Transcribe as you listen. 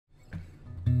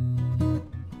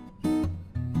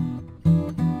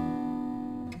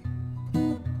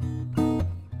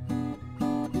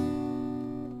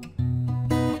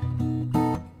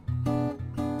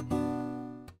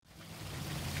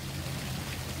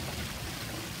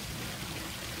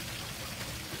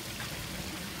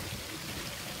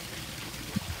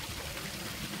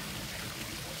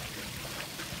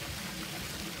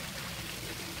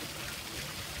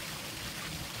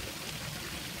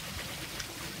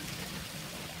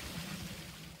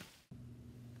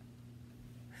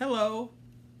Hello,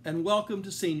 and welcome to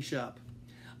SceneShop.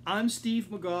 I'm Steve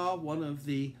McGaw, one of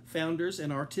the founders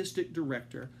and artistic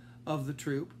director of the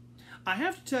troupe. I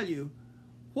have to tell you,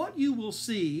 what you will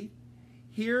see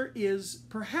here is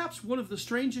perhaps one of the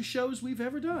strangest shows we've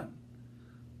ever done.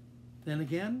 Then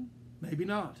again, maybe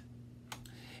not.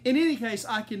 In any case,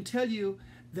 I can tell you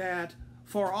that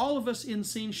for all of us in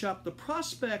SceneShop, the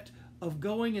prospect of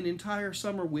going an entire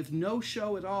summer with no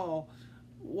show at all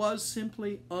was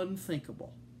simply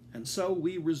unthinkable. And so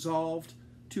we resolved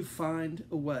to find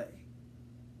a way.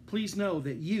 Please know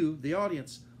that you, the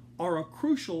audience, are a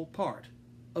crucial part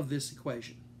of this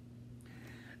equation.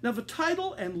 Now, the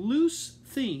title and loose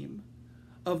theme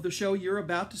of the show you're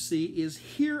about to see is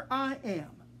Here I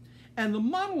Am. And the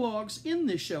monologues in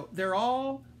this show, they're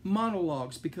all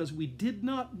monologues because we did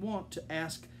not want to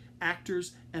ask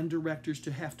actors and directors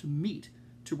to have to meet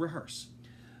to rehearse.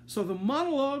 So the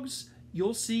monologues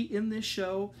you'll see in this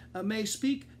show may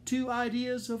speak to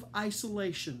ideas of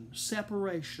isolation,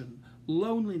 separation,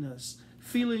 loneliness,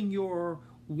 feeling you're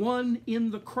one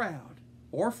in the crowd,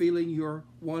 or feeling you're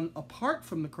one apart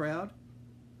from the crowd,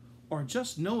 or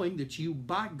just knowing that you,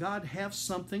 by God, have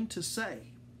something to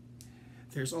say.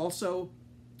 There's also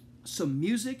some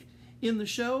music in the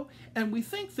show, and we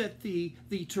think that the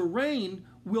terrain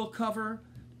we'll cover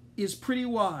is pretty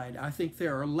wide. I think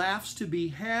there are laughs to be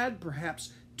had,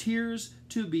 perhaps tears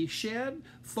to be shed,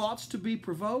 thoughts to be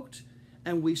provoked,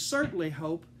 and we certainly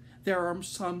hope there are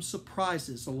some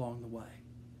surprises along the way.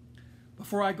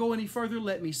 Before I go any further,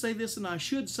 let me say this, and I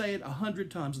should say it 100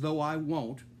 times, though I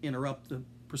won't interrupt the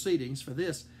proceedings for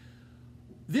this.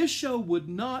 This show would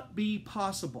not be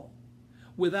possible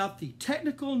without the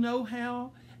technical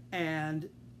know-how and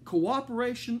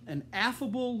cooperation and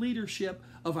affable leadership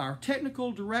of our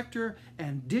technical director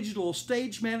and digital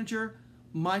stage manager,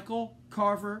 Michael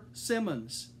Carver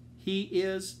Simmons. He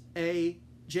is a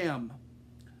gem.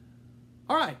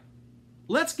 All right,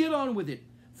 let's get on with it.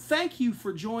 Thank you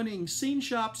for joining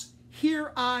SceneShop's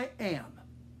Here I Am.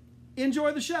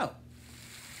 Enjoy the show.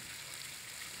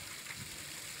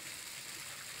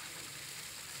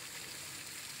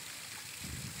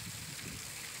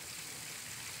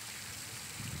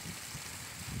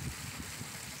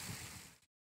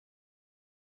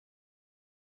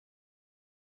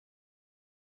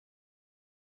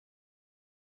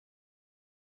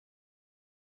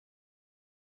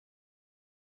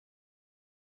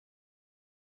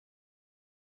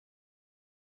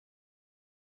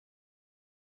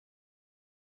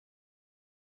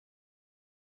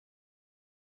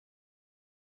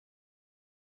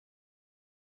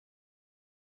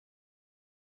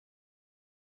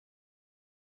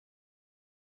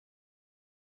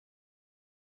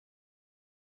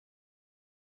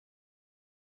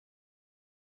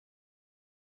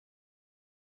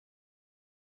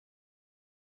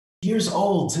 Years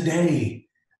old today.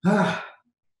 God,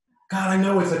 I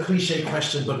know it's a cliche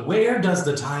question, but where does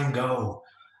the time go?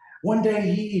 One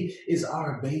day he is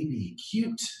our baby,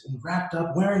 cute and wrapped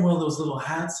up, wearing one of those little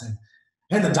hats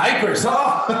and the diapers.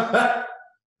 Oh,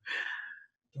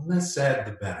 the less said,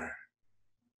 the better.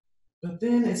 But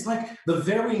then it's like the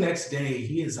very next day,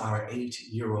 he is our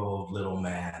 8-year-old little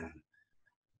man.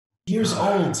 Years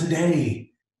old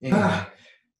today.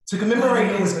 To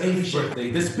commemorate his 8th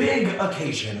birthday, this big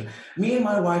occasion, me and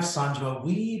my wife Sandra,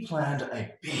 we planned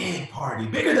a big party,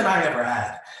 bigger than I ever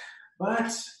had.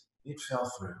 But it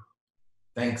fell through.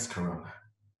 Thanks, Corona.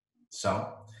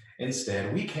 So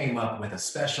instead, we came up with a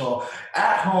special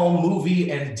at-home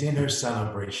movie and dinner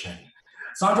celebration.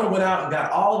 Sandra went out and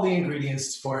got all the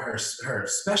ingredients for her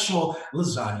special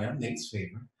lasagna, Nate's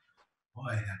favorite.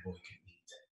 Boy, that boy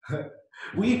can eat.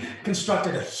 We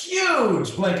constructed a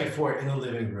huge blanket fort in the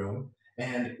living room,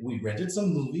 and we rented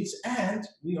some movies, and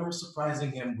we are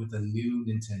surprising him with a new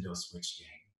Nintendo Switch game.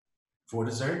 For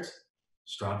dessert,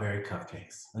 strawberry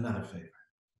cupcakes, another favorite.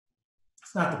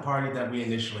 It's not the party that we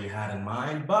initially had in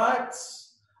mind, but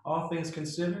all things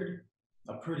considered,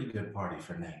 a pretty good party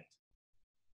for Nate.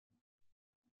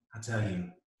 I tell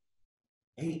you,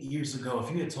 8 years ago,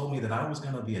 if you had told me that I was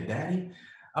going to be a daddy,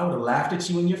 I would have laughed at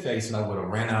you in your face and I would have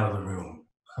ran out of the room.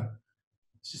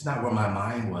 It's just not where my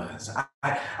mind was.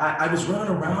 I was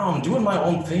running around doing my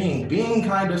own thing, being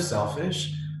kind of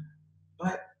selfish,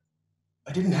 but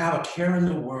I didn't have a care in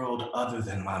the world other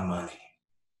than my money.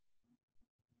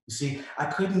 You see, I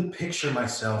couldn't picture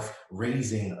myself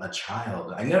raising a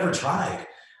child. I never tried.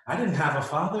 I didn't have a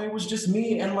father. It was just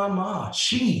me and my mom.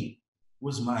 She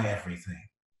was my everything.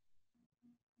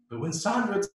 But when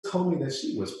Sandra told me that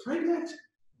she was pregnant,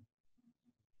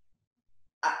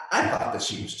 I I thought that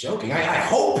she was joking. I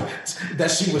hoped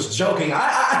that she was joking.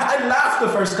 I laughed the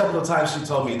first couple of times she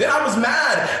told me. Then I was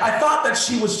mad. I thought that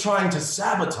she was trying to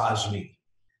sabotage me.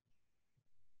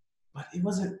 But it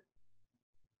wasn't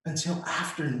until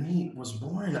after Nate was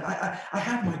born. I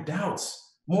had my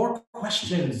doubts, more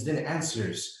questions than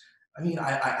answers. I mean,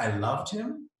 I loved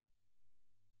him,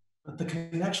 but the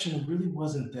connection really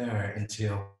wasn't there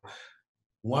until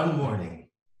one morning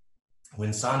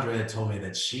when Sandra had told me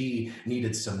that she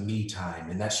needed some me time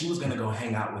and that she was going to go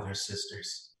hang out with her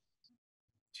sisters.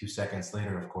 2 seconds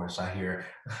later, of course, I hear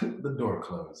the door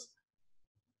close.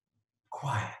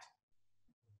 Quiet.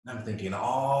 I'm thinking,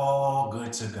 all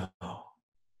good to go.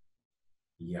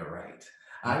 Yeah, right.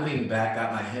 I leaned back,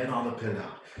 got my head on the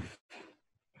pillow.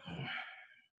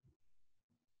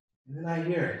 And then I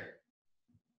hear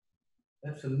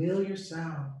that familiar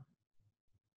sound.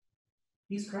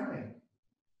 He's crying.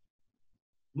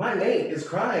 My Nate is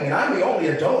crying, and I'm the only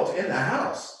adult in the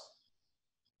house.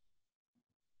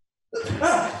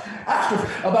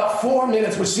 After about 4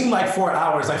 minutes, which seemed like 4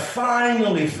 hours, I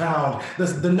finally found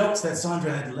the notes that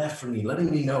Sandra had left for me,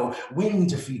 letting me know when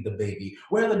to feed the baby,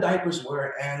 where the diapers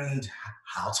were, and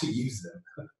how to use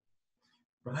them.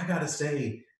 But I gotta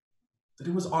say that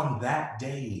it was on that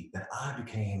day that I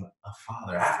became a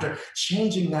father. After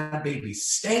changing that baby's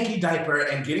stanky diaper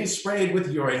and getting sprayed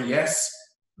with urine, yes,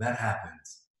 that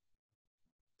happens.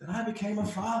 That I became a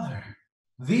father,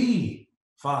 the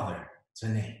father to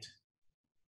Nate.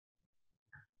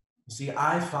 You see,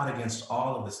 I fought against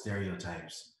all of the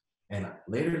stereotypes. And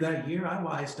later that year, I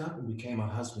wised up and became a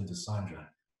husband to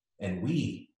Sandra. And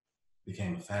we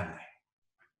became a family.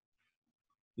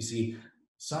 You see,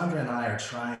 Sandra and I are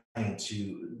trying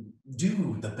to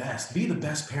do the best, be the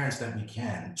best parents that we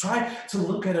can. Try to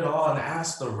look at it all and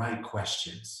ask the right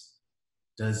questions.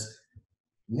 Does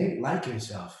Nate like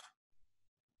himself?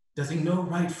 Does he know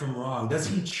right from wrong? Does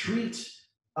he treat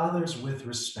others with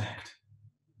respect?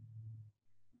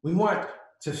 We want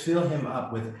to fill him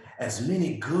up with as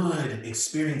many good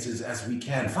experiences as we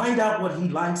can. Find out what he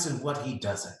likes and what he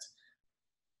doesn't.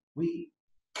 We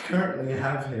currently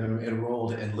have him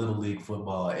enrolled in Little League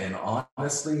football, and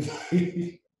honestly,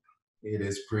 it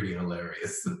is pretty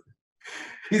hilarious.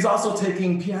 He's also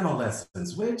taking piano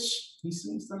lessons, which he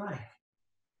seems to like.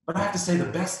 But I have to say, the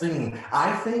best thing,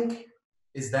 I think,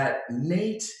 is that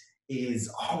Nate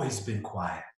is always been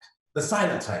quiet. The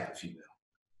silent type, if you will.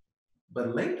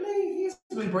 But lately, he's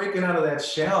been breaking out of that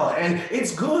shell, and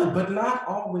it's good, but not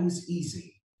always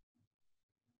easy.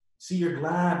 See, you're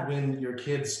glad when your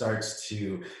kid starts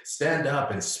to stand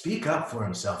up and speak up for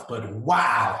himself, but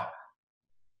wow,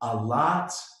 a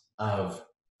lot of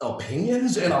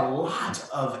opinions and a lot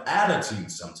of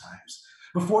attitudes sometimes.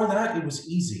 Before that, it was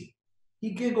easy. He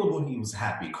giggled when he was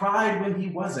happy, cried when he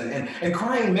wasn't, and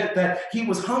crying meant that he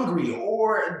was hungry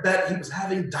or that he was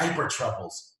having diaper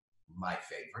troubles, my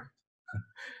favorite,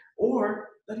 or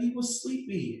that he was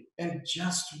sleepy and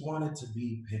just wanted to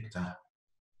be picked up.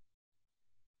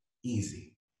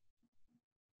 Easy.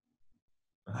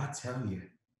 But I tell you,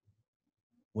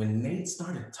 when Nate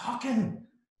started talking,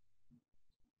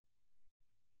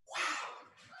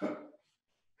 wow,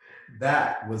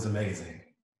 that was amazing.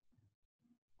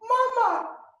 Mama,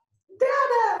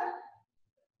 Dada,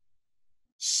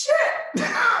 shit,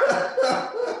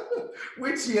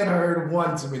 which he had heard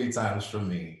one too many times from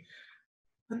me.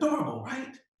 Adorable,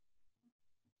 right?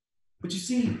 But you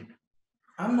see,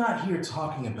 I'm not here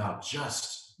talking about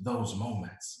just those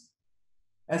moments.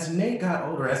 As Nate got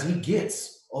older, as he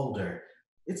gets older,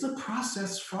 it's a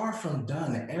process far from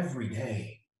done every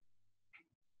day.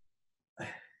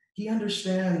 He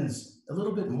understands a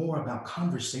little bit more about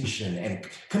conversation and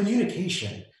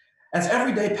communication. As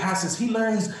every day passes, he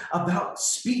learns about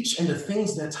speech and the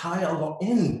things that tie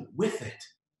in with it.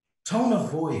 Tone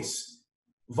of voice,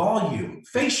 volume,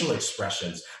 facial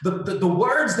expressions, the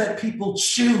words that people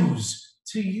choose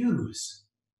to use.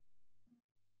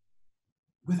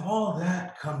 With all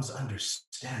that comes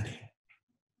understanding.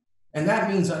 And that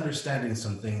means understanding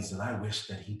some things that I wish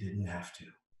that he didn't have to.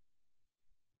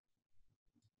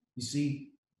 You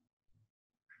see,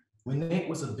 when Nate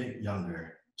was a bit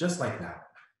younger, just like now,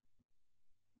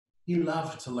 he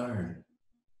loved to learn.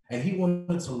 And he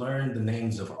wanted to learn the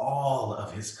names of all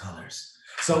of his colors.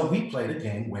 So we played a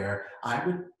game where I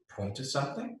would point to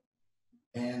something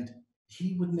and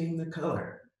he would name the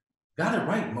color. Got it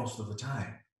right most of the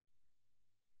time.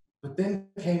 But then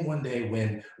came one day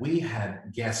when we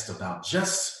had guessed about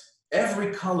just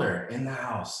every color in the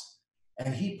house,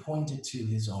 and he pointed to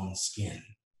his own skin.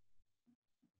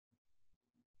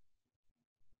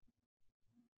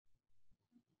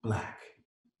 Black.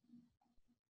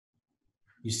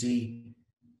 You see,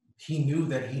 He knew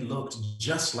that he looked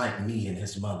just like me and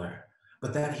his mother,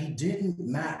 but that he didn't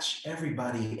match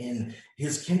everybody in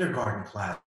his kindergarten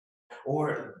class,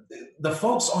 or the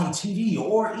folks on TV,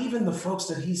 or even the folks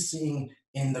that he's seeing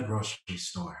in the grocery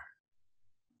store.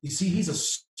 You see, he's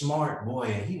a smart boy,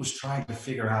 and he was trying to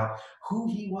figure out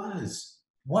who he was.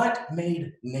 What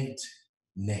made Nate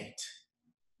Nate?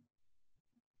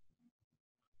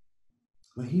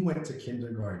 When he went to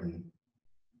kindergarten,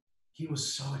 he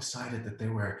was so excited that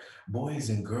there were boys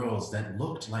and girls that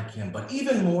looked like him, but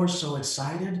even more so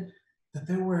excited that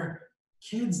there were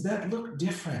kids that looked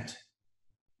different.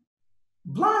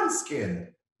 Blonde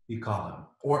skin, he called them,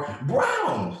 or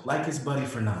brown, like his buddy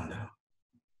Fernando.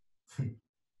 It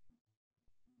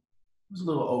was a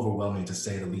little overwhelming, to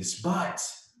say the least, but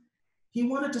he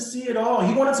wanted to see it all.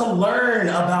 He wanted to learn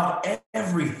about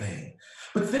everything.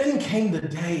 But then came the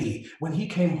day when he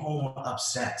came home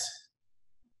upset.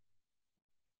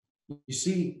 You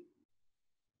see,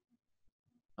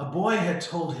 a boy had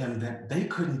told him that they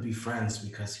couldn't be friends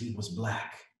because he was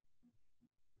Black.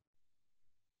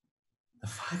 The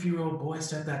 5-year-old boy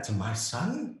said that to my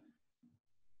son?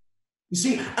 You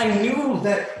see, I knew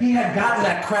that he had gotten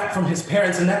that crap from his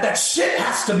parents and that shit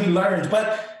has to be learned,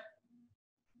 but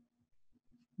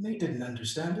Nate didn't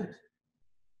understand it.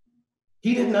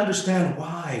 He didn't understand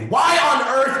why. Why on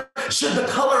earth should the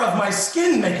color of my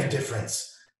skin make a difference?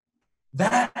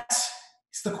 That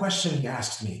is the question he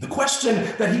asked me, the question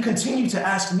that he continued to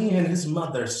ask me and his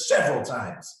mother several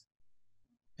times.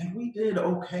 And we did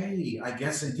okay, I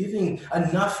guess, in giving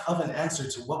enough of an answer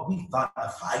to what we thought a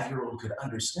 5-year-old could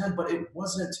understand, but it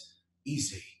wasn't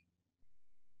easy.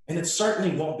 And it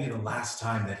certainly won't be the last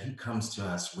time that he comes to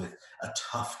us with a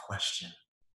tough question.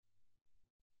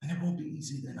 And it won't be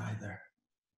easy then either.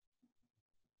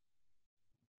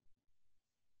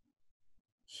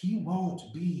 He won't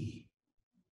be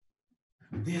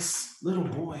this little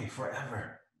boy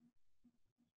forever.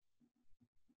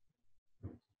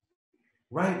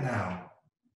 Right now,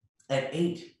 at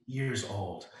 8 years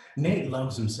old, Nate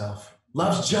loves himself,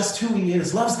 loves just who he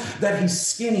is, loves that he's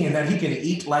skinny and that he can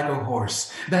eat like a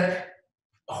horse, that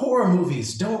horror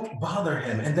movies don't bother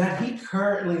him, and that he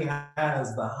currently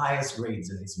has the highest grades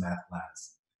in his math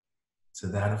class. To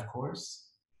that, of course,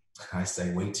 I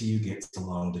say, wait till you get to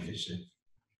long division.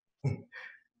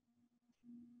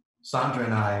 Sandra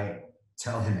and I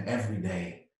tell him every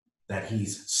day that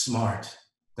he's smart,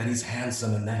 that he's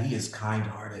handsome, and that he is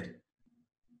kind-hearted.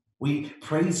 We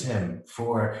praise him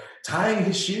for tying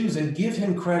his shoes and give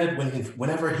him credit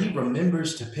whenever he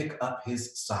remembers to pick up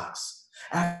his socks.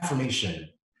 Affirmation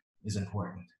is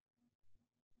important.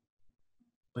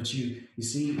 But you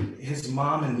see, his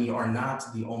mom and me are not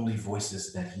the only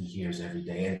voices that he hears every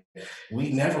day, and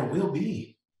we never will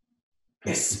be.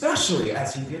 Especially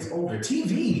as he gets older.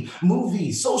 TV,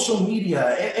 movies, social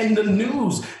media, and the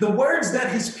news, the words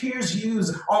that his peers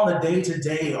use on the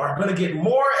day-to-day are going to get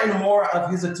more and more of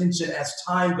his attention as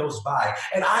time goes by.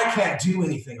 And I can't do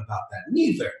anything about that.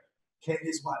 Neither can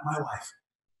my wife.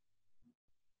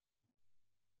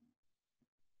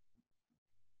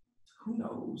 Who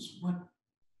knows what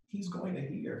he's going to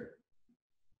hear?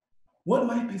 What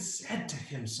might be said to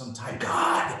him sometime?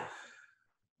 God!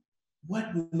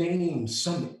 What name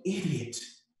some idiot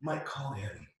might call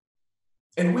him.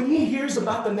 And when he hears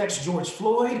about the next George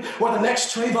Floyd or the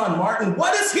next Trayvon Martin,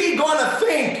 what is he going to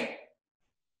think?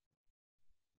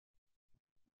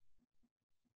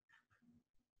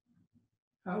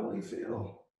 How will he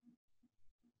feel?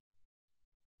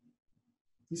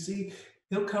 You see,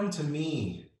 he'll come to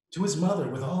me, to his mother,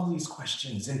 with all these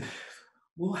questions, and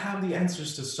we'll have the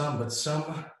answers to some, but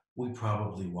some we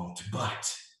probably won't.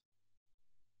 But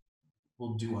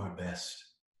we'll do our best.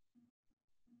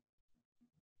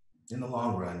 In the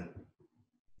long run,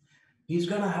 he's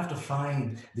going to have to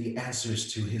find the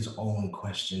answers to his own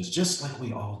questions, just like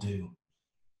we all do.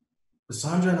 But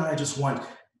Sandra and I just want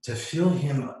to fill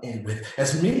him in with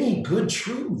as many good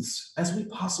truths as we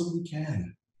possibly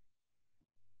can.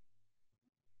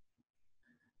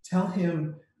 Tell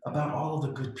him about all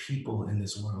the good people in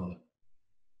this world,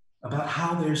 about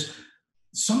how there's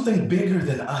something bigger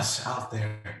than us out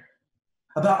there,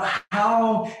 about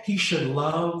how he should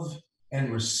love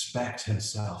and respect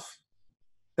himself,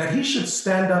 that he should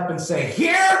stand up and say,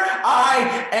 "Here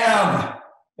I am,"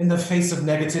 in the face of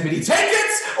negativity. Take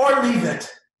it or leave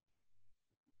it.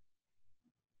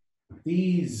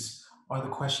 These are the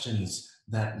questions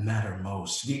that matter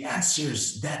most, the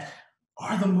answers that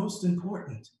are the most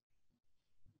important.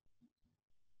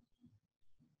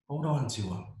 Hold on to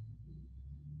them.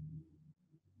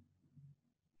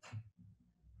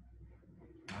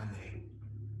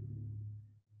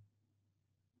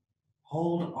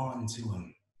 hold on to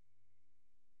them.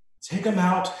 Take them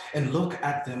out and look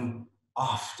at them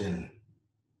often.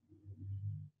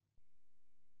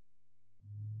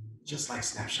 Just like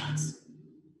snapshots.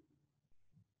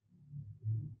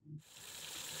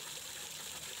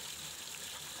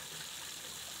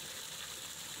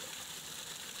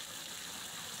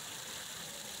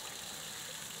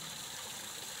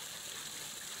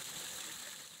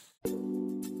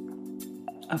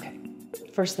 Okay,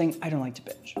 first thing, I don't like to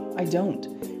bitch. I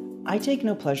don't. I take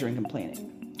no pleasure in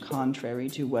complaining, contrary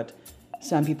to what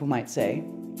some people might say.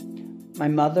 My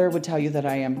mother would tell you that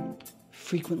I am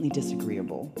frequently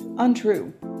disagreeable.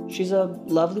 Untrue. She's a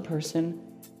lovely person,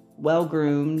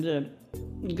 well-groomed,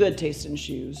 good taste in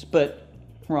shoes, but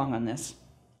wrong on this.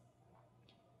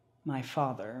 My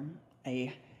father,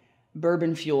 a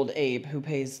bourbon-fueled ape who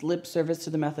pays lip service to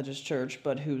the Methodist Church,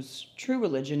 but whose true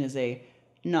religion is a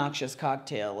noxious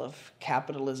cocktail of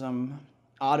capitalism,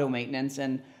 auto maintenance,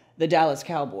 and the Dallas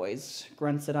Cowboys,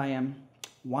 grunts that I am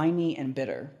whiny and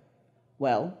bitter.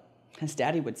 Well, as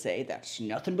Daddy would say, that's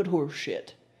nothing but horse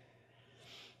shit.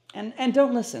 And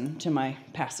don't listen to my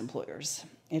past employers.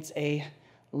 It's a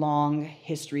long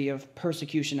history of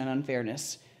persecution and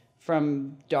unfairness.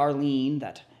 From Darlene,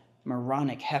 that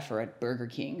moronic heifer at Burger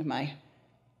King, my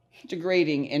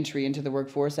degrading entry into the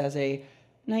workforce as a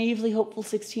naively hopeful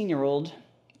 16-year-old,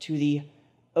 to the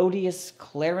odious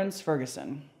Clarence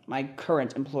Ferguson, my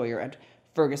current employer at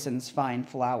Ferguson's Fine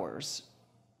Flowers.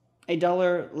 A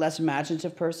duller, less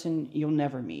imaginative person you'll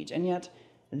never meet, and yet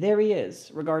there he is,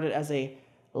 regarded as a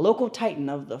local titan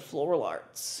of the floral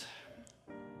arts.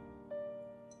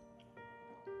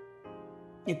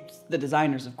 It's the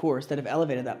designers, of course, that have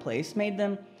elevated that place, made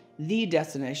them the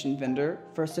destination vendor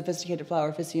for sophisticated flower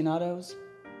aficionados.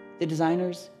 The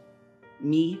designers,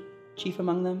 me, chief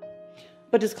among them.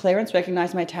 But does Clarence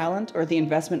recognize my talent or the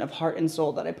investment of heart and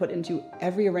soul that I put into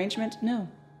every arrangement? No.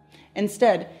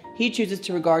 Instead, he chooses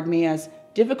to regard me as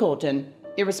difficult and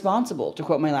irresponsible, to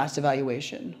quote my last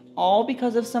evaluation, all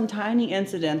because of some tiny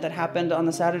incident that happened on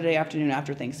the Saturday afternoon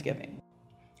after Thanksgiving.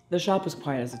 The shop was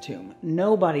quiet as a tomb.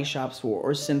 Nobody shops for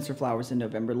or censor flowers in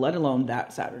November, let alone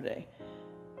that Saturday.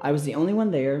 I was the only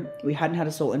one there. We hadn't had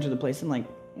a soul enter the place in like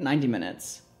 90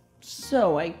 minutes.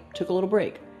 So I took a little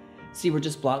break. See, we're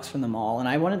just blocks from the mall, and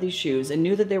I wanted these shoes and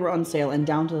knew that they were on sale and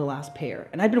down to the last pair.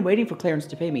 And I'd been waiting for Clarence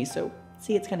to pay me, so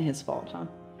see, it's kind of his fault, huh?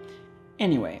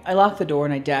 Anyway, I locked the door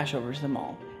and I dashed over to the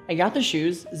mall. I got the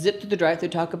shoes, zipped through the drive-thru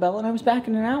Taco Bell, and I was back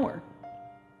in an hour.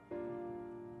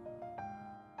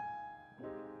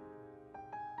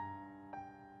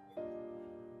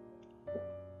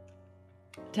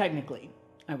 Technically,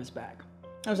 I was back.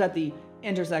 I was at the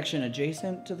intersection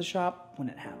adjacent to the shop when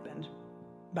it happened.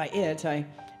 By it, I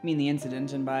mean the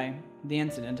incident, and by the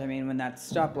incident, I mean when that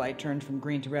stoplight turned from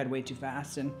green to red way too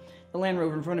fast, and the Land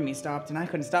Rover in front of me stopped, and I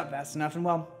couldn't stop fast enough, and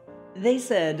well, they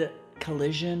said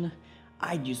collision.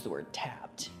 I'd use the word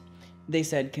tapped. They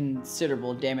said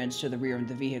considerable damage to the rear of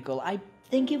the vehicle. I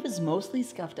think it was mostly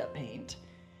scuffed up paint.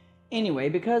 Anyway,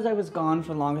 because I was gone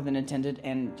for longer than intended,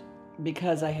 and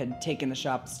because I had taken the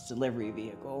shop's delivery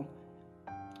vehicle,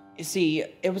 you see,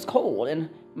 it was cold, and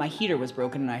my heater was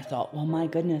broken, and I thought, well, my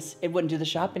goodness, it wouldn't do the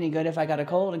shop any good if I got a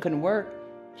cold and couldn't work.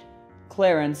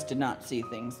 Clarence did not see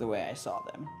things the way I saw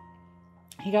them.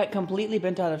 He got completely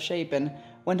bent out of shape and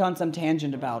went on some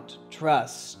tangent about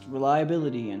trust,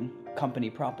 reliability, and company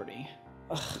property.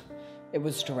 Ugh, it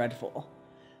was dreadful.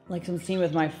 Like some scene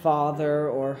with my father,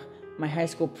 or my high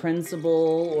school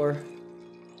principal, or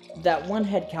that one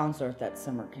head counselor at that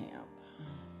summer camp.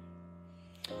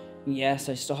 Yes,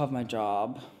 I still have my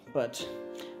job, but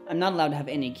I'm not allowed to have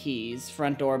any keys.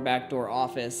 Front door, back door,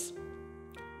 office,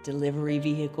 delivery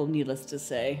vehicle, needless to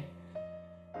say.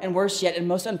 And worse yet, and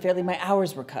most unfairly, my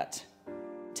hours were cut.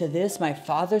 To this, my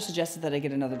father suggested that I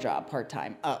get another job,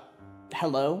 part-time.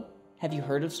 Hello? Have you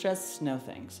heard of stress? No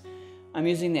thanks. I'm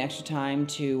using the extra time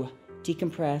to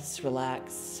decompress,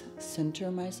 relax,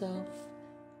 center myself.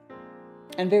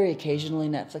 And very occasionally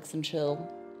Netflix and chill.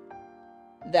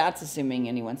 That's assuming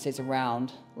anyone stays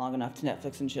around long enough to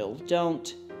Netflix and chill.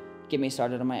 Don't get me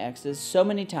started on my exes. So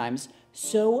many times,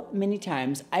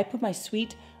 I put my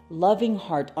sweet, loving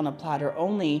heart on a platter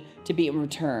only to be in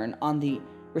return on the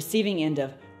receiving end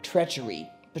of treachery,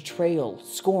 betrayal,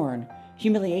 scorn,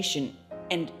 humiliation,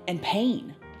 and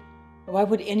pain. Why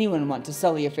would anyone want to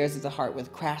sully affairs of the heart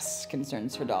with crass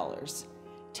concerns for dollars?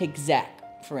 Take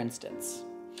Zach, for instance.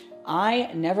 I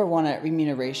never wanted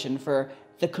remuneration for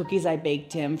the cookies I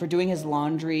baked him, for doing his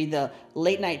laundry, the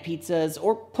late-night pizzas,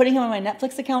 or putting him on my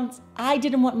Netflix accounts. I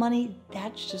didn't want money.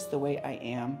 That's just the way I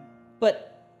am.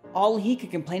 But all he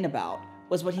could complain about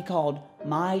was what he called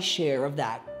my share of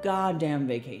that goddamn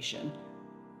vacation.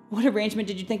 What arrangement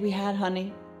did you think we had,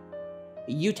 honey?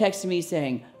 You texted me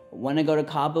saying, wanna go to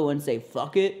Cabo and say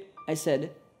fuck it? I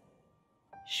said,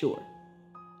 sure.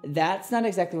 That's not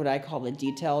exactly what I call a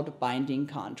detailed binding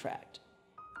contract.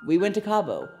 We went to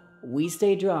Cabo. We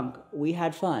stayed drunk. We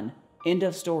had fun. End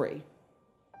of story.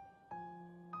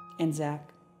 And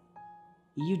Zach,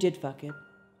 you did fuck it.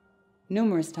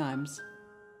 Numerous times.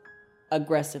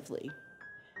 Aggressively.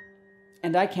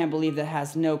 And I can't believe that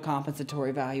has no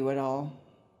compensatory value at all.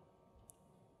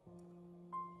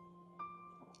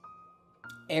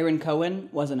 Aaron Cohen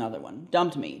was another one.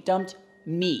 Dumped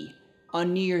me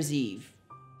on New Year's Eve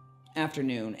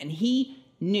afternoon, and he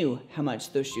knew how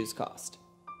much those shoes cost.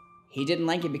 He didn't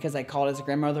like it because I called his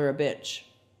grandmother a bitch.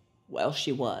 Well,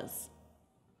 she was.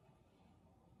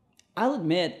 I'll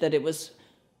admit that it was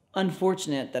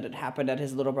unfortunate that it happened at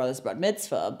his little brother's bar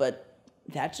mitzvah, but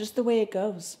that's just the way it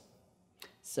goes.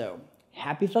 So,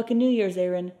 happy fucking New Year's,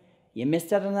 Aaron. You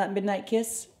missed out on that midnight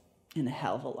kiss and a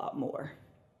hell of a lot more.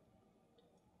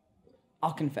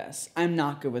 I'll confess, I'm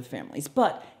not good with families,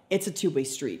 but it's a two-way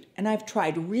street, and I've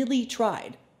really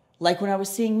tried, like when I was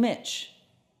seeing Mitch.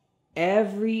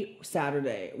 Every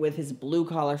Saturday with his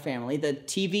blue-collar family, the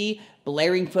TV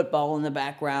blaring football in the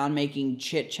background, making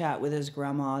chit-chat with his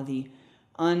grandma, the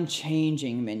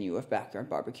unchanging menu of backyard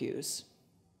barbecues.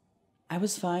 I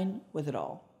was fine with it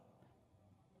all.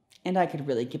 And I could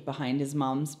really get behind his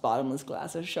mom's bottomless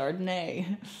glass of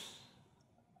Chardonnay.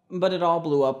 But it all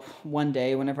blew up one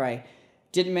day whenever I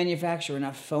didn't manufacture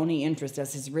enough phony interest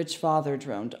as his rich father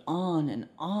droned on and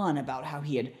on about how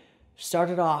he had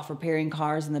started off repairing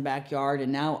cars in the backyard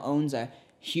and now owns a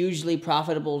hugely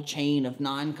profitable chain of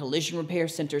non-collision repair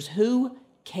centers. Who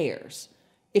cares?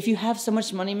 If you have so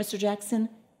much money, Mr. Jackson,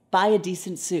 buy a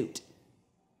decent suit.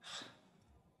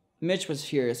 Mitch was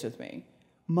furious with me.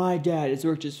 My dad has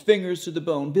worked his fingers to the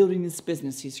bone building this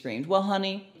business, he screamed. Well,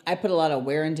 honey, I put a lot of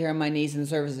wear and tear on my knees in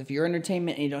service of your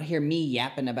entertainment, and you don't hear me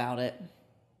yapping about it.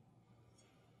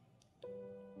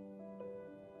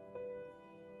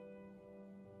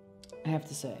 I have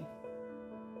to say,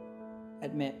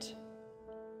 admit,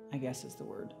 I guess is the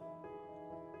word.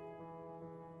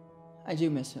 I do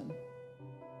miss him.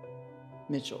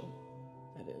 Mitchell,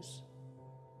 that is.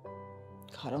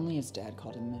 God, only his dad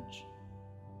called him Mitch.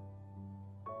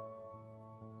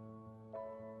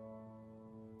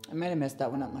 I might have messed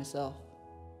that one up myself.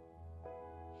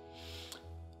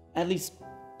 At least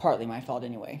partly my fault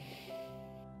anyway.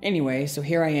 Anyway, so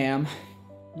here I am.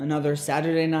 Another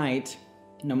Saturday night.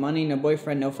 No money, no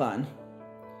boyfriend, no fun.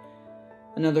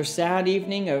 Another sad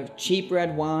evening of cheap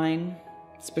red wine,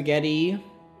 spaghetti,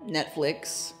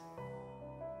 Netflix.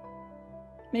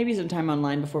 Maybe some time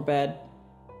online before bed.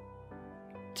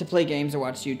 To play games or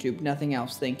watch YouTube. Nothing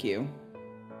else, thank you.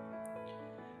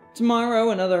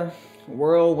 Tomorrow, another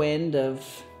whirlwind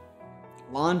of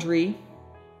laundry.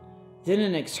 Then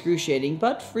an excruciating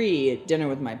but free dinner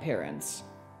with my parents.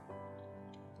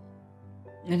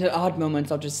 And at odd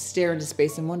moments, I'll just stare into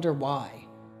space and wonder why.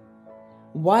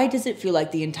 Why does it feel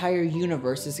like the entire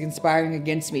universe is conspiring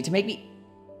against me to make me...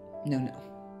 No.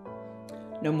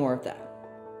 No more of that.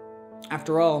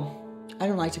 After all, I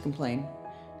don't like to complain.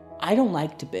 I don't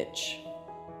like to bitch.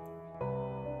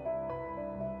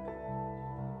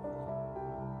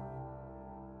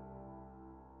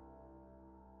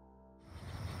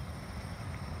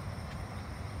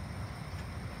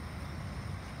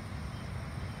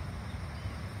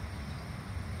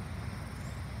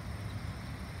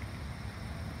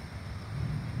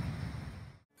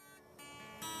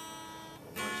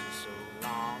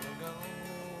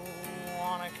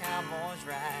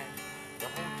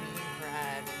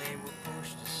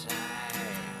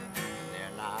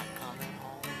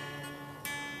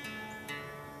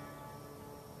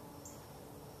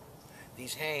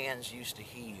 These hands used to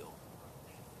heal.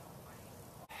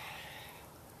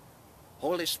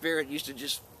 Holy Spirit used to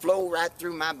just flow right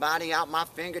through my body, out my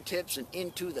fingertips, and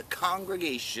into the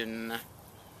congregation,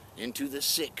 into the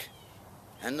sick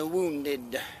and the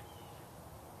wounded,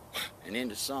 and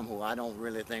into some who I don't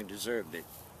really think deserved it.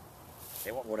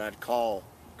 They weren't what I'd call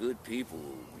good people,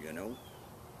 you know.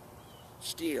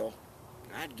 Still,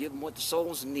 I'd give them what the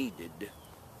souls needed,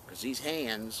 because these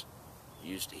hands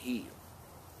used to heal.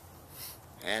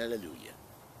 Hallelujah.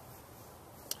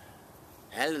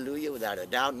 Hallelujah, without a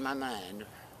doubt in my mind.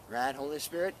 Right, Holy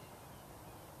Spirit?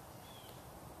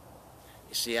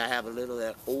 You see, I have a little of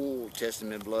that Old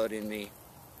Testament blood in me.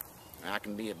 I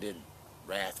can be a bit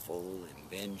wrathful and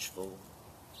vengeful.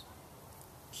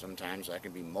 Sometimes I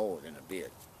can be more than a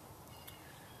bit.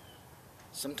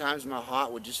 Sometimes my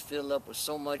heart would just fill up with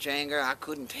so much anger I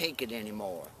couldn't take it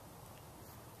anymore.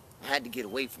 I had to get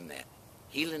away from that.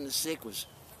 Healing the sick was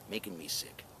making me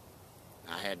sick.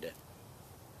 I had to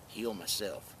heal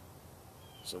myself.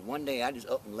 So one day I just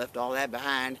up and left all that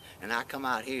behind, and I come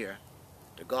out here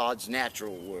to God's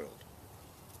natural world.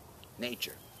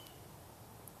 Nature.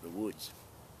 The woods.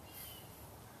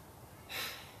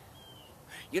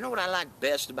 You know what I like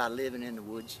best about living in the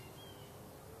woods?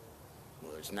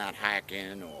 Well, it's not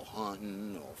hiking or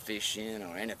hunting or fishing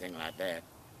or anything like that.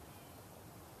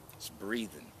 It's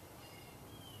breathing.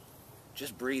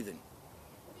 Just breathing.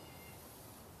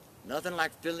 Nothing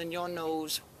like filling your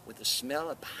nose with the smell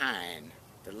of pine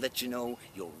to let you know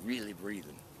you're really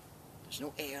breathing. There's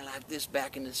no air like this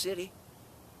back in the city.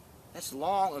 That's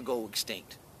long ago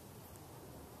extinct.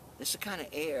 This is the kind of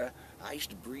air I used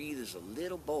to breathe as a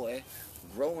little boy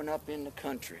growing up in the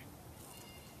country.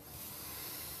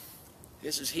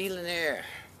 This is healing air.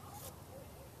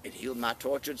 It healed my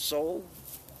tortured soul.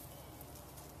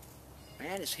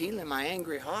 Man, it's healing my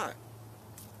angry heart.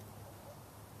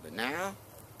 But now,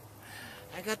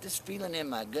 I got this feeling in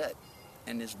my gut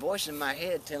and this voice in my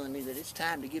head telling me that it's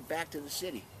time to get back to the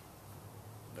city.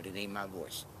 But it ain't my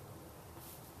voice.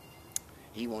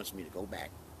 He wants me to go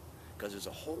back because there's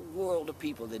a whole world of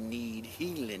people that need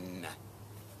healing.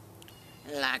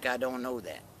 Like I don't know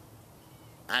that.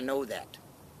 I know that.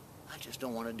 I just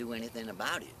don't want to do anything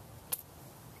about it.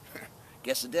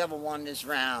 Guess the devil won this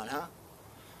round, huh?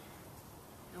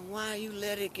 And why you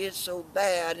let it get so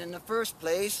bad in the first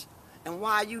place, and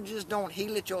why you just don't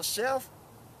heal it yourself,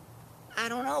 I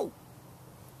don't know.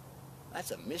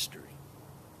 That's a mystery.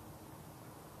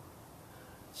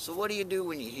 So what do you do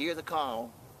when you hear the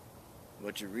call,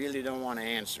 but you really don't want to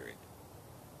answer it?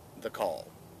 The call.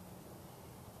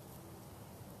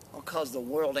 Well, 'cause the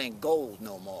world ain't gold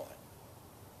no more.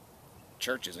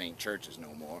 Churches ain't churches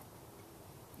no more.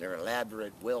 They're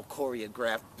elaborate,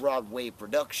 well-choreographed Broadway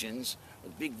productions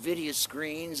with big video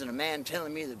screens and a man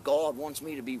telling me that God wants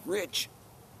me to be rich.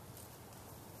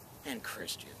 And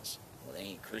Christians. Well, they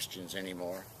ain't Christians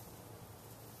anymore.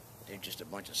 They're just a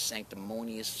bunch of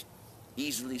sanctimonious,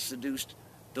 easily seduced,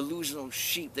 delusional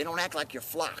sheep. They don't act like your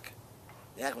flock.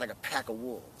 They act like a pack of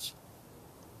wolves.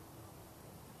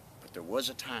 But there was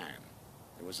a time.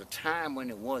 There was a time when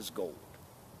it was gold.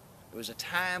 There was a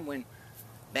time when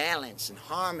balance and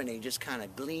harmony just kind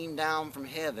of gleamed down from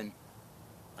heaven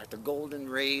like the golden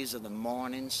rays of the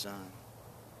morning sun.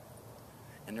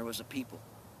 And there was a people.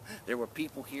 There were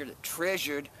people here that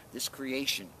treasured this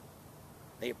creation.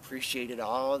 They appreciated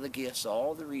all the gifts,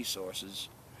 all the resources.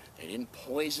 They didn't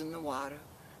poison the water.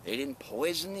 They didn't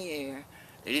poison the air.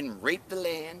 They didn't rape the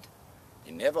land.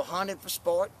 They never hunted for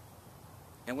sport.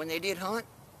 And when they did hunt,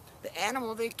 the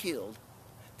animal they killed,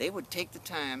 they would take the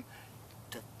time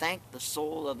to thank the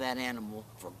soul of that animal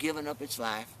for giving up its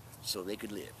life so they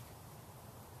could live.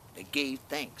 They gave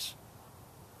thanks.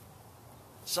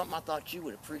 Something I thought you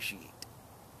would appreciate.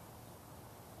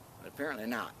 But apparently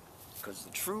not, because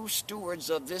the true stewards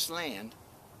of this land,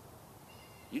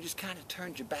 you just kind of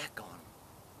turned your back on them.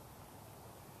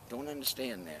 Don't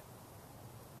understand that.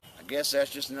 I guess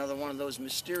that's just another one of those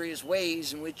mysterious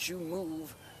ways in which you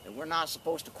move that we're not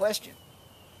supposed to question.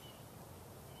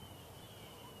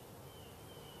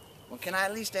 Well, can I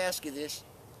at least ask you this?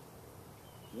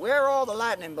 Where are all the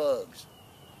lightning bugs?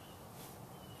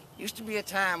 Used to be a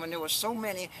time when there were so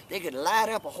many they could light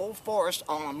up a whole forest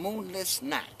on a moonless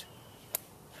night.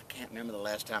 I can't remember the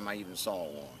last time I even saw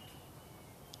one.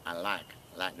 I like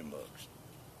lightning bugs.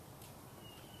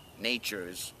 Nature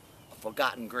is a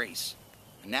forgotten grace.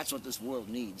 And that's what this world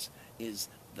needs, is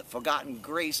the forgotten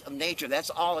grace of nature. That's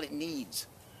all it needs.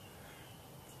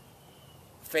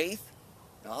 Faith?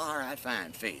 All right,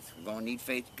 fine, faith. We're going to need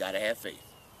faith. You got to have faith.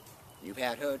 You've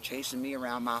had her chasing me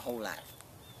around my whole life.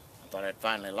 I thought I'd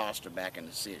finally lost her back in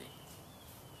the city.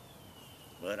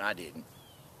 But I didn't.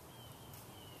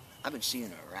 I've been seeing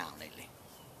her around lately.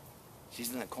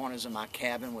 She's in the corners of my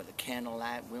cabin where the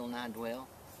candlelight will not dwell.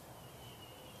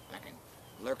 I can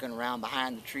lurking around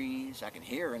behind the trees. I can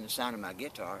hear her in the sound of my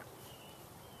guitar.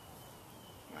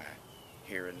 I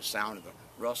hear her in the sound of the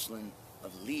rustling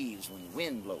of leaves when the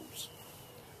wind blows,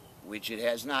 which it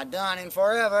has not done in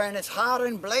forever, and it's hot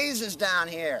and blazes down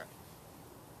here.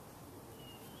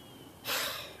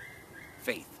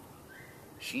 Faith.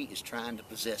 She is trying to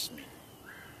possess me.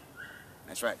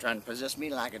 That's right, trying to possess me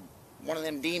like one of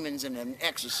them demons in an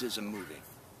exorcism movie.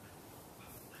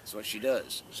 That's what she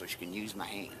does, so she can use my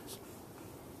hands.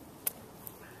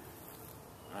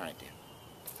 All right, then.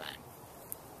 Fine.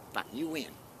 Fine, you win.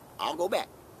 I'll go back.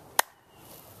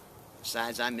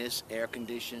 Besides, I miss air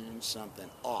conditioning, something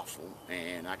awful,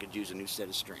 and I could use a new set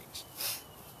of strings.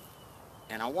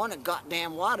 And I want a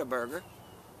goddamn Whataburger.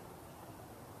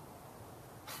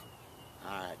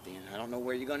 All right, then. I don't know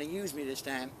where you're going to use me this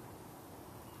time.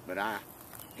 But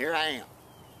here I am.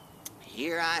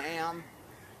 Here I am,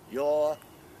 your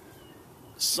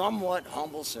somewhat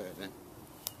humble servant.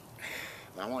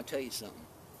 But I want to tell you something.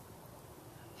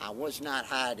 I was not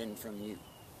hiding from you.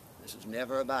 This is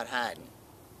never about hiding.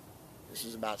 This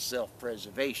is about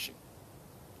self-preservation.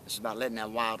 This is about letting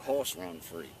that wild horse run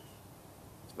free.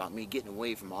 It's about me getting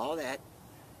away from all that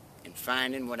and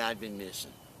finding what I'd been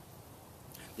missing.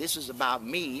 This is about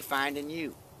me finding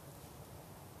you.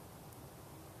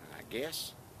 And I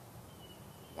guess,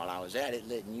 while I was at it,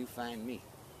 letting you find me.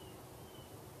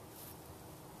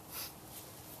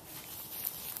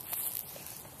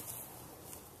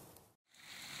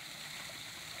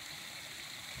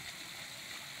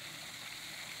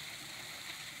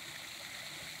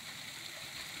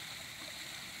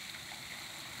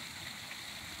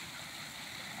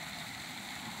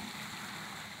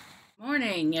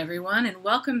 Morning, everyone, and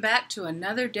welcome back to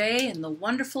another day in the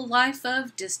wonderful life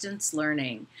of distance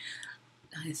learning.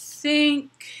 I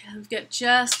think I've got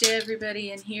just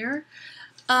everybody in here.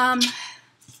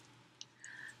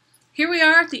 Here we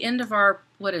are at the end of our,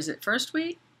 what is it, first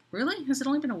week? Really? Has it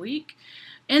only been a week?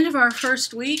 End of our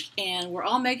first week, and we're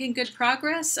all making good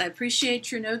progress. I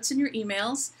appreciate your notes and your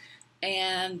emails,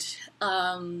 and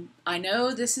I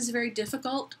know this is very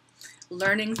difficult,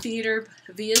 learning theater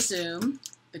via Zoom.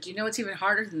 But you know what's even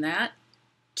harder than that?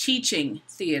 Teaching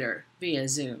theater via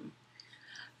Zoom.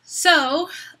 So,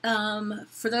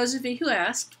 for those of you who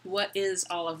asked, what is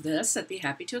all of this? I'd be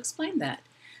happy to explain that.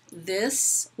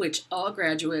 This, which all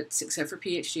graduates, except for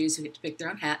PhDs who get to pick their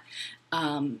own hat,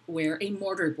 wear a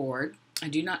mortar board. I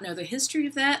do not know the history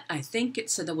of that. I think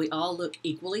it's so that we all look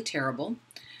equally terrible.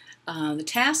 The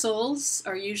tassels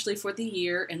are usually for the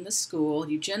year in the school.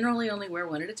 You generally only wear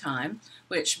one at a time,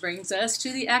 which brings us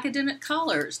to the academic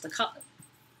collars.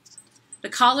 The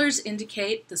collars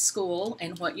indicate the school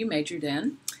and what you majored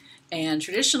in, and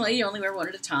traditionally you only wear one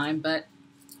at a time, but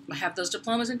I have those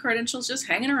diplomas and credentials just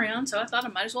hanging around, so I thought I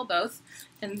might as well both.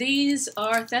 And these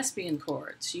are thespian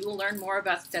cords. You will learn more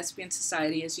about the Thespian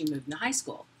Society as you move into high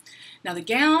school. Now the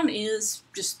gown is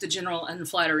just the general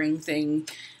unflattering thing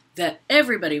that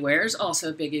everybody wears, also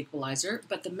a big equalizer,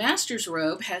 but the master's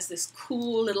robe has this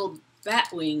cool little bat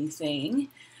wing thing.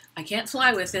 I can't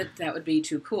fly with it, that would be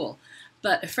too cool.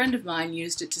 But a friend of mine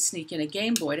used it to sneak in a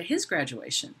Game Boy to his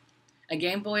graduation. A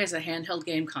Game Boy is a handheld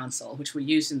game console, which we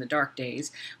used in the dark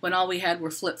days, when all we had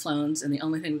were flip phones and the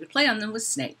only thing we could play on them was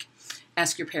Snake.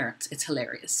 Ask your parents, it's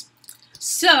hilarious.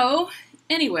 So,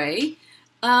 anyway,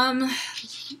 I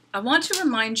want to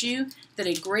remind you that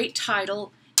a great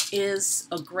title is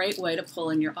a great way to pull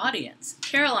in your audience.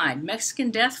 Caroline,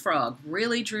 Mexican Death Frog,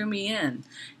 really drew me in,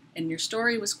 and your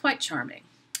story was quite charming.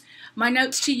 My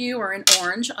notes to you are in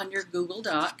orange on your Google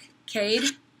Doc. Cade,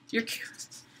 your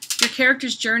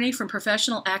character's journey from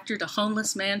professional actor to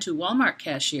homeless man to Walmart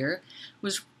cashier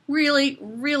was really,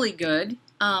 really good.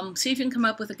 See if you can come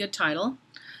up with a good title.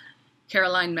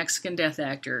 Caroline, Mexican Death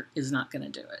Actor is not going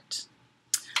to do it.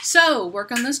 So, work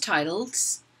on those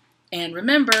titles. And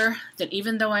remember that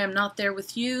even though I am not there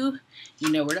with you, you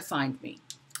know where to find me.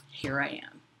 Here I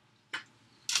am.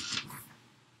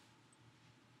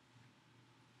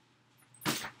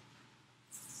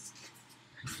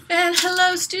 And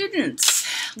hello, students.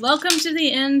 Welcome to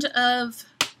the end of,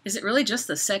 is it really just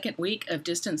the second week of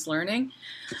distance learning?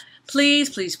 Please,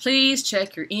 please, please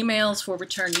check your emails for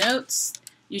return notes.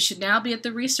 You should now be at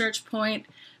the research point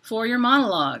for your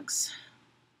monologues.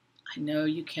 I know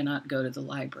you cannot go to the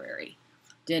library.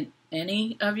 Did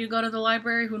any of you go to the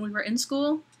library when we were in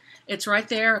school? It's right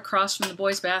there across from the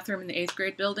boys' bathroom in the 8th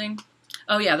grade building.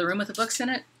 Oh yeah, the room with the books in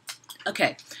it?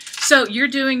 Okay, so you're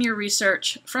doing your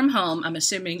research from home, I'm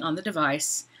assuming on the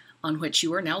device on which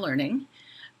you are now learning.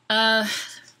 The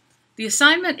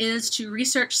assignment is to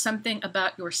research something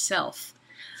about yourself.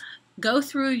 Go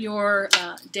through your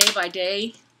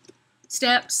day-by-day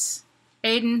steps.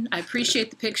 Aiden, I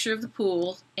appreciate the picture of the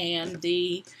pool and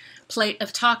the plate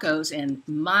of tacos, and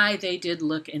my, they did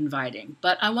look inviting.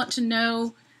 But I want to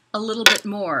know a little bit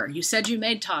more. You said you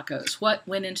made tacos. What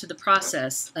went into the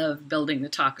process of building the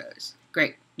tacos?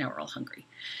 Great, now we're all hungry.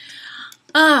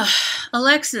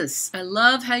 Alexis, I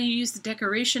love how you use the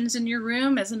decorations in your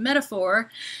room as a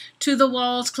metaphor to the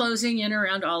walls closing in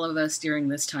around all of us during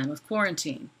this time of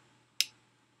quarantine.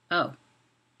 Oh,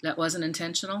 that wasn't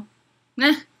intentional?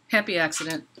 Nah. Happy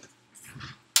accident.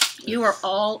 You are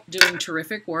all doing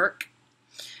terrific work.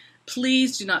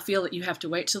 Please do not feel that you have to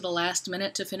wait till the last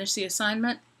minute to finish the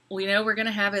assignment. We know we're going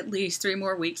to have at least 3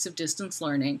 more weeks of distance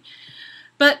learning,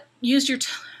 but use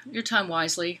your time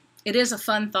wisely. It is a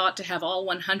fun thought to have all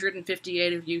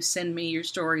 158 of you send me your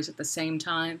stories at the same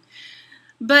time,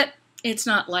 but it's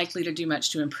not likely to do much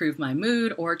to improve my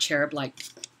mood or cherub-like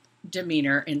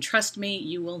demeanor, and trust me,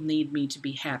 you will need me to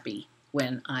be happy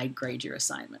when I grade your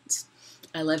assignments.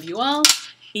 I love you all.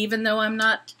 Even though I'm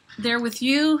not there with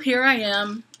you, here I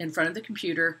am in front of the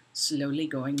computer, slowly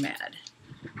going mad.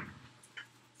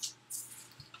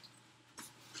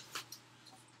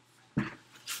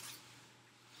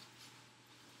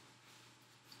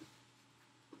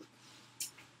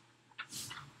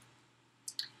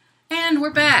 And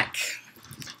we're back.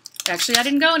 Actually, I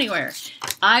didn't go anywhere.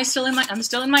 I'm still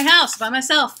in my house by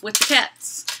myself with the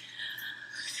cats.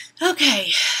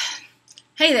 Okay.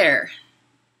 Hey there.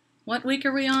 What week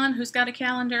are we on? Who's got a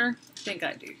calendar? I think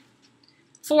I do.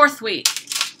 4th week.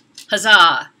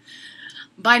 Huzzah.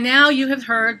 By now you have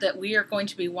heard that we are going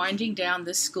to be winding down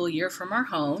this school year from our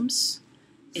homes.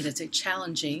 It is a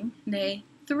challenging, nay,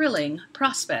 thrilling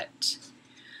prospect.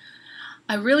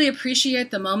 I really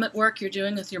appreciate the moment work you're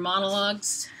doing with your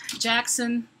monologues.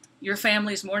 Jackson, your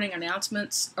family's morning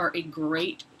announcements are a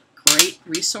great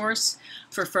resource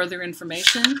for further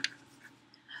information.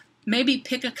 Maybe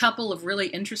pick a couple of really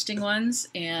interesting ones,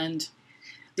 and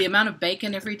the amount of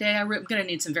bacon every day, I'm going to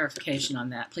need some verification on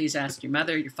that. Please ask your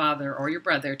mother, your father, or your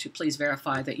brother to please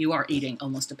verify that you are eating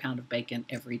almost a pound of bacon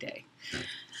every day.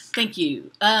 Thank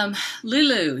you.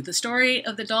 Lulu, the story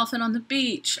of the dolphin on the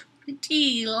beach.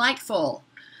 Delightful.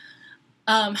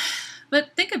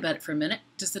 But think about it for a minute.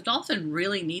 Does the dolphin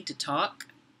really need to talk?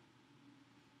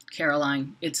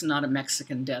 Caroline, it's not a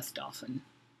Mexican death dolphin.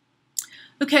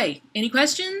 Okay, any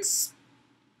questions?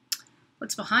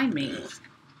 What's behind me?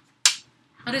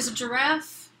 That is a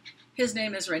giraffe. His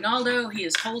name is Reynaldo. He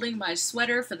is holding my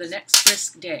sweater for the next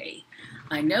brisk day.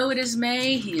 I know it is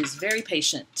May. He is very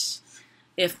patient.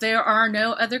 If there are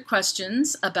no other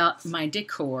questions about my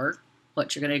decor,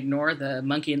 what, you're going to ignore the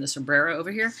monkey and the sombrero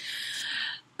over here?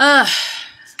 I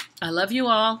love you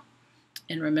all.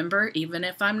 And remember, even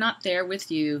if I'm not there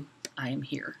with you, I am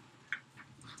here.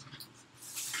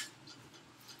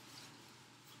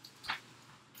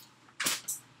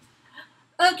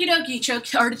 Okie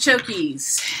dokie,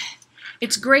 artichokes.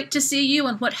 It's great to see you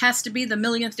on what has to be the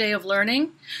millionth day of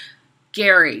learning.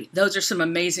 Gary, those are some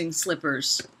amazing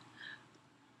slippers.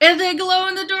 And they glow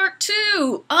in the dark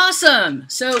too. Awesome.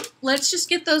 So let's just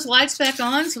get those lights back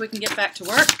on so we can get back to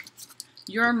work.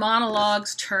 Your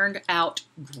monologues turned out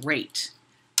great.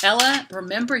 Ella,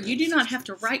 remember, you do not have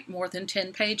to write more than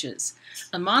 10 pages.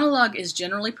 A monologue is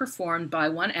generally performed by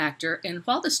one actor, and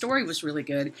while the story was really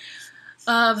good,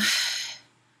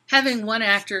 having one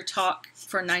actor talk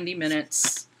for 90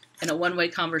 minutes in a one-way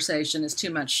conversation is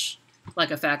too much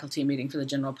like a faculty meeting for the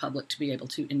general public to be able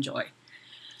to enjoy.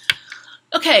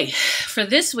 Okay, for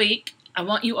this week, I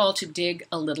want you all to dig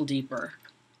a little deeper.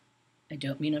 I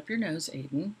don't mean up your nose,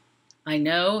 Aiden. I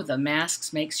know the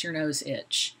masks makes your nose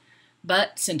itch,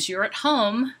 but since you're at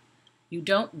home, you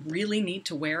don't really need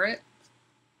to wear it.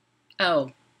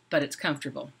 Oh, but it's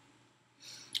comfortable.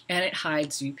 And it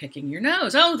hides you picking your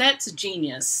nose. Oh, that's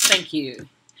genius. Thank you.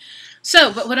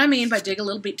 So, but what I mean by dig a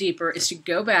little bit deeper is to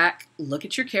go back, look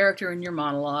at your character in your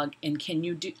monologue, and can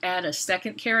you add a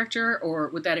second character, or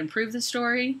would that improve the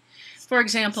story? For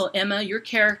example, Emma, your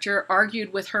character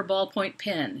argued with her ballpoint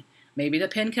pen. Maybe the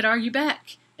pen could argue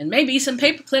back. And maybe some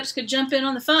paper clips could jump in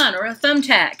on the fun, or a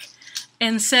thumbtack,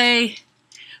 and say,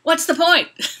 what's the point?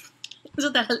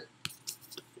 Isn't that,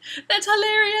 that's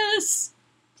hilarious.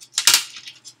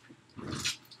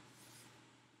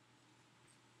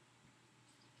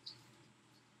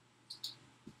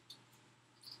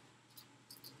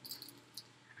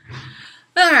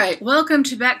 All right, welcome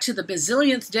back to the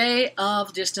bazillionth day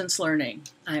of distance learning.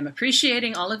 I'm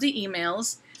appreciating all of the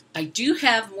emails. I do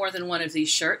have more than one of these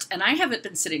shirts, and I haven't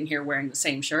been sitting here wearing the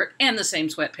same shirt and the same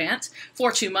sweatpants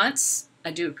for 2 months.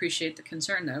 I do appreciate the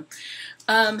concern, though.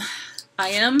 I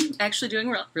am actually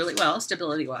doing really well,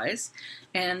 stability-wise,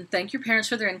 and thank your parents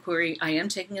for their inquiry. I am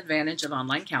taking advantage of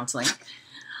online counseling.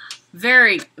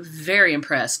 Very, very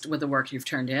impressed with the work you've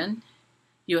turned in.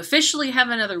 You officially have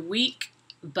another week,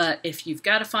 but if you've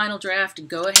got a final draft,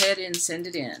 go ahead and send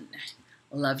it in.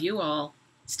 Love you all.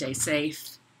 Stay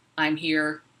safe. I'm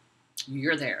here.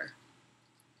 You're there.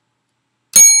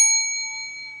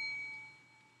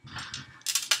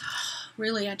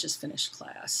 Really, I just finished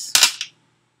class.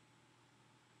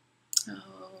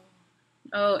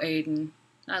 Oh, Aiden,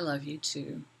 I love you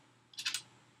too.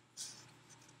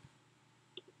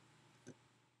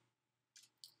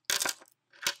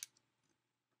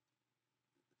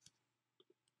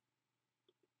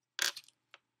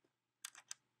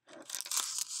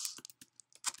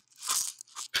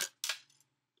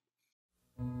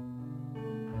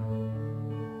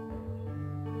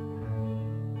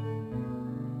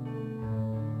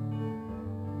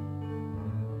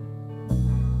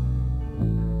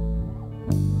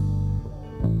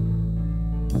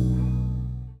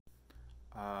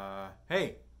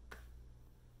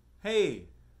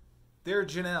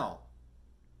 Janelle.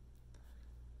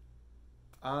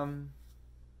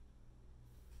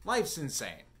 Life's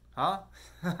insane, huh?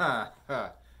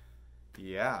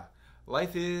 Yeah,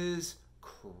 life is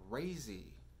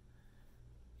crazy,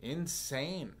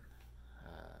 insane,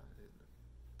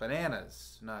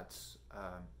 bananas, nuts,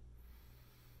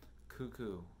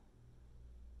 cuckoo.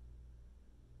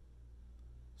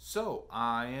 So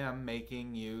I am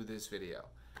making you this video,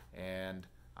 and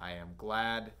I am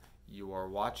glad you are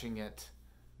watching it,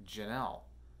 Janelle.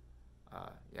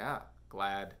 Yeah,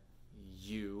 glad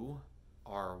you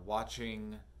are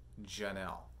watching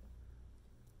Janelle,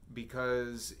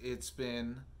 because it's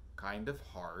been kind of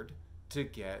hard to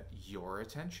get your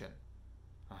attention.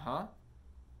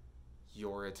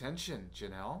 Your attention,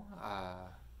 Janelle.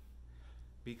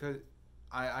 Because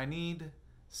I need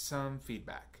some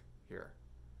feedback here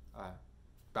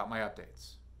about my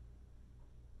updates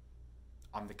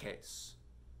on the case.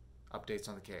 Updates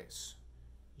on the case.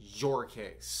 Your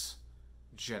case,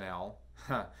 Janelle.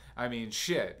 I mean,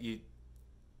 shit.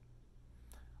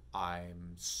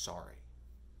 I'm sorry.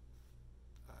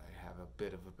 I have a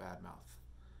bit of a bad mouth.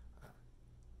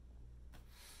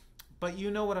 But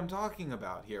you know what I'm talking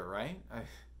about here, right?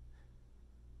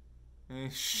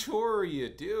 Sure you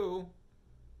do.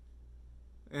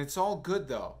 It's all good,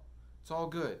 though. It's all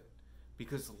good.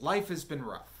 Because life has been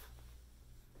rough.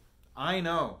 I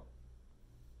know.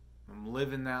 I'm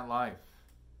living that life.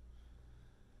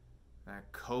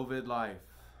 That COVID life.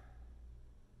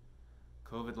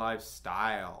 COVID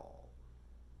lifestyle.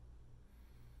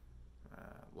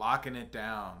 Locking it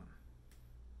down.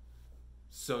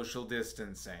 Social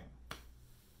distancing.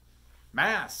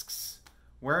 Masks.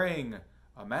 Wearing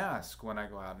a mask when I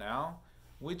go out now,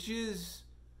 which is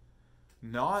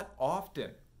not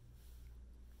often.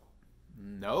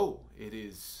 No, it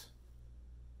is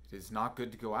not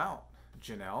good to go out,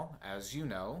 Janelle, as you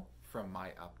know from my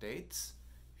updates.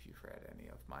 If you've read any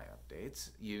of my updates,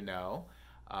 you know,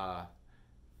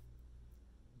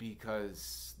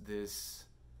 because this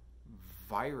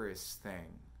virus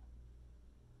thing,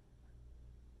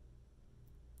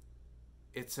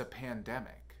 it's a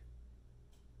pandemic.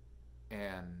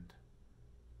 And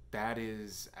that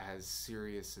is as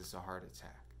serious as a heart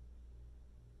attack.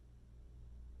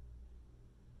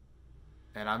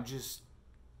 And I'm just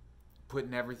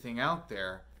putting everything out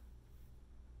there.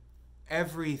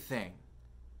 Everything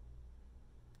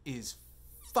is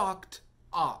fucked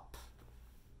up.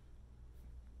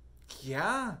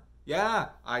 Yeah,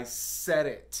 I said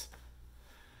it.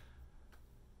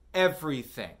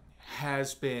 Everything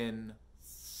has been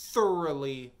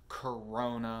thoroughly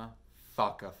corona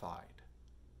fuckified.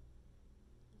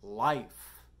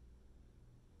 Life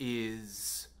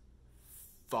is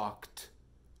fucked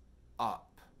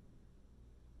up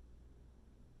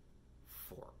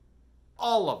for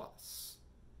all of us.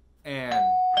 And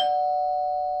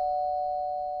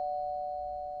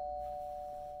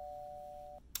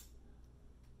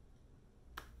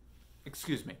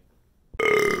excuse me.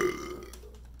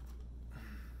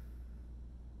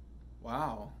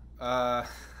 Wow.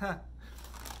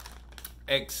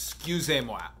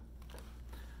 Excusez-moi.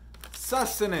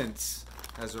 Sustenance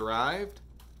has arrived.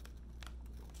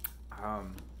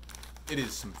 It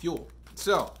is some fuel.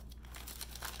 So,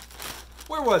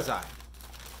 where was I?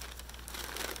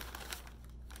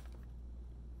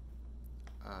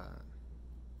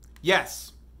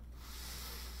 Yes.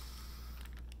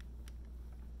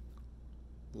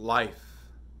 Life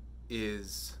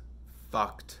is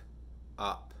fucked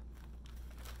up.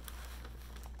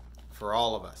 For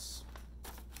all of us.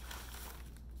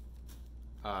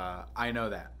 I know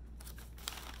that.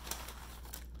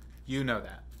 You know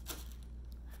that.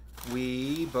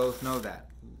 We both know that.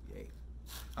 Yay.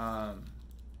 Oh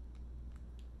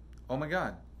my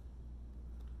God.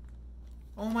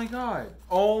 Oh my God.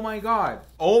 Oh my God.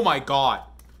 Oh my God.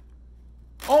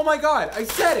 Oh my God. I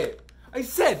said it. I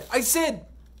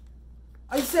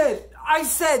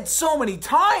said so many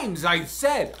times. I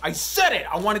said it.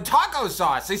 I wanted taco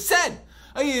sauce.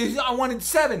 I wanted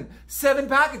seven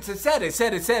packets. I said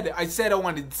I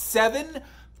wanted 7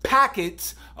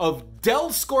 packets of Del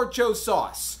Scorcho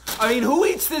sauce. I mean, who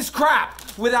eats this crap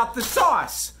without the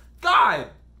sauce? God.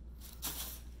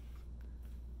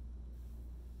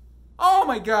 Oh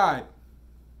my God.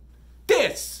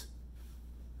 This,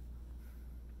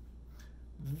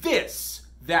 this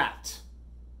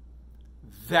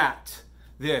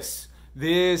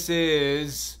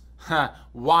is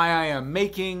why I am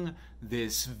making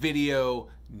this video,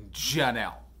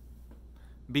 Janelle.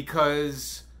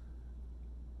 Because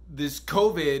this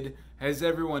COVID has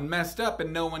everyone messed up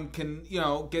and no one can,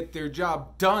 get their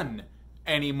job done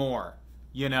anymore,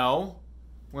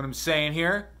 what I'm saying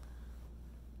here?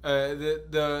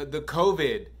 The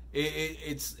COVID,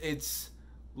 it's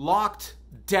locked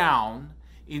down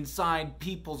inside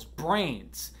people's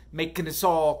brains, making us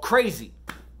all crazy.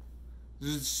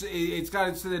 It's got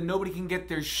it so that nobody can get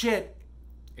their shit,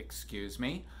 excuse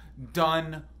me,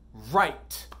 done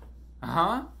right.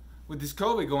 With this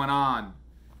COVID going on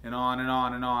and on and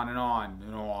on and on and on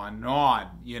and on and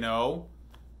on, you know.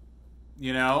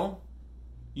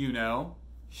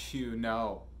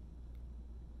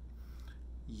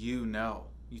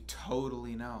 You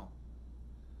totally know.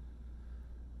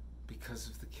 Because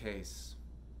of the case.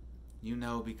 You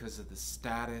know because of the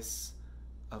status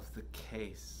of the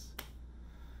case.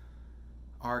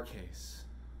 Our case.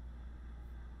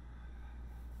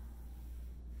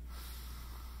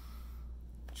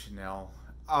 Janelle.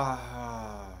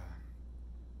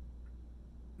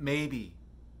 Maybe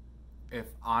if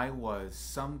I was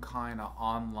some kind of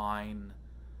online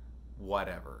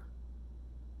whatever.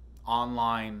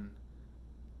 Online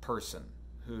person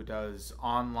who does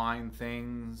online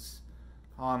things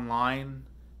online,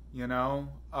 you know,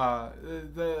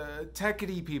 the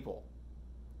techity people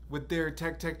with their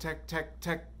tech.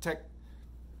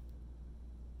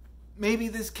 Maybe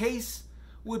this case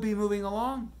would be moving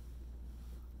along.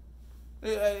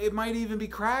 It might even be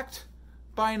cracked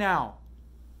by now.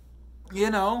 You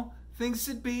know, things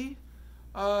would be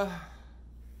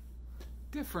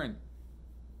different.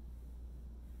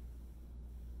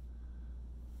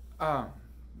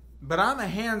 But I'm a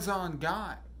hands-on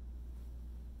guy.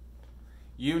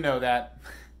 You know that.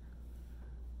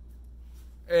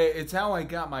 It's how I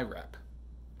got my rep.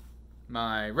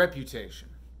 My reputation.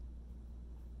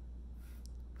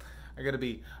 I gotta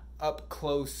be up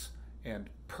close and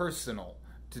personal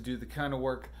to do the kind of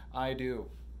work I do.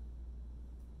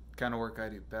 Kind of work I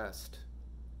do best.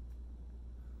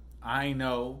 I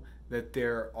know that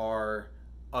there are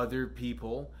other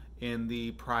people in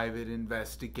the private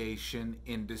investigation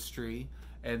industry,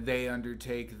 and they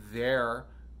undertake their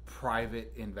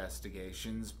private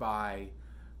investigations by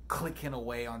clicking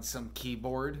away on some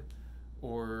keyboard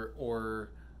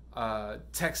or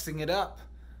texting it up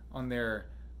on their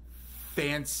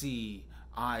fancy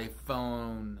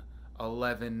iPhone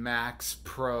 11 Max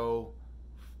Pro.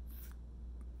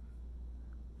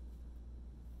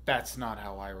 That's not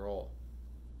how I roll.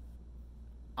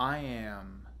 I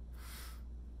am,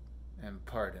 and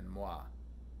pardon moi,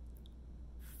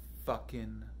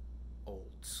 fucking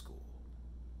old school.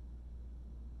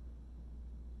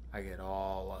 I get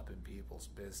all up in people's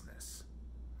business.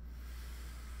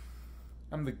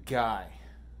 I'm the guy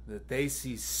that they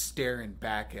see staring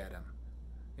back at them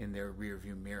in their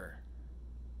rearview mirror.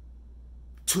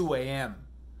 2 a.m.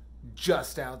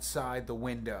 just outside the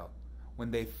window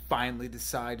when they finally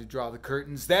decide to draw the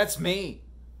curtains. That's me.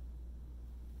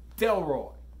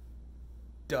 Delroy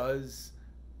does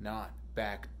not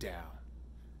back down.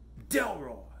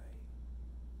 Delroy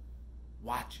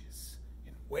watches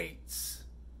and waits.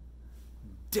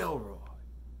 Delroy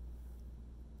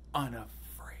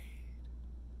unafraid.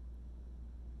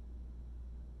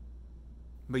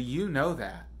 But you know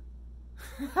that.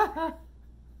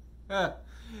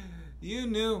 You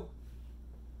knew.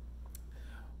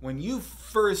 When you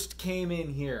first came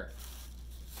in here,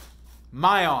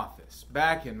 my office,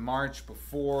 back in March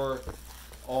before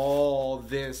all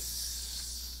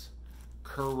this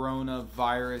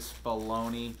coronavirus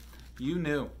baloney, you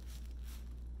knew.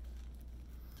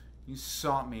 You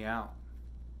sought me out.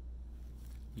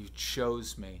 You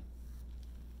chose me.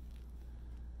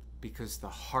 Because the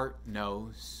heart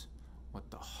knows what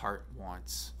the heart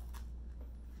wants.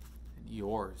 And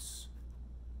yours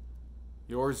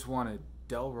wanted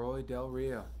Delroy Del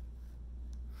Rio.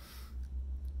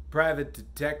 Private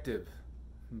Detective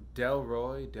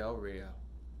Delroy Del Rio.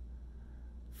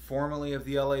 Formerly of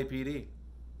the LAPD.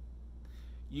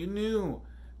 You knew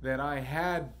that I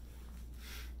have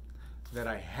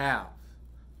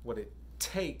what it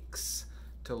takes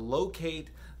to locate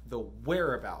the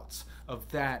whereabouts of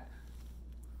that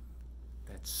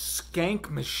skank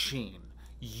machine,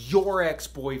 your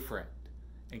ex-boyfriend,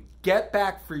 and get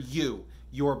back for you,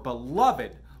 your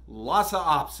beloved Lhasa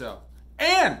Apso,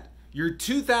 and your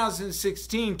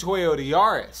 2016 Toyota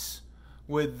Yaris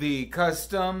with the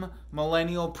custom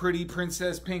millennial pretty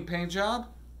princess pink paint job.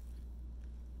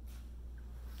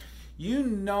 You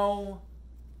know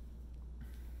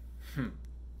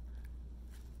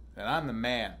that I'm the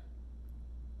man.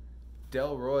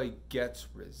 Delroy gets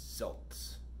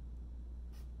results.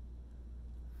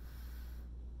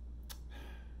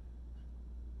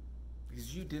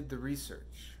 Because you did the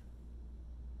research.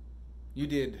 You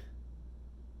did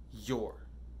your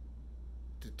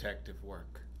detective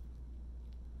work.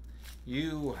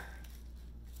 You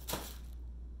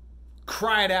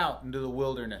cried out into the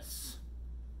wilderness.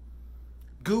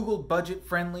 Google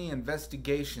budget-friendly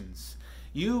investigations.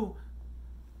 You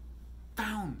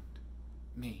found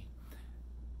me.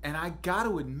 And I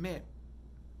gotta admit,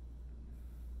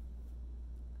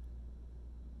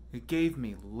 it gave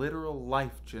me literal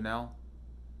life, Janelle.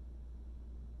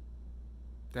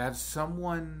 To have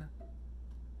someone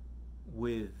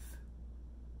with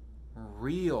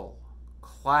real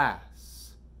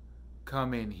class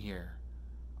come in here.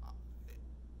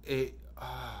 It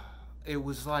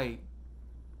was like,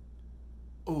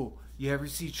 oh, you ever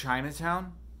see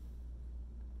Chinatown?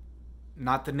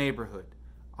 Not the neighborhood.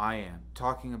 I am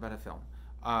talking about a film.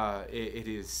 It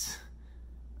is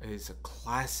a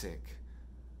classic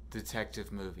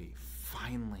detective movie,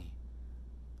 finely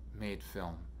made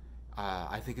film.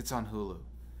 I think it's on Hulu.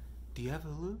 Do you have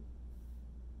Hulu?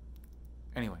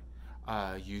 Anyway,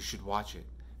 you should watch it.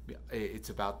 It's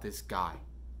about this guy,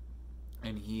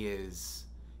 and he is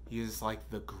like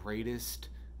the greatest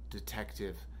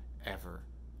detective ever.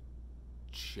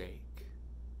 Jake.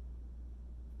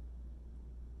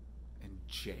 And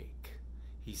Jake,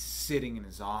 he's sitting in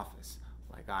his office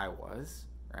like I was,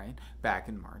 right, back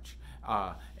in March,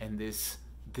 and this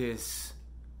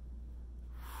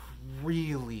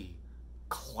really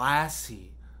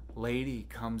classy lady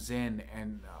comes in,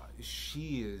 and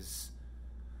she is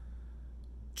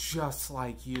just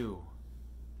like you.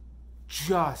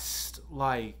 Just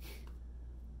like,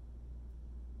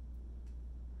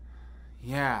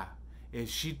 yeah, if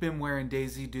she'd been wearing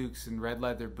Daisy Dukes and red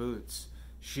leather boots,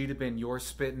 she'd have been your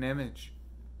spitting image.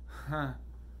 Huh.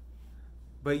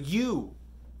 But you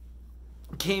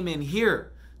came in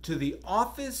here to the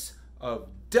office of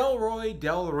Delroy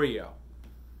Del Rio.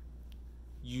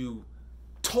 You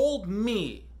told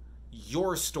me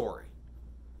your story,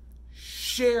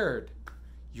 shared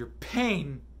your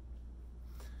pain.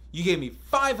 You gave me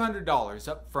 $500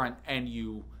 up front, and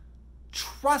you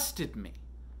trusted me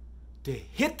to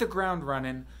hit the ground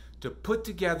running, to put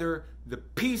together the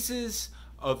pieces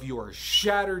of your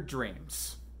shattered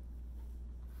dreams.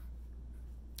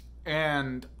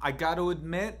 And I got to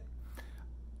admit,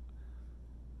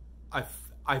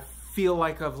 I feel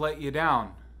like I've let you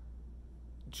down,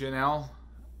 Janelle.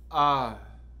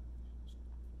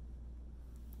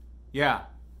 Yeah,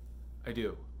 I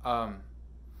do.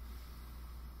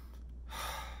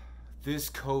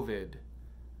 This COVID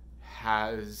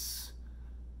has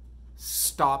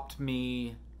stopped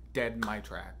me dead in my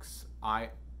tracks.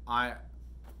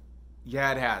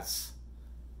 Yeah, it has.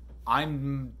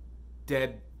 I'm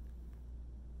dead.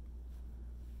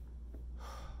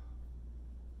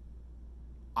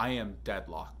 I am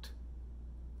deadlocked.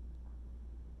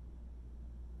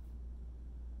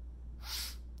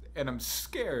 And I'm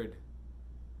scared.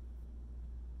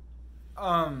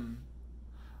 I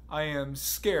am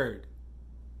scared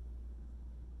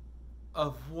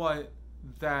of what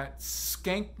that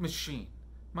skank machine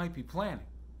might be planning.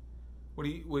 What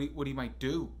he might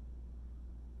do.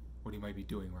 What he might be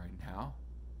doing right now.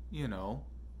 You know,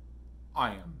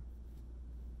 I am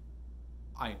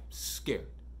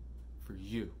scared for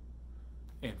you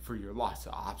and for your Lhasa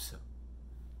Apso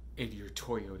and your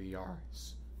Toyota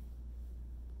Yaris.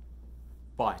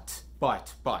 But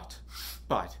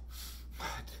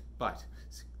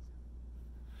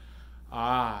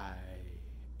I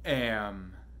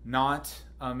am not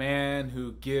a man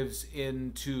who gives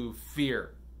in to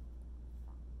fear.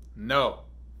 No.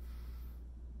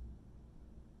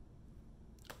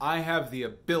 I have the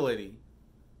ability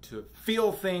to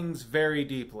feel things very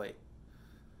deeply.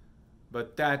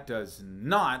 But that does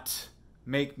not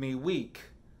make me weak,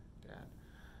 Dad.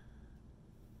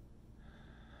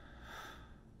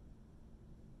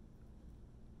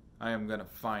 I am going to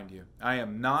find you. I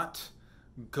am not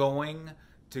going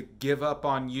to give up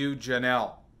on you,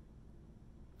 Janelle.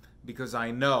 Because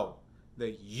I know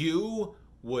that you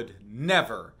would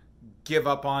never give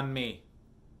up on me.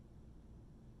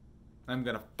 I'm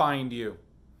going to find you.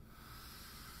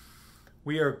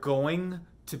 We are going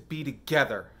to be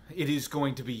together. It is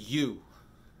going to be you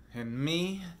and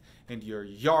me and your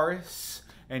Yaris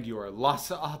and your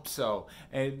Lhasa Apso.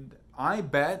 And I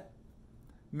bet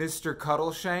Mr.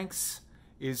 Cuttleshanks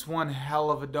is one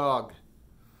hell of a dog.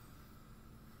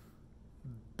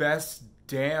 Best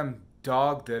damn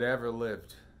dog that ever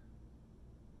lived.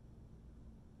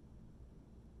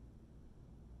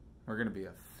 We're going to be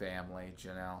a family,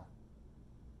 Janelle.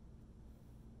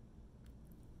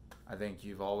 I think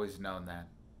you've always known that.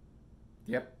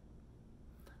 Yep.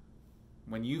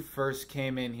 When you first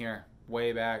came in here,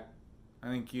 way back, I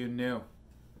think you knew.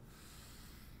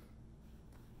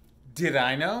 Did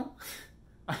I know?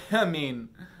 I mean,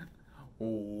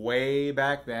 way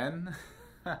back then.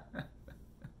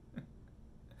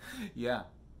 Yeah,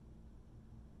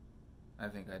 I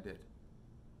think I did.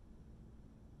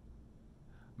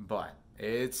 But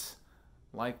it's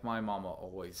like my mama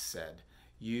always said,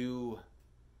 you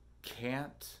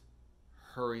can't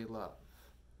hurry love.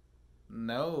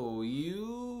 No,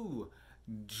 you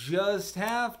just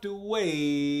have to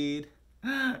wait.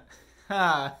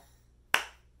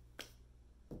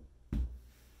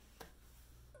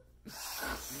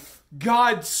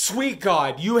 God, sweet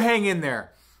God, you hang in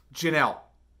there, Janelle.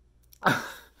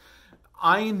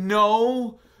 I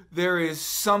know there is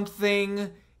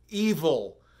something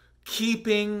evil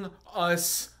keeping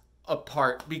us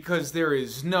apart because there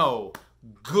is no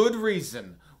good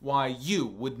reason why you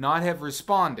would not have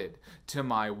responded to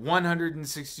my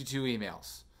 162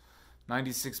 emails,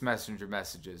 96 messenger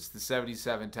messages, the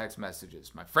 77 text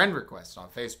messages, my friend request on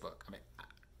Facebook. I mean,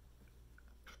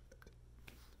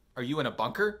 are you in a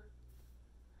bunker?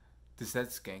 Does that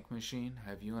skank machine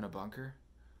have you in a bunker?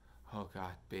 Oh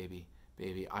God, baby,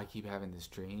 I keep having this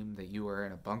dream that you are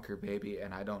in a bunker, baby,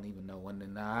 and I don't even know when to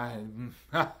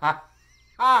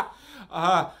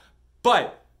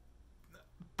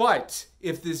But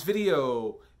if this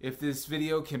video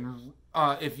can,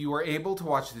 if you are able to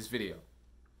watch this video,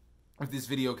 if this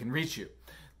video can reach you,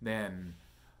 then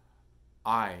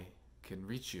I can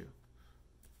reach you.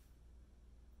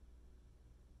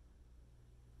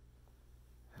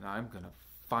 And I'm gonna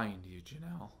find you,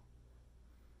 Janelle.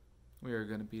 We are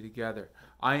gonna be together.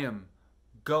 I am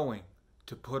going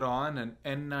to put on an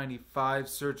N95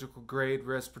 surgical grade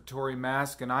respiratory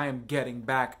mask, and I am getting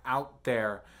back out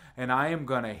there, and I am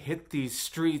gonna hit these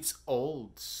streets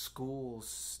old school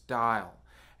style,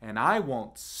 and I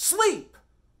won't sleep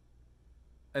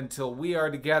until we are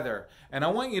together. And I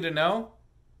want you to know,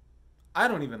 I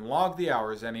don't even log the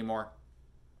hours anymore.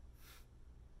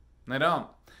 I don't.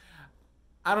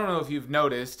 I don't know if you've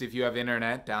noticed, if you have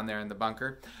internet down there in the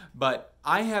bunker, but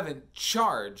I haven't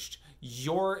charged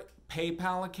your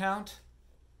PayPal account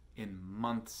in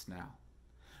months now.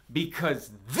 Because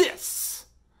this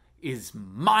is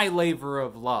my labor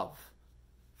of love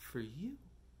for you,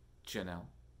 Janelle.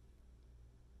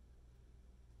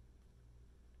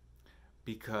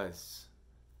 Because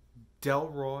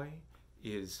Delroy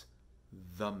is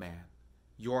the man,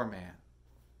 your man,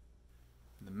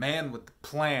 the man with the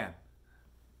plan.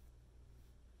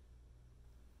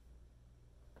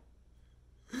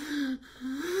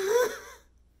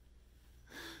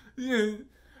 Yeah,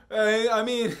 I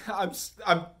mean, I'm.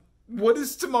 What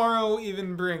does tomorrow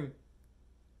even bring?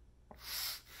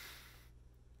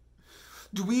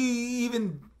 Do we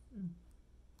even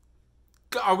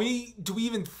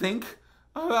think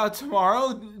about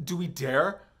tomorrow? Do we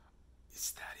dare?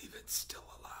 Is that even still allowed?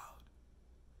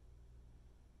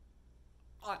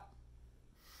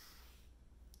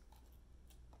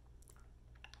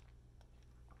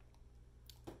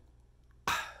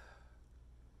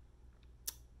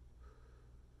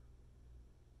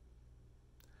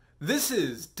 This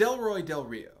is Delroy Del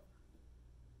Rio,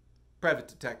 private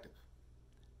detective,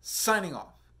 signing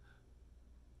off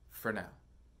for now.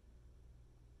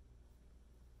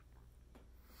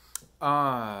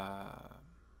 I'm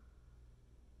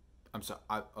sorry.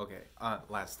 Okay.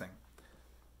 Last thing.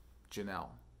 Janelle.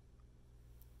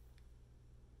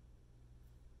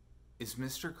 Is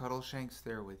Mr. Cuttleshanks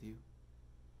there with you?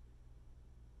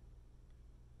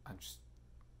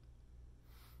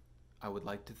 I would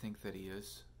like to think that he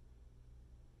is.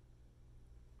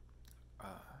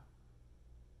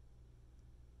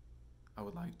 I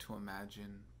would like to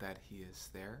imagine that he is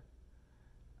there,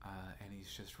 and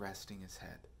he's just resting his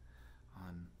head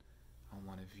on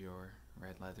one of your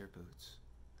red leather boots.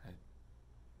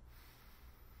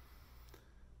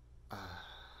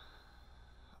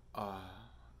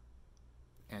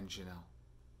 And Janelle,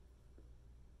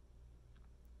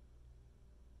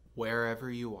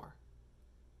 wherever you are,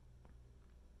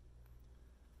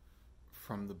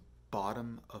 from the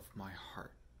bottom of my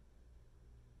heart,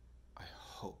 I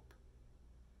hope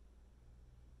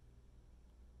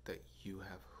that you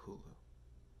have Hulu.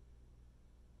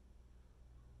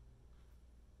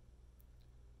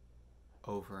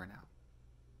 Over and out.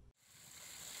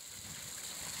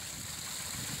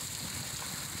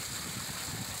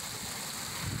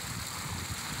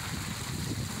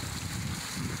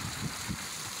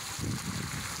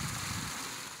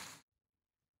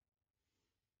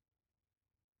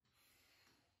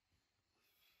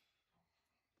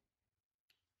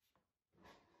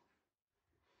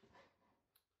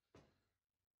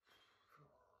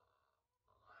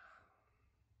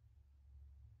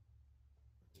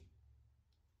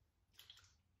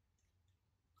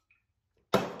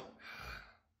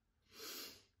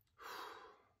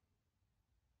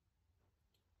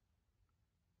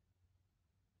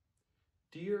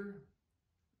 Dear...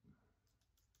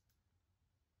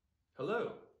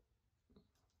 Hello.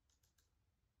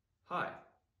 Hi.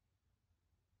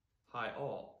 Hi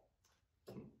all.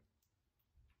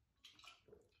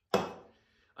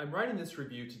 I'm writing this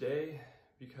review today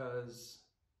because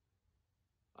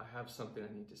I have something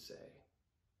I need to say.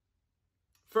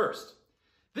 First,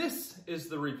 this is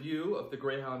the review of the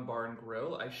Greyhound Bar and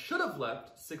Grill I should have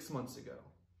left 6 months ago.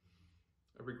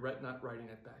 I regret not writing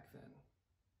it back then.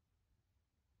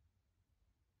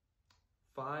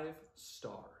 5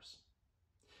 stars.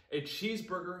 A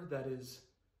cheeseburger that is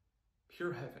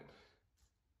pure heaven.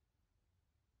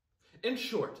 In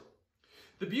short,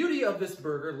 the beauty of this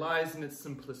burger lies in its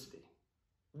simplicity.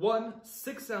 1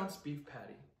 6-ounce beef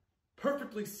patty,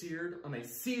 perfectly seared on a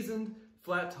seasoned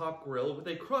flat-top grill with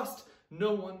a crust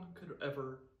no one could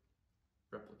ever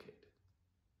replicate.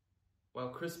 While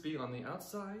crispy on the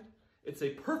outside, it's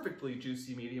a perfectly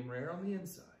juicy medium rare on the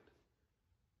inside.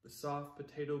 The soft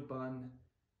potato bun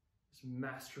is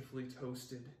masterfully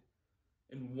toasted,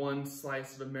 and 1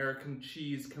 slice of American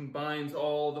cheese combines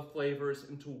all the flavors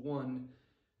into one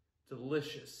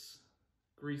delicious,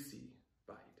 greasy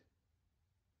bite.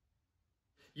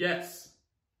 Yes,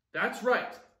 that's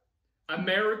right,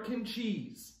 American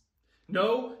cheese.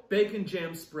 No bacon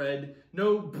jam spread,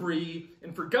 no brie,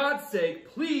 and for God's sake,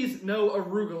 please no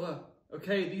arugula.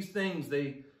 Okay, these things,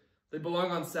 they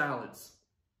belong on salads.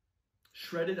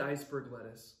 Shredded iceberg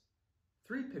lettuce,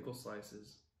 3 pickle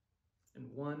slices, and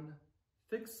 1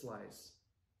 thick slice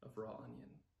of raw onion.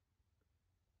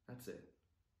 That's it.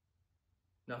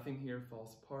 Nothing here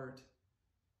falls apart.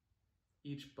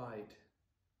 Each bite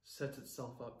sets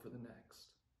itself up for the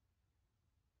next.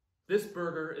 This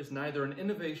burger is neither an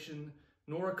innovation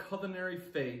nor a culinary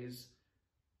phase.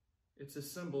 It's a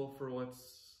symbol for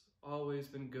what's always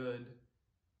been good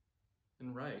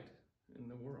and right in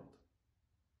the world.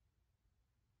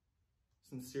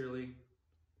 Sincerely,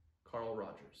 Carl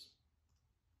Rogers.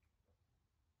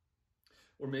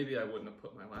 Or maybe I wouldn't have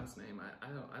put my last name. I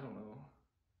don't know.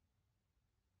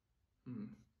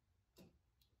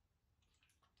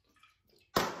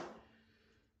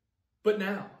 But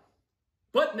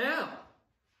now,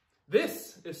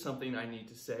 this is something I need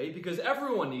to say because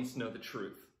everyone needs to know the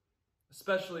truth,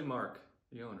 especially Mark,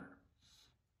 the owner.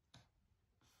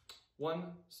 1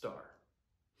 star.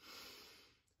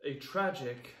 A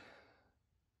tragic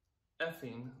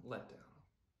effing letdown.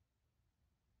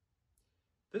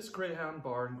 This Greyhound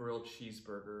Bar and Grill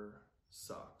cheeseburger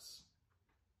sucks.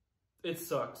 It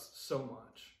sucks so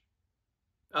much.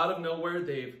 Out of nowhere,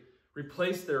 they've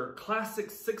replaced their classic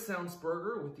 6-ounce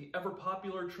burger with the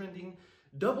ever-popular trending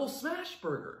double smash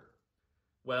burger.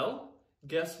 Well,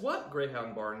 guess what,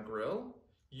 Greyhound Bar and Grill?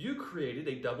 You created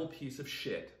a double piece of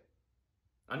shit.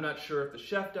 I'm not sure if the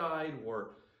chef died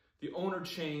or the owner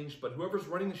changed, but whoever's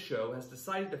running the show has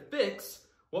decided to fix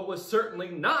what was certainly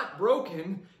not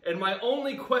broken, and my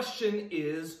only question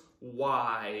is,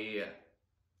 why?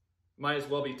 Might as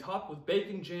well be topped with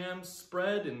bacon jam,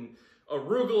 spread, and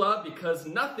arugula because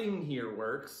nothing here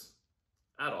works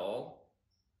at all.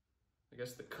 I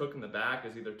guess the cook in the back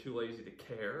is either too lazy to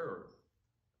care or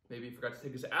maybe he forgot to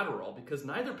take his Adderall because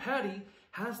neither patty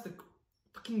has the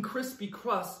fucking crispy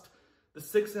crust the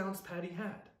 6-ounce patty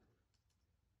had.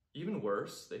 Even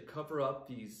worse, they cover up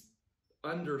these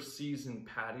under-seasoned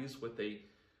patties with a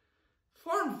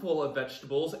farmful of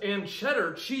vegetables and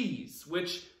cheddar cheese,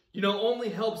 which, only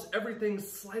helps everything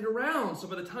slide around. So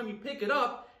by the time you pick it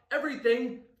up,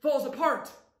 everything falls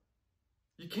apart.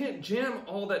 You can't jam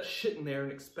all that shit in there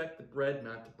and expect the bread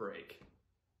not to break,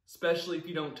 especially if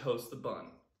you don't toast the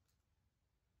bun.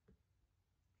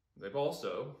 They've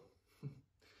also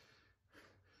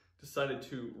decided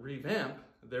to revamp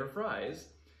their fries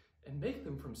and make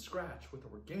them from scratch with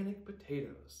organic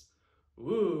potatoes.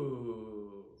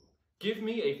 Ooh, give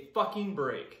me a fucking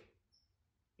break.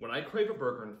 When I crave a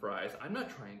burger and fries, I'm not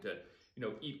trying to,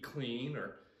 eat clean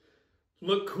or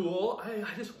look cool. I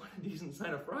just want a decent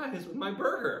side of fries with my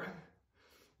burger.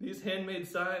 These handmade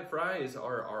fries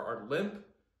are limp,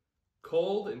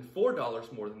 cold, and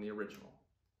 $4 more than the original.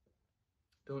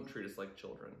 Don't treat us like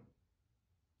children.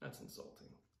 That's insulting.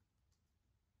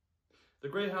 The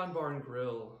Greyhound Bar and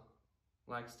Grill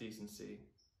lacks decency,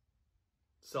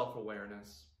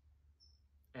 self-awareness,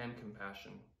 and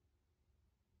compassion.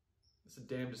 It's a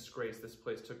damn disgrace this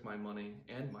place took my money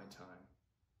and my time.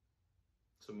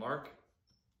 So Mark,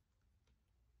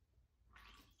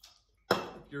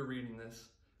 if you're reading this,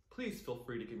 please feel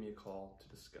free to give me a call to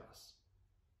discuss.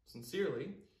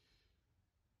 Sincerely,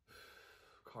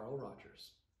 Carl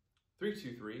Rogers,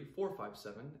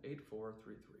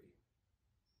 323-457-8433.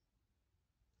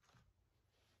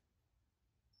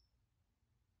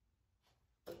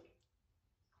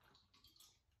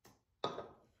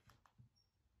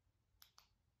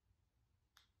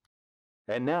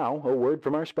 And now, a word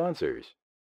from our sponsors.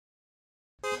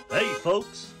 Hey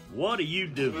folks, what are you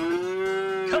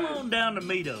doing? Come on down to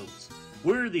Mito's.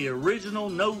 We're the original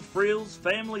no-frills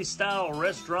family-style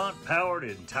restaurant powered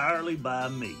entirely by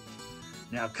meat.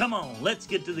 Now come on, let's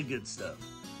get to the good stuff.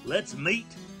 Let's meet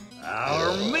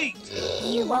our meat.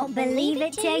 You won't believe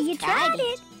it till you tried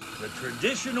it. The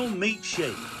traditional meat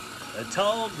shake. A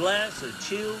tall glass of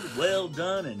chilled,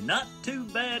 well-done, and not too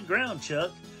bad ground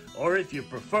chuck, or if you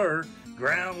prefer,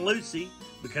 ground Lucy,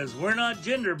 because we're not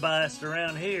gender biased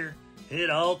around here. It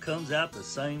all comes out the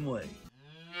same way.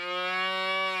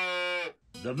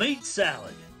 The meat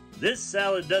salad. This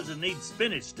salad doesn't need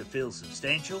spinach to feel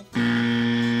substantial.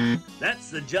 That's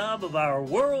the job of our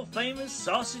world-famous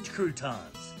sausage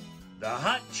croutons. The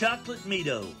hot chocolate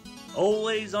Mito,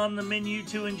 always on the menu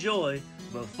to enjoy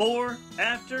before,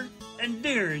 after, and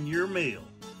during your meal.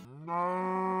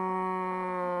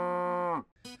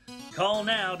 Call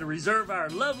now to reserve our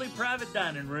lovely private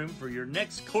dining room for your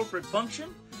next corporate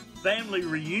function, family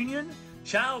reunion,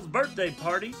 child's birthday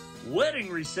party, wedding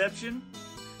reception.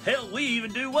 Hell, we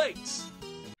even do wakes.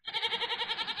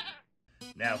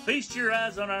 Now feast your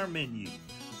eyes on our menu.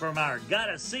 From our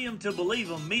gotta see 'em to believe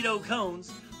 'em Mito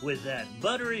cones with that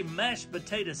buttery mashed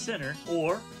potato center,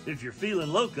 or if you're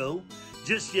feeling loco,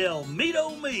 just yell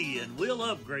Mito me and we'll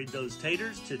upgrade those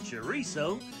taters to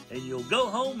chorizo and you'll go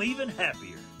home even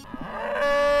happier.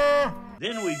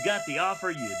 Then we've got the offer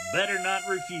you'd better not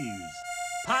refuse.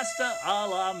 Pasta a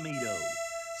la Mito.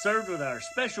 Served with our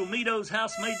special Mito's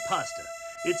house-made pasta.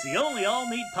 It's the only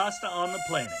all-meat pasta on the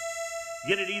planet.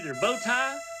 Get it either bow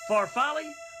tie,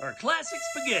 farfalle, or classic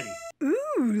spaghetti.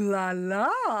 Ooh la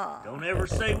la. Don't ever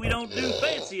say we don't do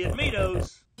fancy at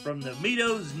Mito's. From the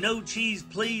Mito's no cheese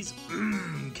please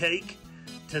cake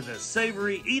to the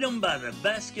savory eat 'em by the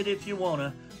basket if you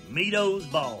wanna, Mito's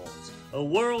balls. A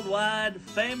worldwide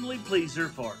family pleaser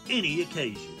for any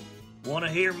occasion. Wanna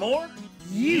hear more?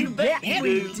 You bet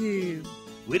we do.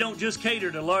 We don't just cater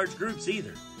to large groups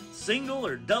either. Single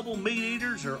or double meat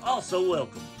eaters are also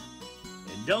welcome.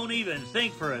 And don't even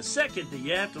think for a second that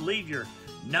you have to leave your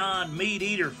non-meat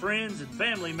eater friends and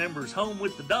family members home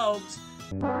with the dogs.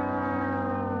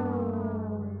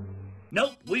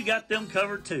 Nope, we got them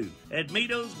covered too. At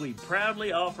Mito's, we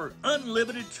proudly offer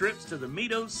unlimited trips to the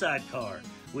Mito's sidecar,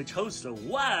 which hosts a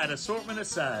wide assortment of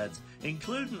sides,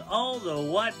 including all the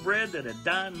white bread that a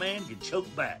dying man could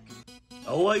choke back.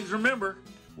 Always remember,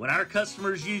 when our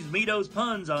customers use Mito's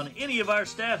puns on any of our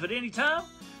staff at any time,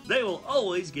 they will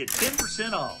always get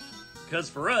 10% off. Because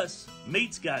for us,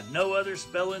 meat's got no other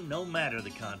spelling no matter the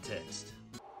context.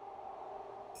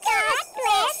 God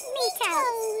bless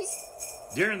Mito's.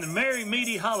 During the Merry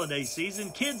Meaty holiday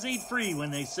season, kids eat free when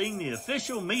they sing the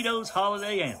official Mito's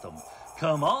holiday anthem.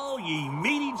 Come all ye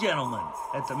meaty gentlemen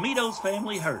at the Mito's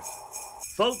family hearth.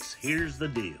 Folks, here's the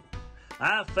deal.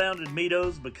 I founded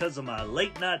Mito's because of my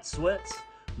late night sweats.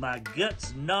 My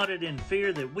guts knotted in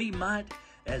fear that we might,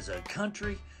 as a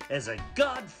country, as a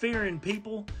God-fearing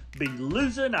people, be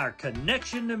losing our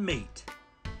connection to meat.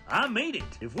 I mean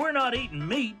it. If we're not eating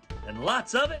meat, and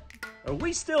lots of it, are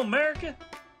we still America?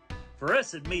 For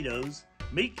us at Mito's,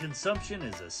 meat consumption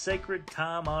is a sacred,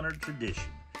 time-honored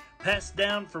tradition, passed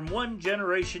down from one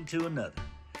generation to another.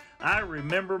 I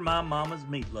remember my mama's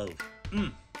meatloaf.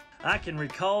 I can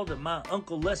recall that my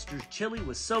Uncle Lester's chili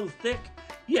was so thick,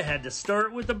 you had to stir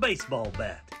it with a baseball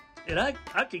bat. And I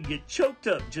can get choked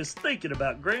up just thinking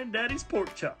about Granddaddy's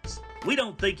pork chops. We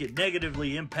don't think it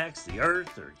negatively impacts the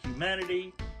earth or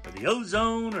humanity or the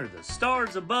ozone or the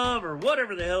stars above or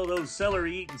whatever the hell those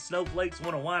celery-eating snowflakes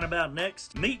want to whine about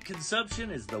next. Meat consumption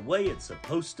is the way it's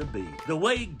supposed to be. The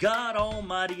way God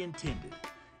Almighty intended.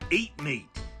 Eat meat.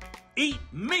 Eat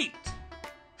meat!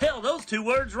 Hell, those two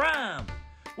words rhyme.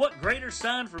 What greater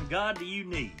sign from God do you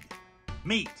need?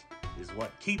 Meat is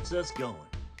what keeps us going.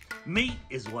 Meat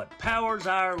is what powers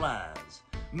our lives.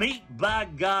 Meat, by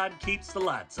God, keeps the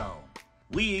lights on.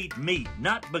 We eat meat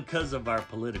not because of our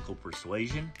political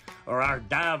persuasion or our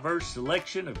diverse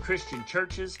selection of Christian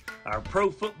churches, our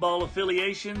pro-football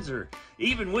affiliations, or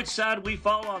even which side we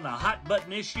fall on the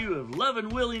hot-button issue of loving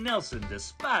Willie Nelson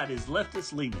despite his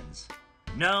leftist leanings.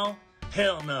 No,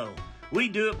 hell no. We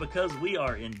do it because we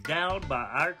are endowed by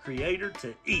our Creator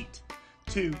to eat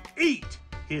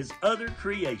His other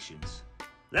creations.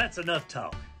 That's enough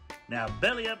talk. Now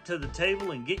belly up to the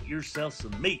table and get yourself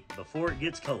some meat before it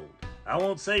gets cold. I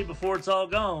won't say before it's all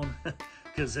gone,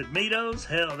 because at Mito's,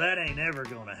 hell, that ain't ever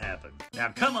gonna happen.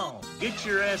 Now come on, get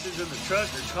your asses in the truck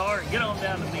or car and get on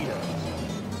down to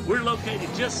Mito's. We're located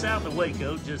just south of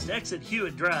Waco, just exit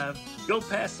Hewitt Drive, go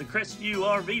past the Crestview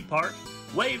RV Park,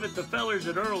 Wave at the fellers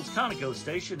at Earl's Conoco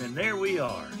Station, and there we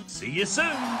are. See you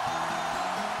soon.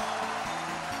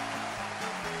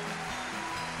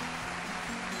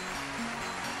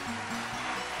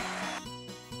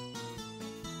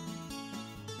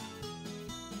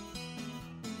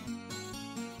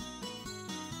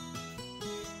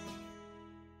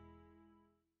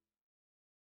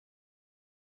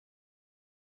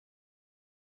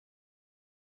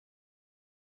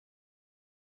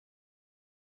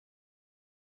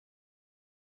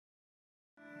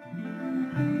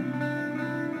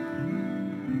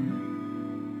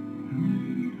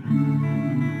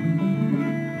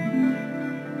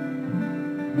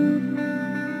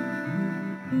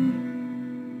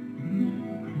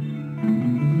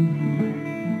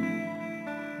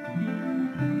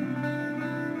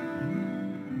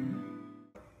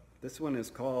 This one is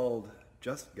called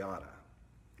Just Gotta.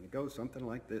 And it goes something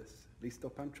like this.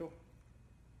 Listo, Pancho?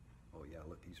 Oh yeah,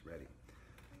 look, he's ready.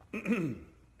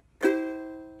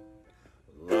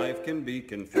 Life can be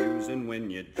confusing when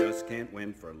you just can't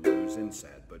win for losing,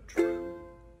 sad but true.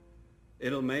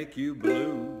 It'll make you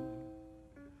blue.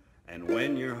 And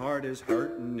when your heart is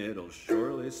hurting, it'll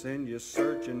surely send you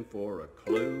searching for a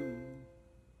clue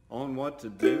on what to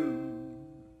do.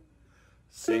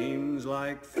 Seems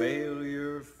like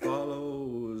failure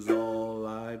follows all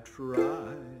I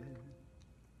tried.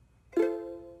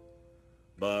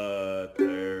 But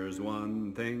there's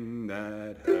one thing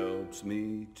that helps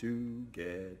me to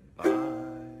get by.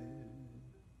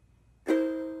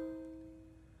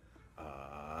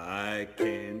 I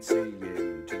can't see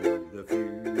into the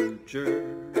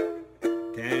future,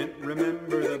 can't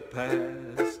remember the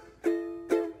past.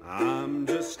 I'm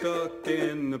just stuck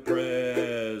in the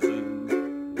present,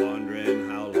 wondering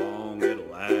how long it'll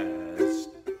last.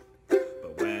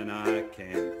 But when I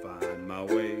can't find my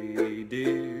way,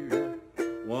 dear,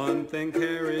 one thing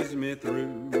carries me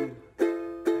through.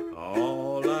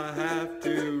 All I have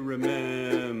to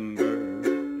remember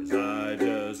is I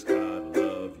just gotta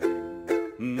love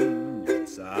you.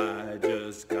 Yes, I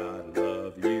just gotta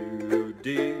love you,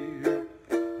 dear.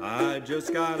 I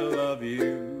just gotta love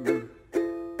you.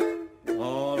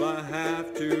 All I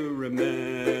have to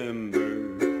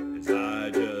remember is I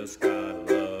just gotta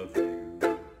love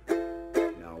you.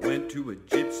 Now I went to a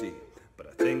gypsy, but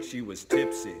I think she was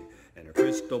tipsy, and her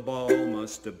crystal ball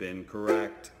must have been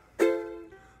correct.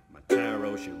 My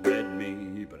tarot, she read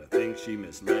me, but I think she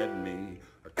misled me.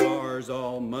 Her cards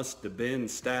all must have been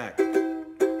stacked.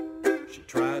 She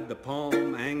tried the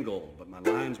palm angle, but my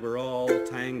lines were all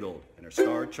tangled, and her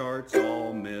star charts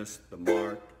all missed the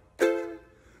mark.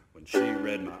 When she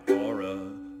read my aura,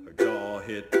 her jaw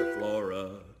hit the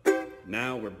flora.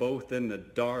 Now we're both in the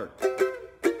dark.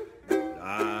 But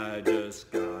I just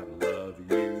gotta love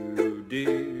you,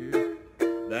 dear.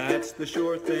 That's the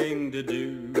sure thing to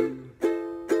do.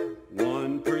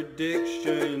 One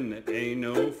prediction that ain't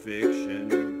no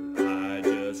fiction. I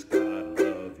just gotta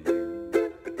love you.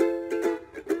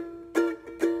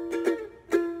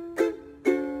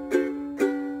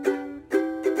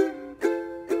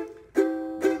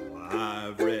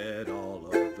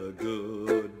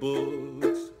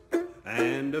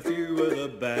 A few of the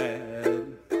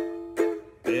bad,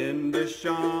 been to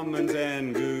shamans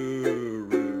and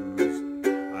gurus.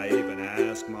 I even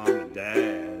asked mom and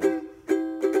dad.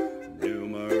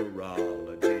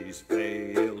 Numerology's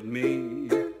failed me,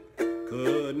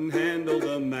 couldn't handle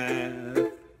the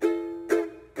math.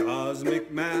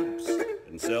 Cosmic maps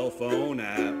and cell phone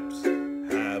apps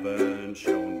haven't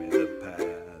shown me the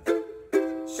path.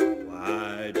 So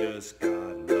I just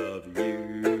gotta love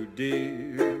you,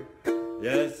 dear.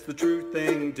 Yes, the true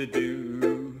thing to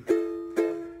do.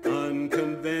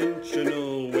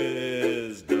 Unconventional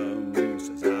wisdom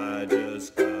says I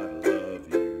just gotta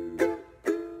love you. Now,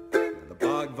 the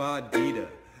Bhagavad Gita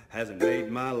hasn't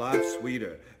made my life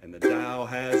sweeter, and the Tao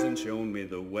hasn't shown me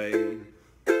the way.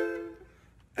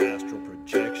 Astral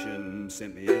projection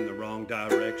sent me in the wrong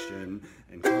direction,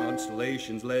 and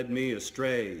constellations led me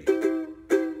astray.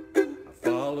 I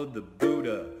followed the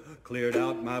Buddha, cleared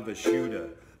out my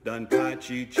Vishuddha, done Tai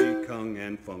Chi, Chi Kung,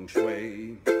 and Feng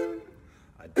Shui.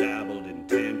 I dabbled in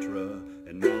Tantra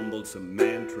and mumbled some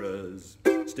mantras.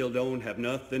 Still don't have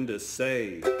nothing to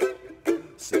say,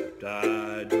 except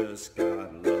I just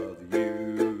gotta love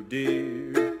you,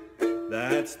 dear.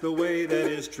 That's the way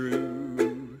that is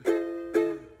true.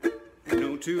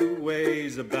 No two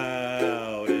ways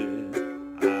about it.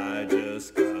 I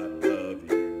just gotta love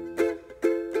you.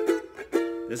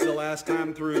 This is the last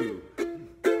time through.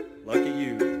 Lucky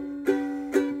you.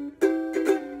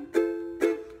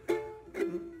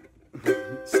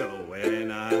 So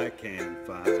when I can't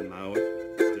find my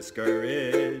way,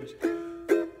 discouraged,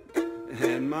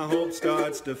 my hope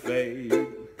starts to fade.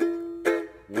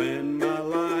 When my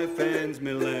life ends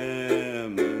me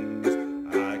lemons,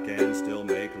 I can still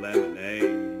make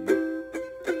lemonade.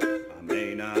 I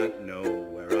may not know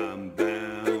where I'm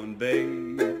bound,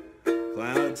 babe.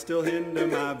 Clouds still hinder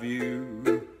my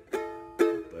view.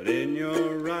 But in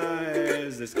your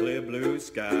eyes, there's clear blue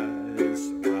skies.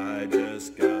 So I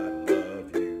just gotta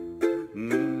love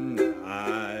you.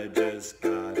 I just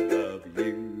gotta love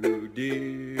you,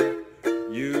 dear.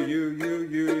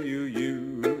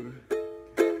 You.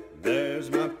 There's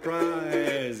my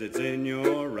prize, it's in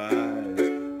your eyes.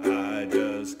 I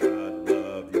just gotta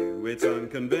love you. It's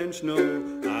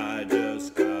unconventional. I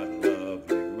just gotta love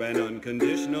you. And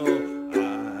unconditional.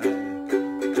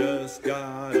 I just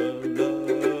gotta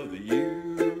love you.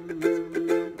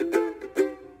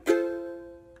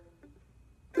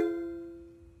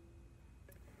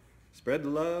 Spread the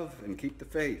love and keep the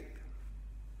faith.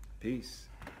 Peace.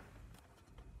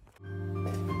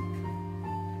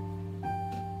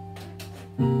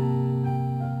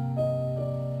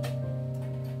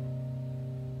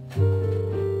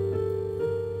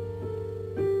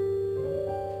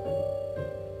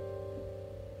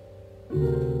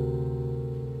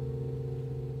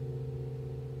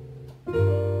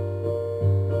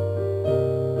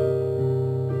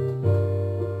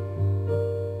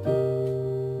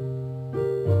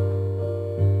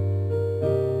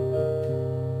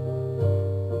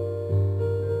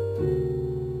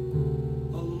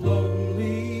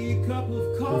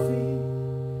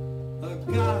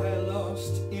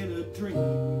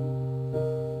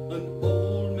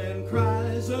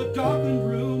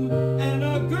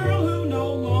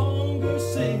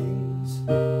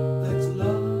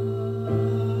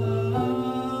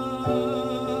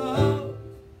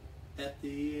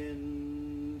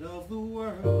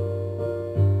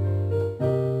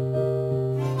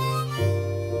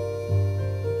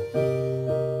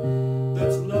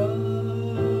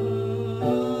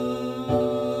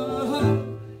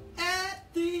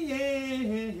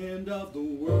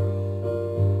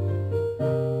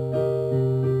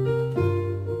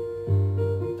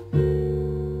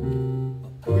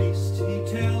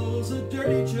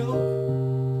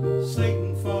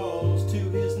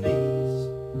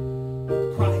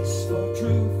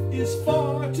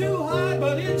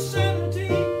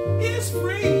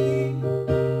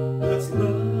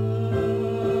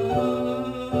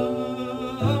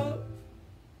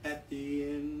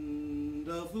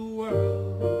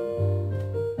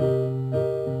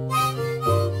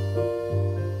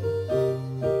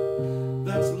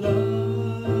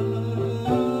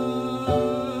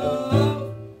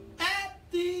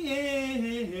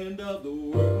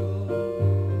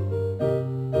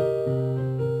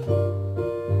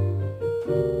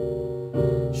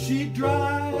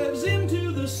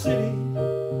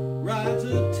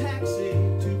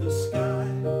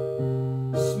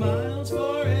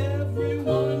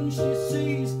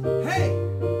 Hey!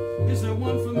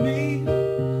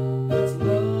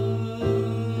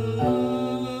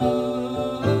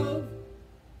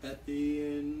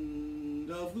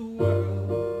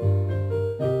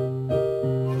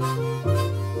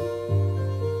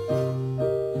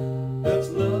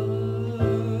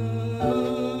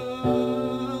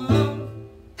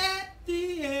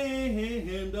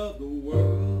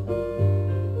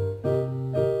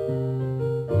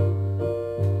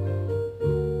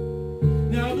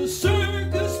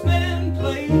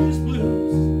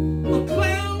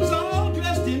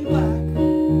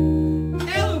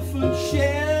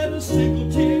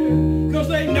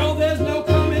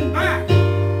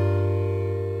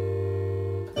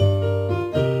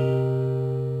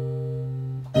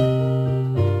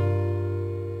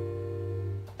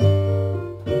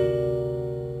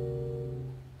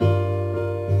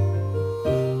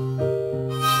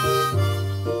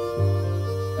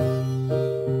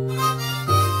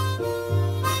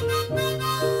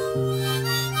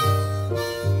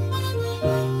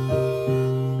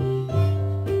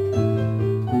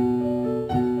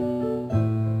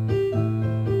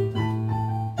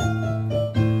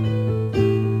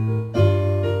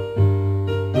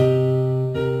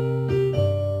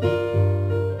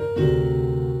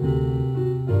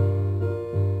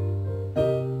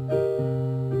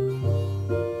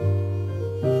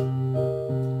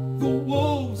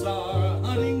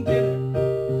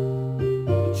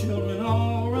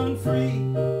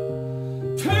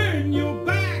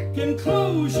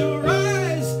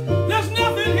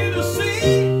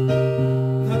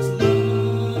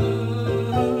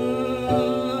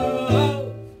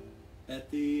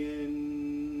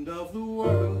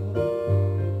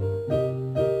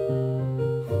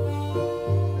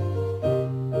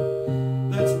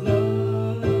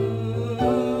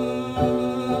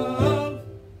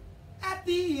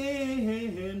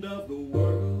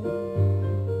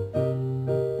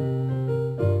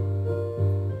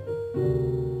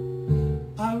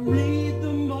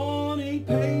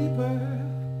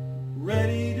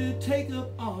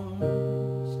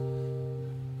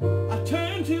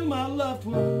 turn to my loved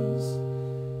ones,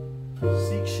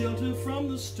 seek shelter from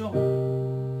the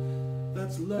storm.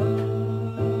 That's love.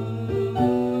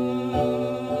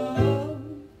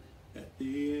 At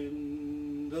the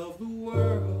end of the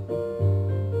world,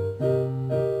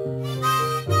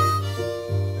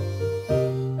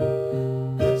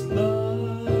 that's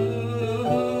love.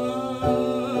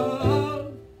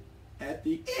 At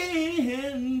the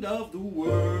end of the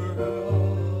world,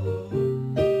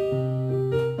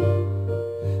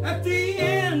 at the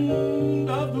end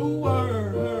of the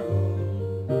world,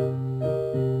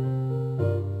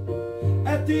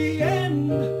 at the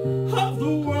end of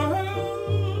the world,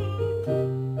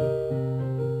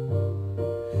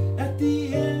 at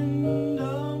the end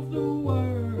of the world.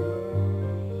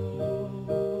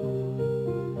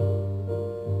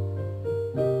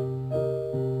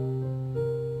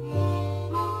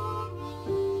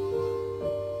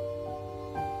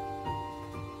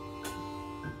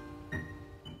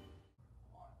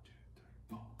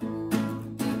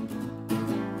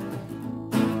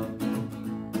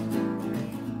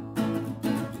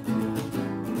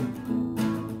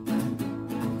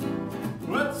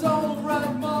 What's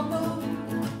alright, mama?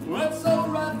 What's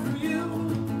alright for you?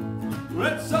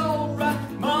 What's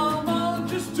alright, mama?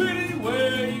 Just treat it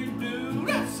where you do.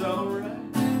 That's alright.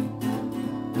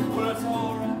 Well, that's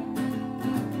alright.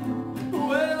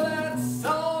 Well, that's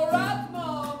alright,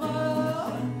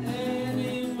 mama.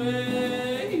 Any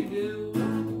way you do.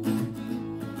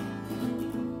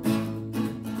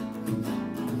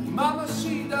 Mama,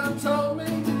 she done told me.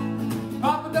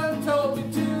 Papa done told me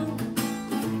too.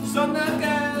 Son, that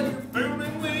gal you're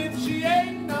fooling with, she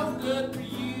ain't no good for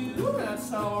you.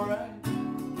 That's alright.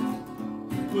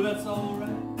 Well, that's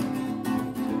alright.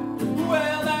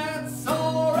 Well, that's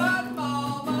alright,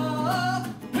 mama.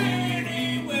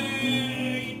 Any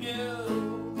way you do.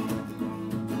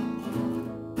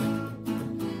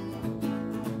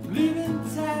 Leaving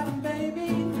town, baby.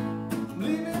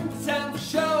 Leaving town for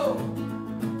show.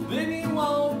 Then you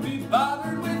won't be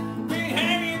bothered with me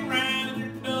hanging round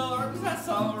your door. 'Cause that's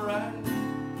alright.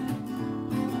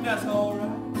 That's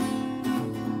alright.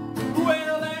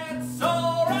 Well, that's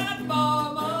alright,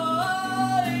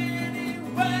 mama. Any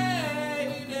way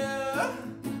you do.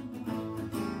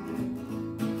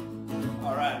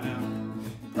 Alright now.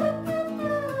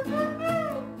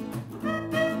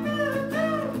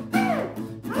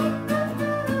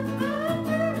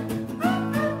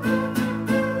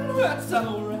 That's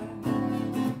alright.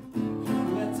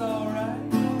 That's alright.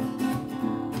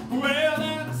 Well,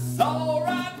 that's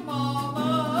alright,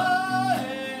 mama.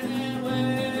 Any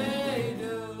way you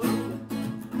do.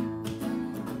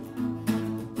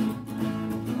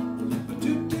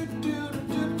 Do do do do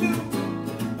do do.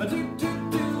 Do do do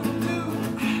do do.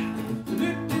 Do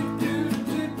do do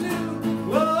do do.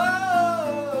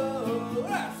 Whoa,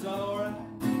 that's alright.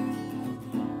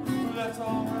 That's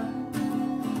alright.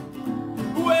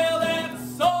 Well,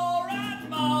 that's alright,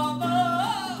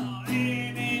 mama.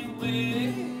 Any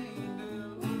way you do.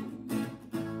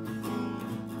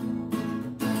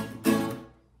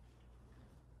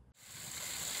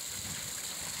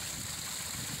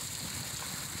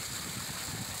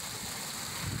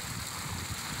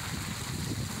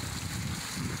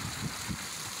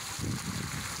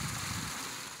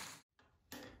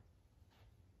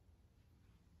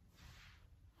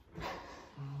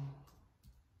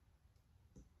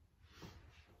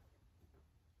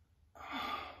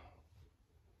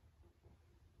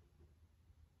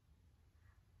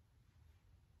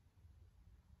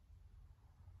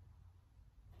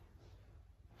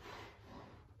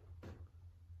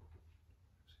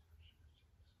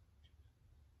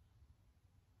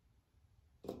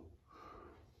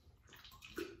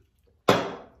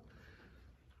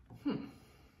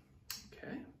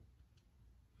 Okay.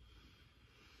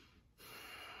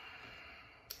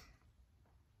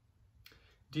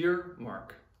 Dear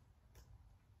Mark,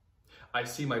 I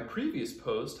see my previous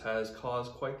post has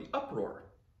caused quite the uproar.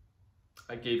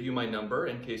 I gave you my number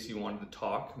in case you wanted to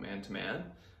talk man to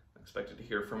man. I expected to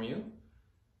hear from you.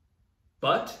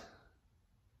 But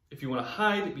if you want to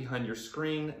hide behind your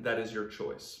screen, that is your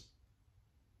choice.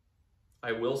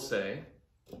 I will say,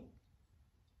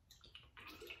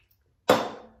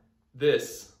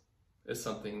 this is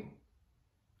something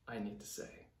I need to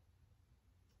say.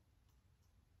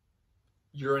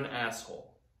 You're an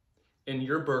asshole, and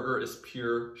your burger is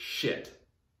pure shit.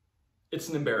 It's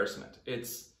an embarrassment.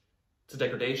 It's a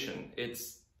degradation.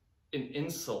 It's an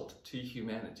insult to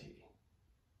humanity.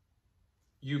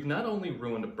 You've not only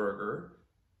ruined a burger,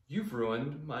 you've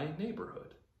ruined my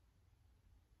neighborhood.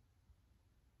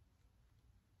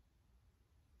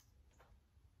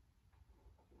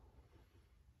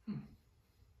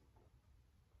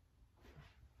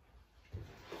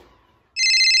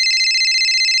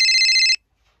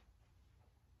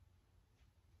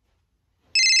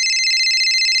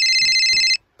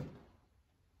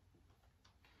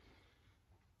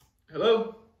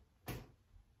 Hello?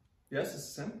 Yes, this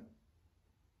is Sam.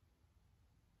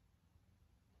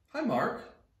 Hi, Mark.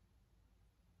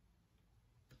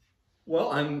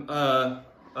 Well,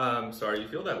 I'm sorry you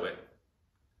feel that way.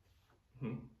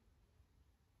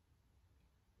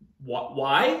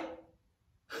 Why?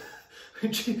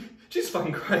 Jesus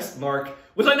fucking Christ, Mark.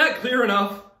 Was I not clear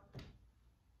enough?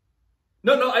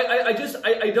 No, I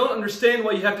don't understand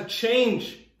why you have to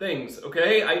change things,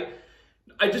 okay?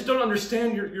 I just don't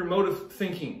understand your mode of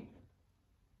thinking.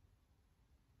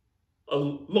 A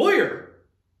lawyer?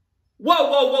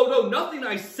 Whoa, no, nothing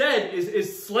I said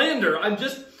is slander.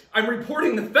 I'm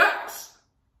reporting the facts.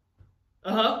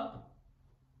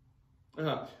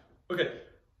 Okay,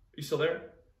 you still there?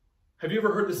 Have you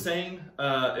ever heard the saying,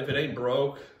 if it ain't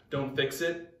broke, don't fix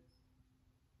it?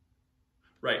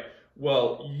 Right.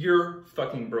 Well, you're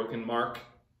fucking broken, Mark.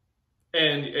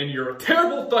 And you're a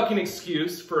terrible fucking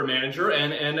excuse for a manager,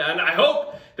 and I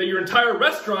hope that your entire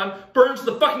restaurant burns to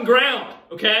the fucking ground,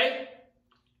 okay?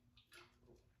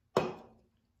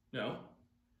 No,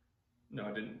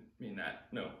 I didn't mean that.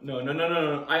 No.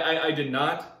 I did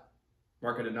not.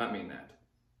 Mark, I did not mean that.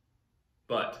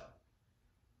 But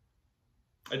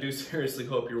I do seriously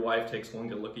hope your wife takes one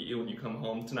good look at you when you come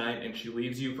home tonight and she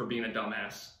leaves you for being a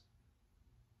dumbass.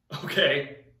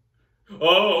 Okay?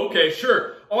 Oh, okay,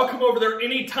 sure. I'll come over there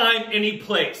anytime, any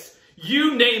place.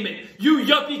 You name it. You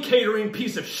yuppie catering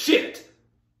piece of shit.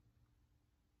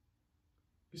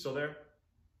 You still there?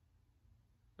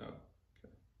 Oh,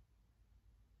 okay.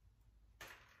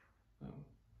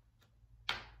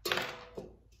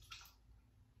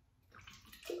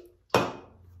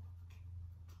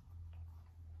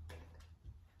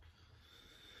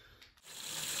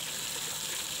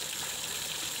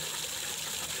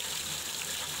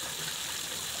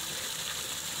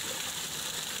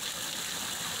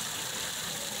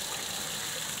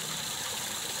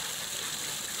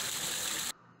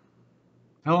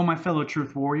 Hello, my fellow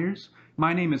Truth Warriors.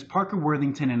 My name is Parker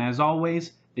Worthington, and as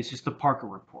always, this is the Parker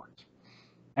Report.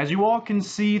 As you all can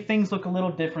see, things look a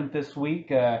little different this week.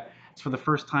 It's for the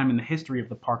first time in the history of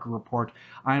the Parker Report.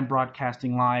 I am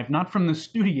broadcasting live, not from the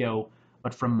studio,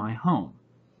 but from my home.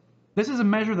 This is a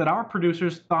measure that our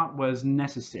producers thought was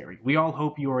necessary. We all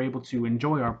hope you are able to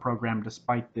enjoy our program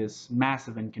despite this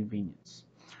massive inconvenience.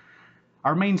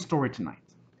 Our main story tonight.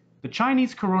 The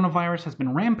Chinese coronavirus has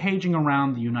been rampaging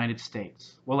around the United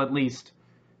States. Well, at least,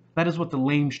 that is what the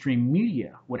lamestream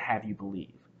media would have you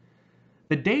believe.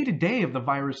 The day-to-day of the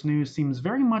virus news seems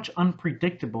very much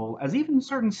unpredictable, as even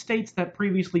certain states that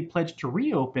previously pledged to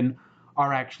reopen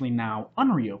are actually now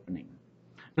unreopening.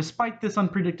 Despite this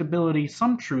unpredictability,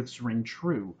 some truths ring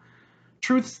true.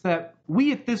 Truths that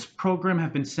we at this program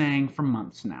have been saying for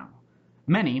months now.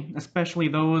 Many, especially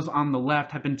those on the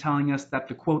left, have been telling us that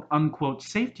the quote-unquote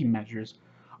safety measures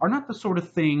are not the sort of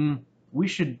thing we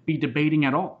should be debating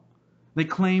at all. They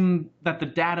claim that the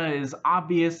data is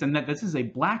obvious and that this is a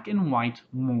black and white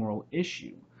moral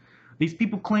issue. These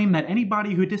people claim that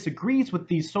anybody who disagrees with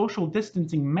these social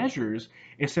distancing measures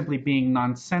is simply being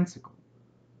nonsensical.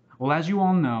 Well, as you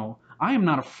all know, I am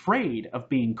not afraid of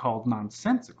being called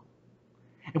nonsensical.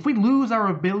 If we lose our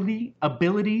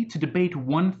ability to debate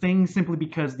one thing simply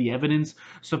because the evidence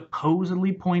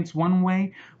supposedly points one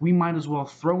way, we might as well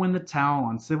throw in the towel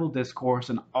on civil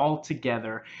discourse and all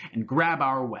together and grab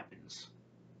our weapons.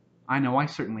 I know I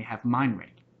certainly have mine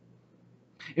ready.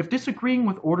 If disagreeing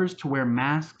with orders to wear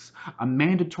masks, a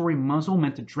mandatory muzzle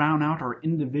meant to drown out our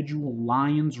individual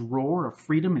lion's roar of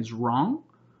freedom is wrong,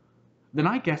 then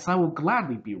I guess I will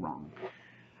gladly be wrong.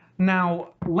 Now,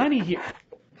 Lenny here...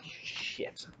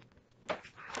 Shit.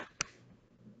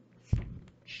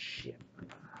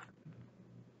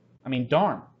 I mean,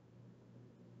 darn.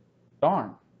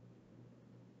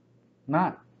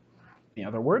 Not the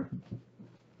other word.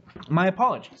 My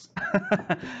apologies.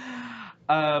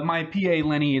 My PA,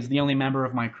 Lenny, is the only member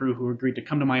of my crew who agreed to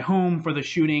come to my home for the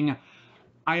shooting.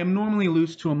 I am normally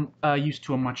used to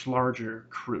a much larger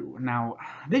crew. Now,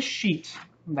 this sheet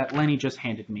that Lenny just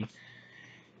handed me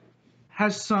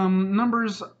has some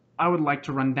numbers I would like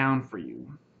to run down for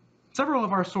you. Several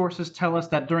of our sources tell us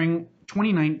that during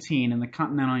 2019 in the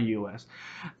continental US,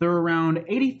 there were around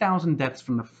 80,000 deaths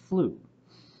from the flu.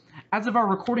 As of our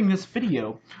recording this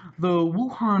video, the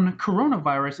Wuhan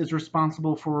coronavirus is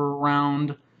responsible for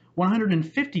around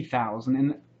 150,000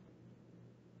 and...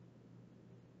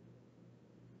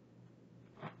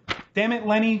 Damn it,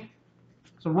 Lenny.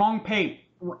 It's the wrong page.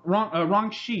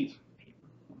 Wrong sheet.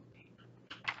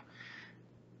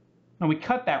 No, we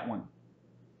cut that one.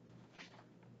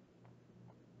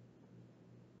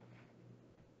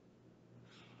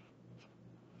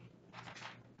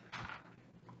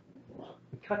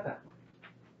 We cut that.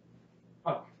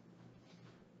 Oh.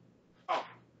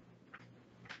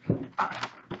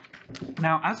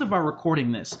 Now, as of our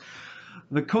recording this,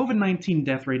 the COVID-19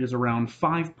 death rate is around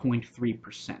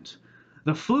 5.3%.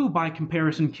 The flu, by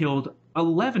comparison, killed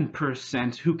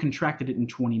 11% who contracted it in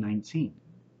 2019.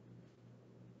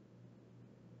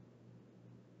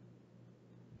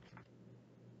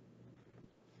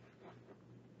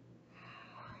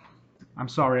 I'm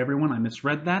sorry, everyone, I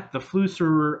misread that. The flu's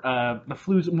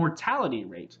mortality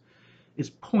rate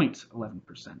is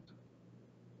 0.11%.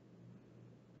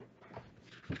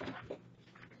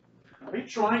 Are you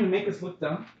trying to make us look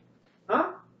dumb?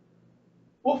 Huh?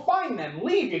 Well, fine then.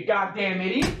 Leave, you goddamn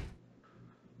idiot.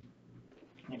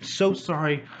 I'm so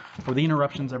sorry for the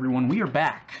interruptions, everyone. We are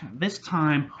back, this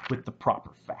time with the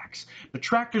proper facts.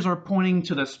 Detractors are pointing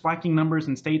to the spiking numbers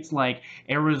in states like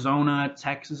Arizona,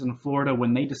 Texas, and Florida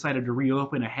when they decided to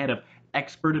reopen ahead of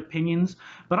expert opinions.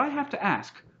 But I have to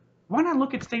ask, why not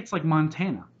look at states like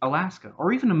Montana, Alaska,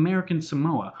 or even American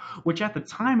Samoa, which at the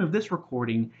time of this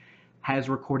recording has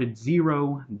recorded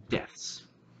 0 deaths?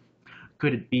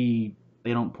 Could it be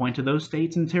they don't point to those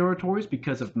states and territories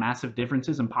because of massive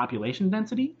differences in population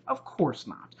density? Of course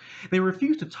not. They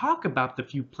refuse to talk about the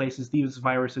few places these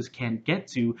viruses can't get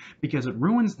to because it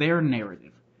ruins their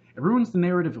narrative. It ruins the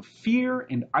narrative of fear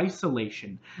and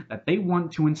isolation that they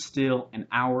want to instill in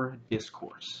our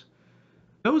discourse.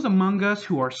 Those among us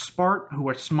who are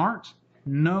smart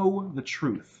know the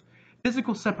truth.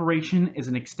 Physical separation is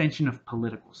an extension of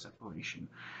political separation.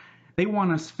 They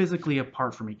want us physically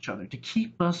apart from each other to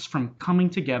keep us from coming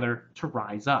together to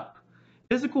rise up.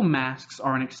 Physical masks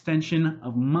are an extension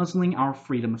of muzzling our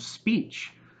freedom of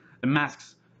speech. The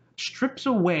masks strips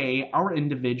away our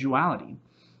individuality.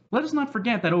 Let us not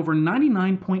forget that over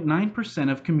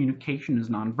 99.9% of communication is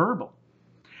nonverbal.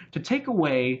 To take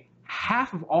away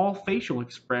half of all facial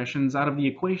expressions out of the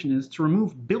equation is to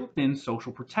remove built-in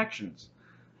social protections.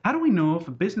 How do we know if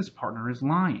a business partner is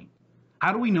lying?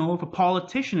 How do we know if a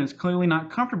politician is clearly not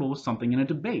comfortable with something in a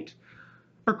debate?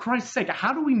 For Christ's sake,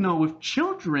 how do we know if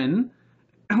children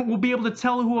will be able to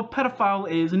tell who a pedophile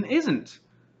is and isn't?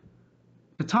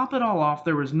 To top it all off,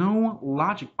 there was no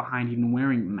logic behind even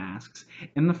wearing masks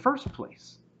in the first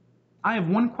place. I have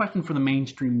one question for the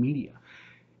mainstream media.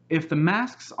 If the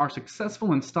masks are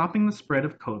successful in stopping the spread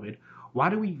of COVID,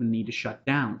 why do we even need to shut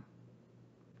down?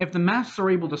 If the masks are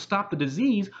able to stop the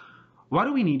disease, why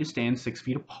do we need to stand 6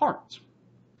 feet apart?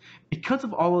 Because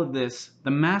of all of this,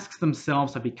 the masks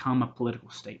themselves have become a political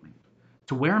statement.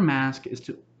 To wear a mask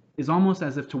is almost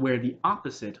as if to wear the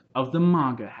opposite of the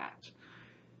MAGA hat.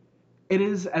 It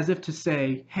is as if to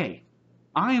say, hey,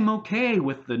 I am okay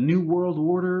with the New World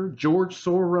Order, George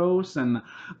Soros, and the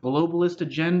globalist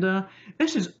agenda.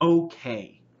 This is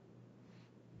okay.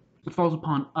 It falls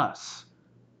upon us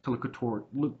to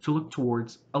look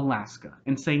towards Alaska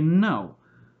and say, no,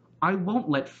 I won't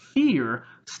let fear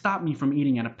stop me from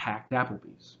eating at a packed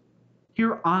Applebee's.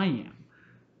 Here I am,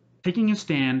 taking a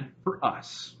stand for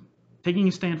us, taking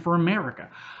a stand for America.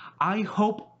 I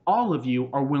hope all of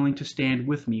you are willing to stand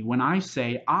with me when I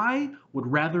say I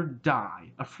would rather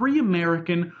die a free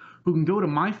American who can go to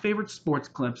my favorite sports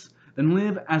clips than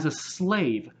live as a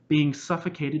slave being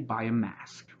suffocated by a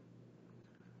mask.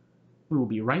 We will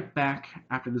be right back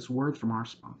after this word from our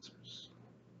sponsors.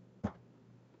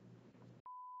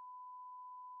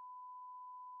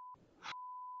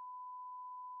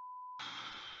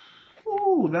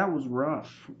 Ooh, that was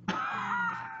rough.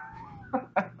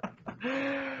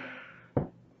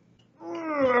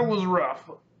 That was rough.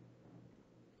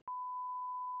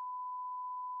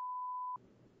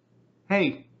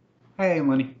 Hey,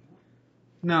 Lenny.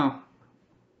 No.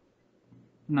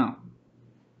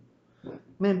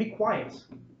 Man, be quiet.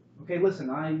 Okay, listen,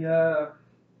 I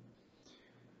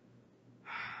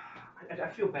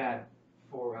feel bad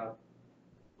for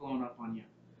blowing up on you.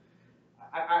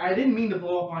 I didn't mean to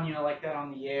blow up on you like that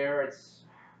on the air. It's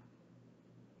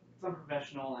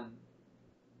unprofessional, and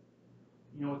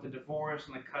you know, with the divorce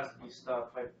and the custody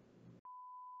stuff,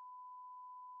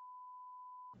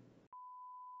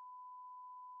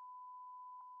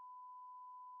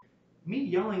 me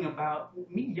yelling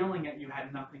at you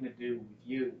had nothing to do with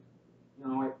you. You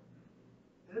know, it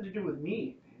had to do with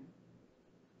me, man.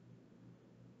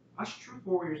 Us Troop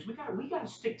Warriors, we gotta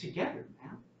stick together,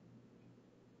 man.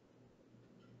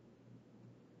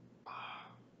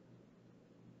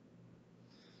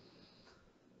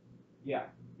 Yeah,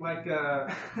 like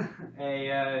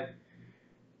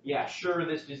yeah, sure,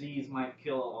 this disease might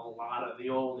kill a lot of the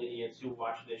old idiots who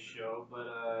watch this show,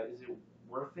 but is it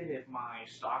worth it if my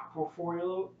stock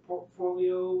portfolio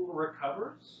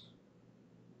recovers?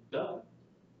 Duh.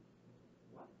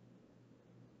 What?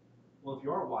 Well, if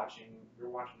you are watching, you're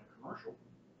watching a commercial.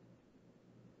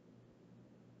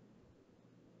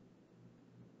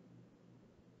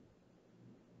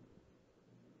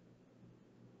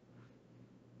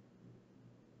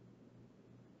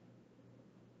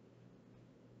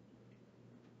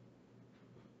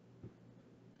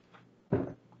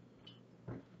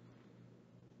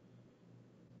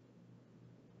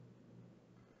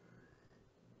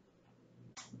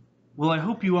 Well, I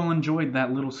hope you all enjoyed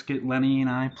that little skit Lenny and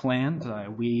I planned.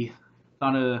 We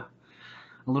thought a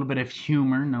little bit of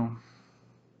humor, no,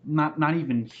 not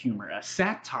even humor, a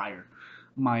satire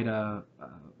might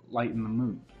lighten the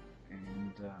mood.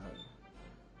 And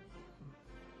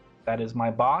that is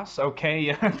my boss.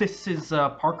 Okay, this is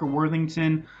Parker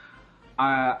Worthington.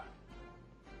 And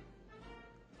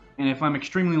if I'm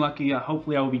extremely lucky,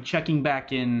 hopefully I will be checking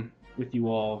back in with you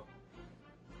all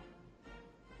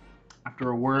after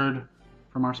a word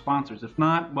from our sponsors. If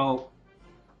not, well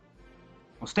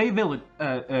stay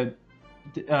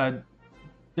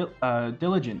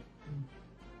diligent,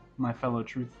 my fellow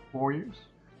truth warriors.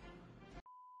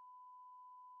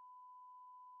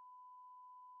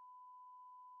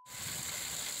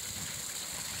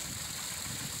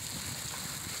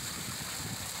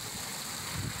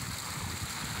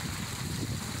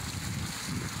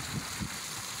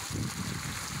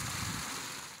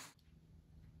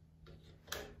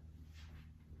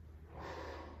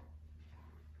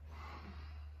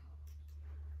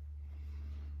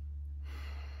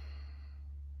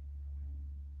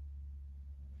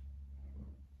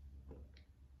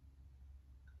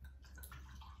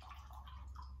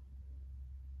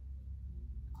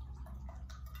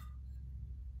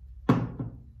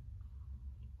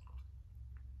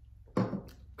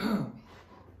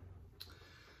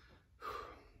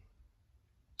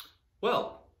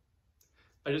 Well,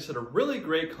 I just had a really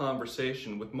great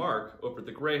conversation with Mark over at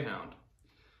the Greyhound.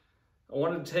 I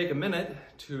wanted to take a minute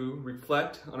to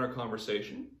reflect on our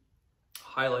conversation,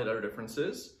 highlight our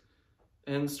differences,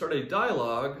 and start a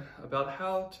dialogue about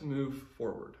how to move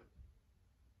forward.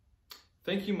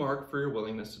 Thank you, Mark, for your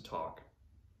willingness to talk.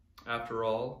 After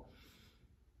all,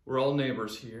 we're all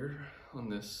neighbors here on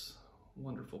this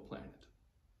wonderful planet.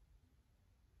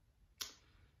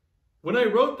 When I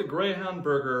wrote the Greyhound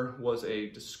Burger was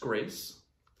a disgrace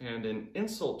and an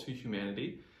insult to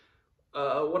humanity,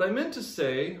 what I meant to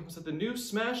say was that the new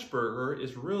Smash Burger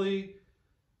is really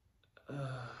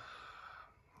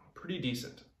pretty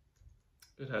decent.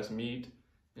 It has meat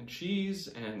and cheese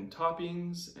and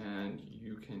toppings, and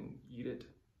you can eat it.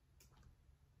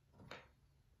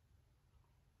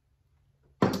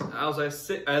 As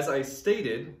I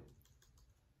stated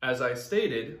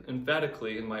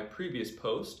emphatically in my previous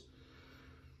post,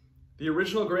 the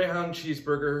original Greyhound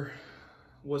cheeseburger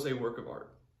was a work of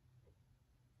art,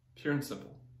 pure and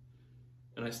simple,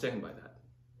 and I stand by that.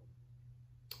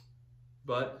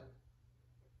 But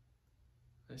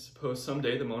I suppose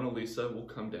someday the Mona Lisa will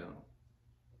come down.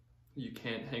 You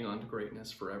can't hang on to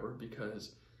greatness forever,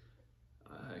 because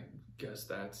I guess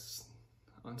that's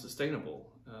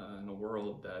unsustainable in a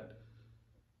world that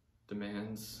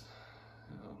demands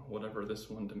whatever this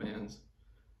one demands.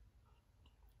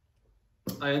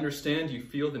 I understand you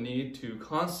feel the need to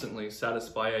constantly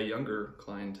satisfy a younger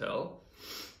clientele.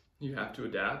 You have to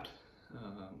adapt,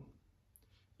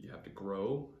 you have to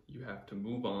grow, you have to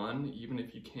move on, even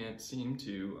if you can't seem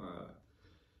to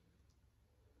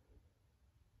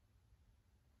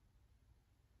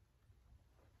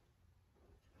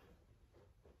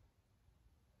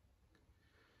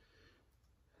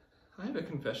I have a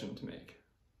confession to make.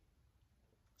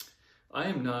 I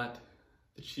am not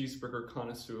the cheeseburger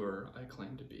connoisseur I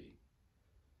claim to be.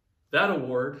 That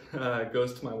award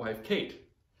goes to my wife, Kate.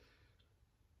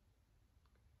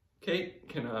 Kate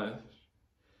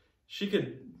she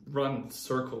could run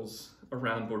circles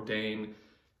around Bourdain,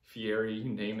 Fieri, you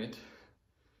name it.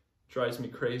 Drives me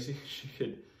crazy. She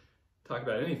could talk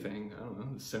about anything. I don't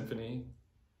know, the symphony,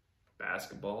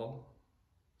 basketball,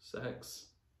 sex,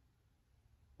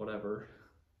 whatever.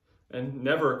 And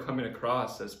never coming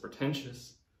across as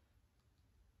pretentious.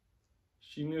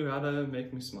 She knew how to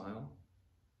make me smile.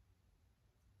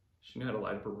 She knew how to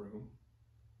light up a room.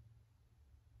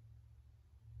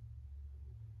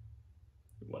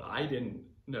 What I didn't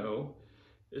know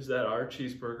is that our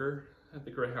cheeseburger at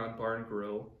the Greyhound Bar and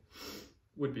Grill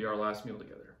would be our last meal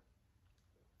together.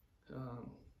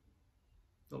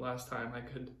 The last time I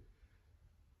could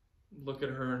look at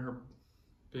her in her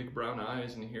big brown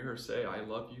eyes and hear her say, "I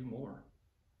love you more."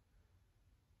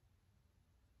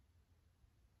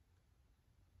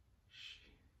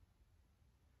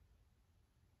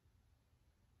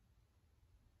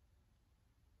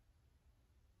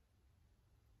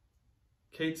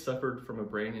 Kate suffered from a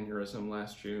brain aneurysm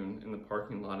last June in the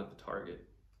parking lot at the Target.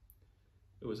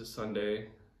 It was a Sunday,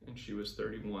 and she was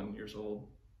 31 years old.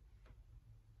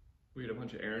 We had a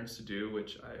bunch of errands to do,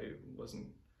 which I wasn't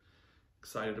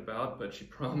excited about, but she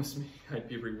promised me I'd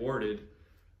be rewarded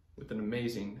with an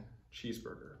amazing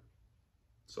cheeseburger.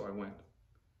 So I went.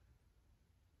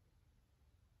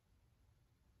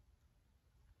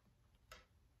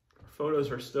 Our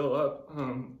photos are still up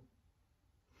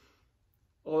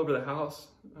all over the house.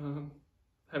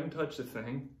 Haven't touched a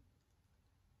thing.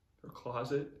 Her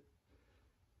closet,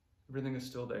 everything is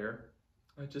still there.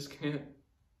 I just can't.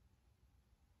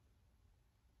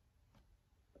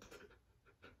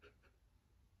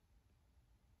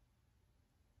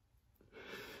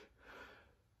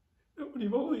 When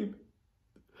you've only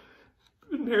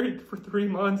been married for 3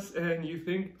 months and you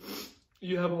think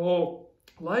you have a whole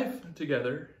life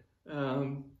together,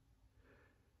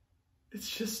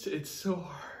 it's so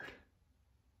hard.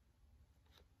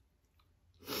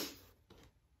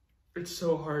 It's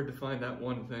so hard to find that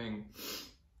one thing,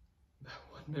 that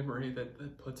one memory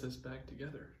that puts us back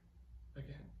together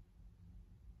again.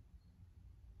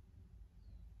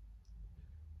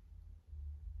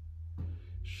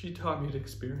 She taught me to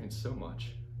experience so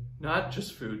much. Not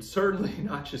just food, certainly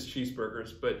not just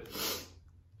cheeseburgers, but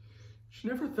she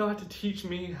never thought to teach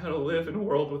me how to live in a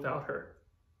world without her.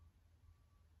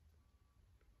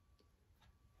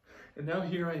 And now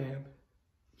here I am,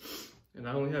 and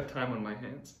I only have time on my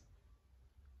hands.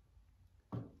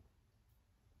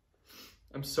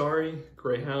 I'm sorry,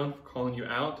 Greyhound, for calling you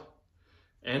out,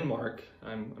 and Mark,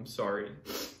 I'm sorry.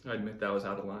 I admit that was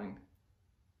out of line.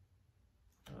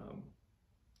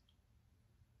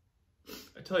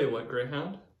 I tell you what,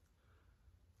 Greyhound,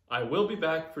 I will be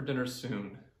back for dinner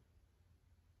soon,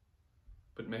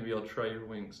 but maybe I'll try your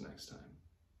wings next time.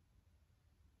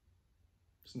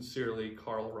 Sincerely,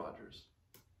 Carl Rogers.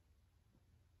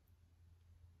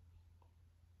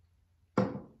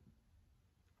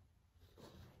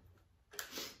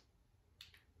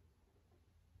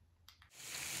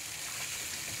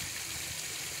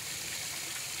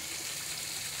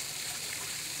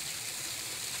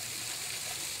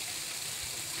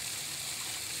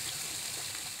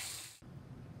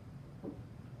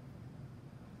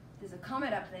 There's a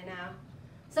comet up there now,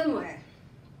 somewhere.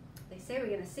 They say we're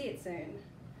going to see it soon.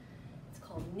 It's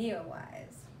called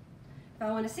Neowise. If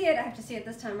I want to see it, I have to see it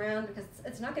this time around because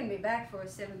it's not going to be back for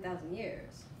 7,000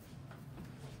 years.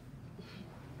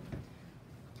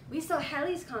 We saw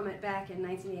Halley's Comet back in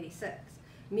 1986.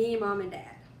 Me, Mom, and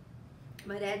Dad.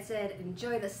 My dad said,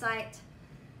 enjoy the sight.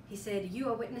 He said, you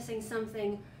are witnessing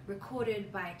something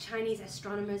recorded by Chinese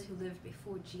astronomers who lived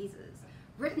before Jesus,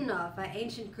 written of by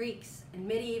ancient Greeks and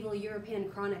medieval European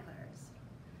chroniclers.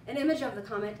 An image of the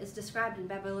comet is described in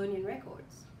Babylonian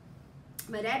records.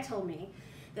 My dad told me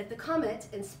that the comet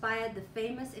inspired the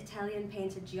famous Italian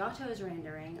painter Giotto's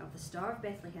rendering of the Star of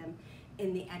Bethlehem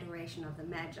in the Adoration of the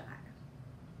Magi.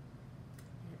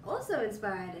 It also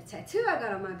inspired a tattoo I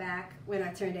got on my back when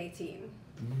I turned 18.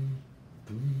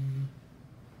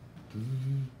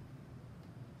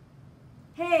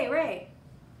 Hey, Ray,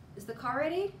 is the car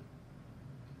ready?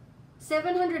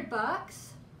 $700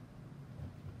 bucks?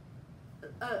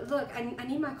 Look, I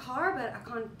need my car, but I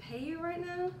can't pay you right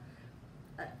now.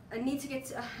 I need to get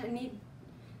to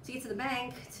the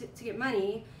bank to get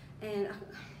money, and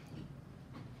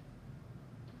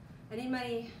I need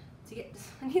to get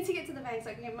to the bank so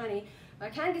I can get money. But I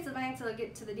can't get to the bank till I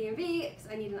get to the DMV because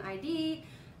I need an ID,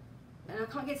 and I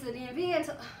can't get to the DMV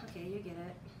until. Okay, you get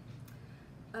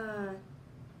it.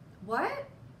 What?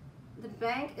 The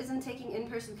bank isn't taking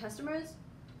in-person customers?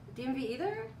 DMV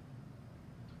either?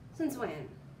 Since when?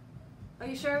 Are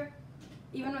you sure?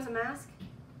 Even with a mask?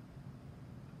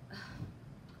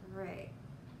 Great.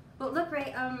 Well, look,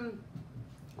 Ray, can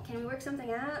we work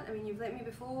something out? I mean, you've let me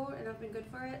before, and I've been good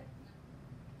for it.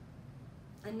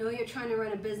 I know you're trying to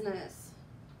run a business.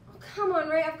 Oh, come on,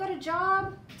 Ray, I've got a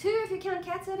job, too, if you count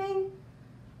cat sitting.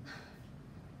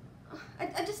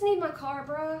 I just need my car,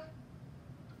 bruh.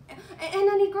 And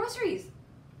I need groceries.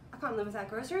 I can't live without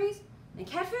groceries. And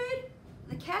cat food?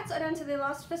 The cats are down to their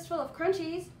last fistful of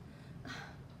crunchies.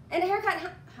 And a haircut.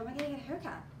 How am I going to get a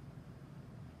haircut?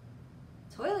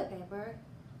 Toilet paper?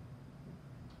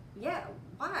 Yeah,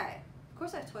 why? Of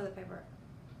course I have toilet paper.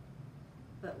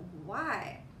 But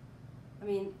why? I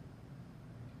mean,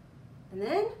 and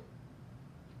then?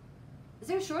 Is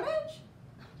there a shortage?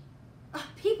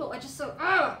 People are just so,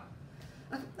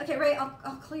 Okay, Ray,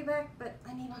 I'll call you back, but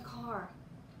I need my car.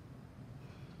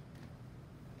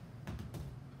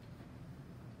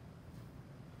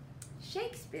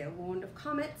 Shakespeare warned of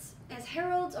comets as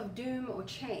heralds of doom or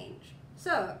change.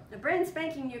 So, a brand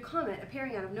spanking new comet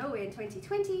appearing out of nowhere in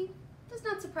 2020 does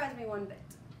not surprise me one bit.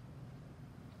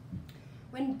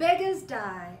 When beggars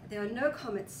die, there are no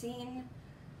comets seen.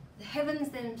 The heavens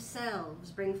themselves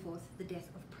bring forth the death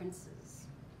of princes.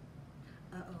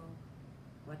 Uh-oh.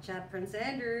 Watch out, Prince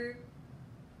Andrew.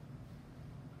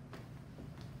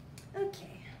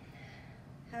 Okay.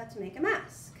 How to make a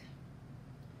mask.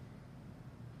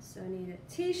 So I need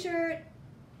a t-shirt,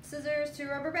 scissors, 2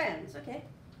 rubber bands. Okay.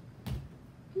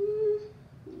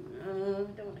 No,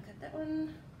 don't want to cut that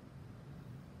one.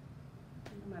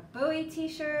 My Bowie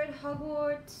t-shirt,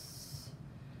 Hogwarts,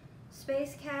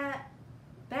 Space Cat,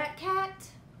 Bat Cat.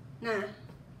 Nah,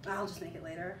 I'll just make it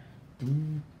later.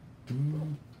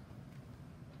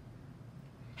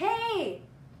 Hey!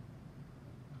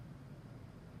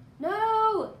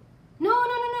 No!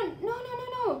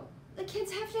 No! The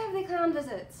kids have to have their clown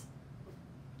visits.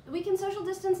 We can social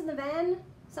distance in the van,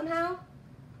 somehow.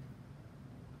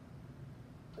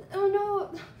 Oh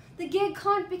no, the gig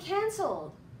can't be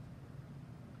cancelled.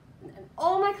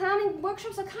 All my clowning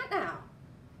workshops are cut now.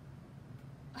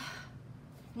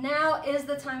 Now is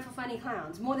the time for funny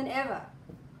clowns, more than ever.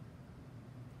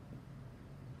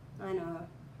 I know.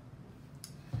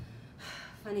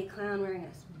 Funny clown wearing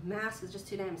a mask is just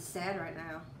too damn sad right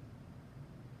now.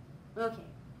 Okay,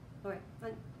 alright,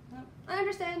 I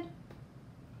understand.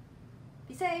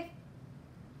 Be safe.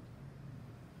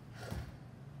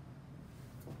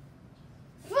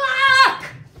 Fuck!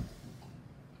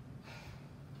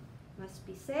 Must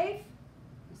be safe.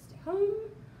 Must stay home.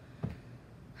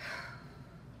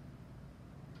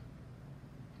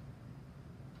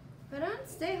 If I don't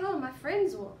stay home, my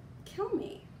friends will kill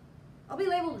me. I'll be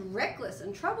labeled reckless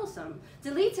and troublesome,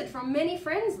 deleted from many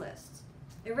friends lists,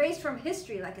 erased from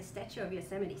history like a statue of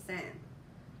Yosemite Sam.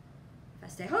 If I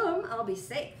stay home, I'll be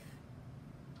safe.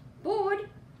 Bored,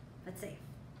 but safe.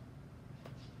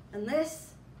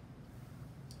 Unless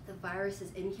the virus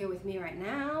is in here with me right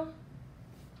now,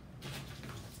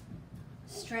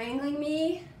 strangling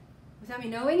me without me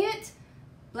knowing it,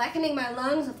 blackening my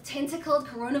lungs with tentacled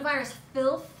coronavirus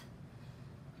filth.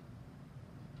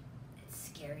 It's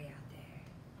scary out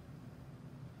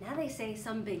there. Now they say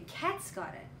some big cat's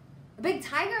got it. A big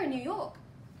tiger in New York.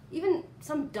 Even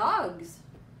some dogs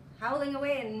howling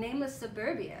away in nameless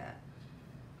suburbia.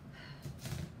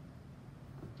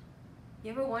 You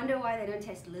ever wonder why they don't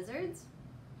test lizards?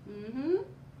 Mm-hmm.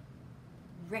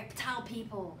 Reptile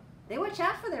people. They watch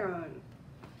out for their own.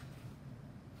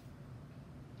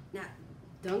 Now,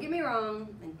 don't get me wrong,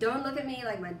 and don't look at me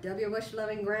like my W.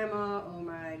 Bush-loving grandma or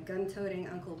my gun-toting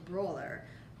Uncle Brawler,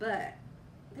 but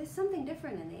there's something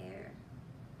different in the air.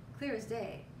 Clear as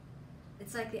day.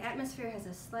 It's like the atmosphere has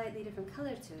a slightly different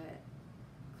color to it.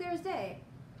 Clear as day.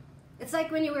 It's like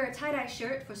when you wear a tie-dye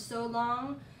shirt for so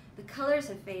long, the colors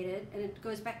have faded and it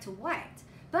goes back to white.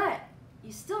 But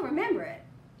you still remember it.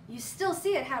 You still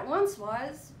see it how it once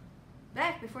was,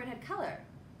 back before it had color.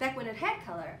 Back when it had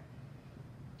color.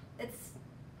 It's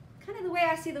kind of the way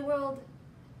I see the world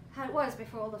how it was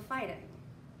before all the fighting.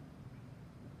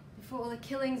 Before all the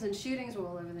killings and shootings were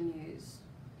all over the news.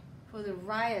 Before the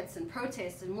riots and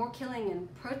protests and more killing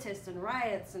and protests and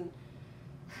riots, and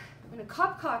when a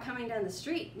cop car coming down the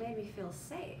street made me feel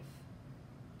safe.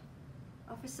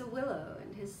 Officer Willow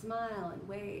and his smile and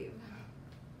wave.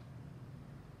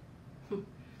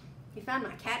 He found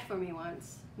my cat for me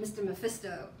once, Mr.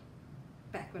 Mephisto,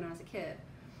 back when I was a kid.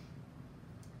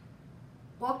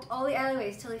 Walked all the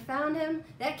alleyways till he found him.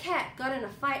 That cat got in a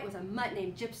fight with a mutt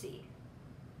named Gypsy.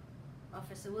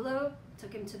 Officer Willow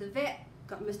took him to the vet,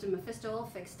 got Mr. Mephisto all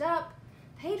fixed up,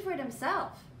 paid for it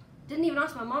himself. Didn't even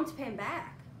ask my mom to pay him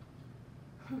back.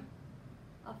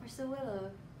 Officer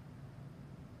Willow.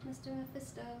 Mr.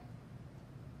 Mephisto.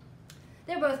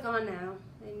 They're both gone now.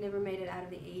 They never made it out of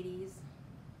the 80s.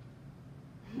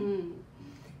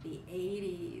 The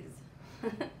 80s.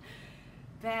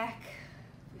 Back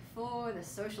before the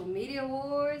social media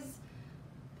wars,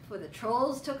 before the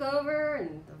trolls took over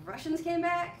and the Russians came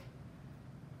back.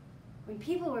 When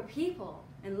people were people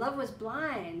and love was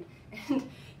blind and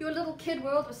your little kid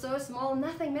world was so small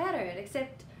nothing mattered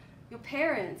except your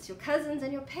parents, your cousins,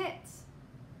 and your pets.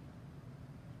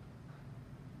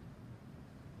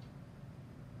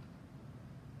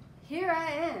 Here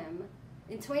I am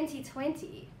in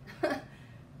 2020.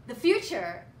 The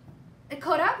future, it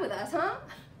caught up with us, huh?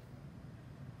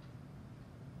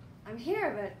 I'm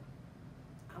here,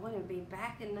 but I want to be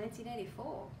back in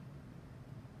 1984.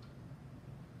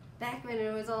 Back when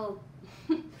it was all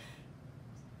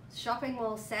shopping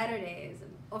mall Saturdays,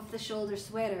 and off-the-shoulder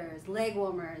sweaters, leg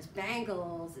warmers,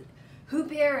 bangles,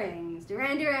 hoop earrings,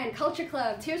 Duran Duran, Culture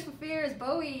Club, Tears for Fears,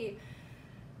 Bowie.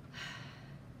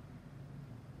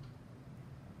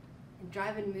 and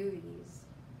drive-in movies,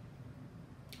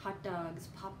 hot dogs,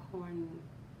 popcorn,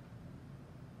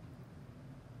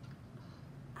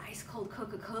 ice-cold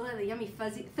Coca-Cola, the yummy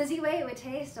fizzy way it would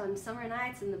taste on summer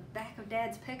nights in the back of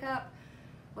Dad's pickup,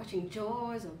 watching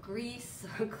Jaws or Grease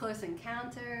or Close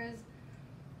Encounters,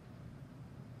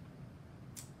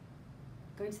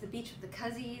 going to the beach with the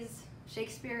Cuzzies,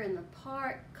 Shakespeare in the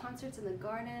park, concerts in the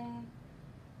garden,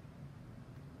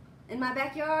 in my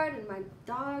backyard, and my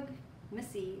dog,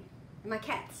 Missy, and my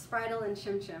cats, Spritle and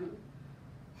Chim Chim.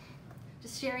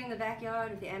 Just sharing the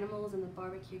backyard with the animals and the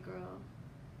barbecue grill.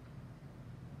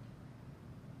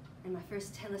 And my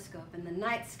first telescope, and the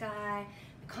night sky,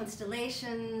 the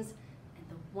constellations, and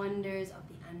the wonders of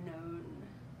the unknown.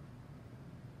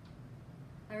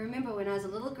 I remember when I was a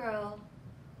little girl,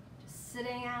 just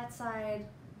sitting outside,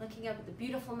 looking up at the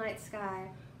beautiful night sky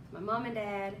with my mom and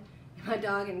dad, and my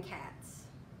dog and cats,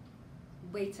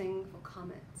 waiting for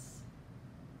comets.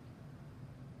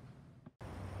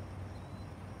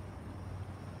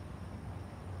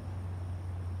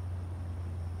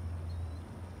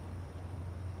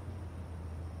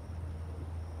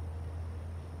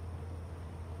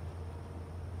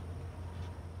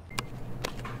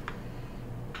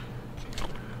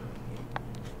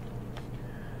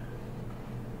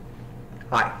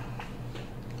 Hi.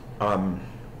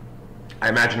 I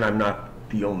imagine I'm not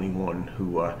the only one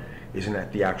who isn't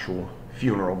at the actual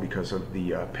funeral because of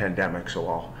the pandemic, so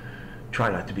I'll try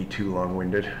not to be too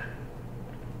long-winded.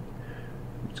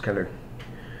 It's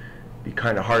be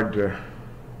kind of hard to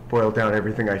boil down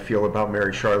everything I feel about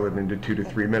Mary Charlotte into 2 to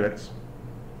 3 minutes.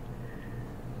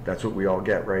 That's what we all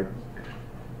get, right?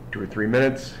 2 or 3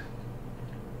 minutes.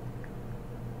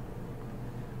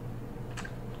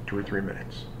 2 or 3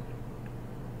 minutes.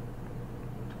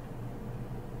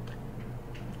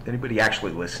 Anybody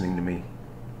actually listening to me?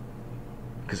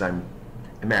 Because I'm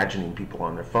imagining people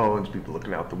on their phones, people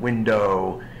looking out the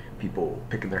window, people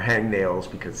picking their hangnails,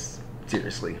 because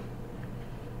seriously,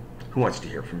 who wants to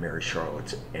hear from Mary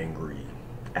Charlotte's angry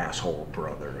asshole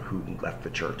brother who left the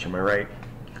church, am I right?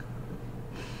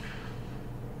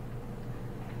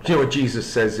 You know what Jesus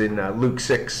says in Luke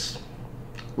 6,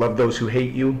 love those who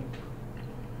hate you?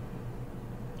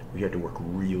 We had to work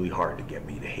really hard to get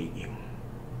me to hate you.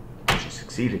 She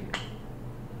succeeded.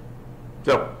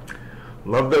 So,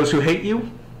 love those who hate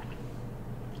you.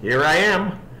 Here I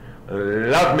am.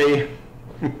 Love me.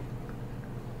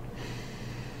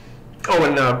 Oh,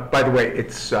 and by the way,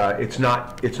 it's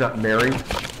not Mary.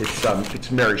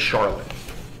 It's Mary Charlotte.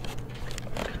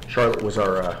 Charlotte was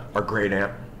our great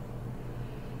aunt.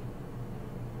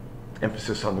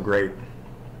 Emphasis on the great.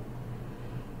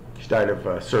 She died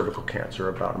of cervical cancer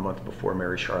about a month before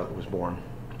Mary Charlotte was born.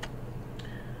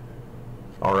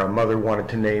 Our mother wanted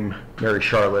to name Mary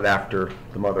Charlotte after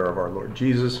the mother of our Lord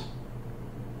Jesus.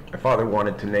 My father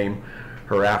wanted to name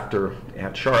her after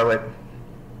Aunt Charlotte.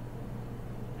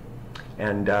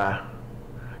 And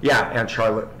yeah, Aunt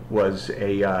Charlotte was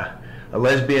a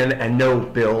lesbian, and no,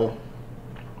 Bill,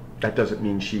 that doesn't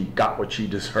mean she got what she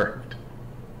deserved.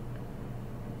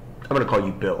 I'm going to call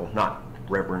you Bill, not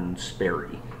Reverend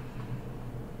Sperry.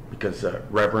 Because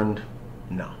Reverend,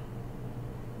 no.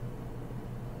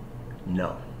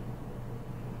 No.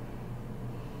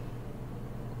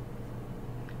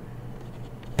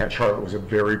 Aunt Charlotte was a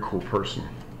very cool person.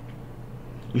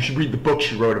 You should read the book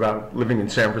she wrote about living in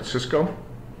San Francisco,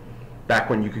 back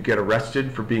when you could get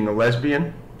arrested for being a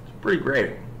lesbian. It's pretty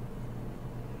great.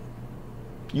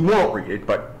 You won't read it,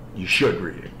 but you should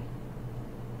read it.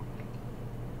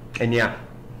 And yeah,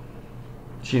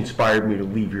 she inspired me to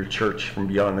leave your church from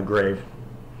beyond the grave.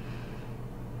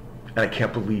 And I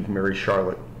can't believe Mary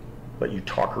Charlotte let you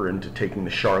talk her into taking the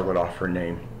Charlotte off her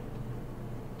name.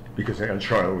 Because Aunt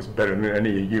Charlotte was better than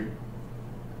any of you.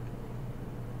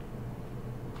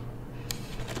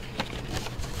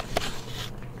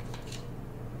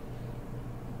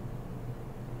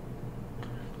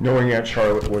 Knowing Aunt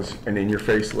Charlotte was an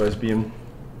in-your-face lesbian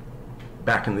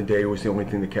back in the day was the only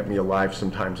thing that kept me alive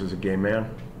sometimes as a gay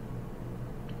man.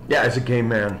 Yeah, as a gay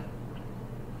man.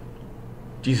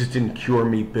 Jesus didn't cure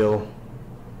me, Bill.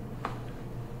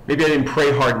 Maybe I didn't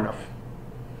pray hard enough.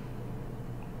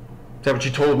 Is that what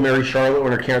you told Mary Charlotte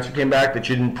when her cancer came back, that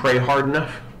you didn't pray hard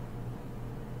enough?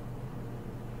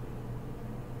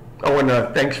 Oh, and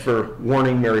thanks for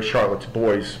warning Mary Charlotte's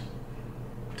boys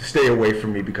to stay away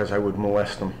from me because I would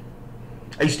molest them.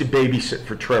 I used to babysit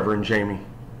for Trevor and Jamie.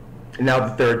 And now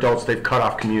that they're adults, they've cut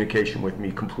off communication with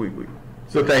me completely.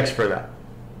 So thanks for that.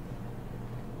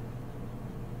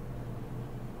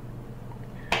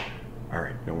 All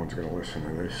right, no one's going to listen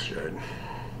to this shit.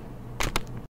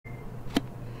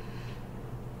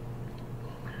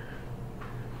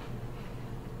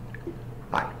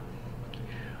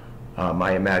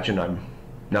 I imagine I'm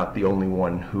not the only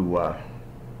one who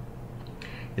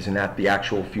isn't at the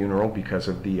actual funeral because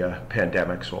of the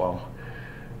pandemic, so I'll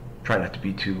try not to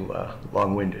be too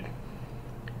long-winded.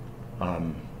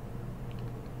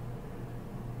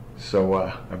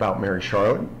 About Mary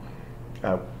Charlotte,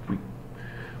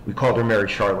 we called her Mary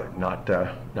Charlotte,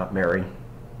 not Mary.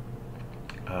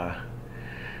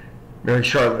 Mary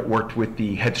Charlotte worked with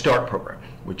the Head Start program,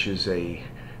 which is a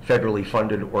federally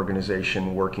funded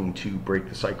organization working to break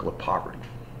the cycle of poverty.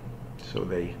 So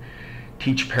they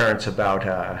teach parents about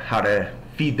how to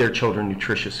feed their children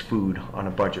nutritious food on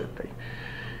a budget. They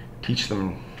teach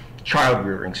them child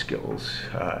rearing skills,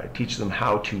 teach them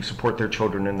how to support their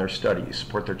children in their studies,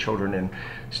 support their children in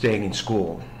staying in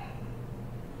school,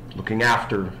 looking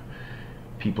after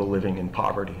people living in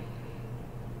poverty.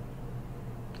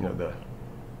 You know, the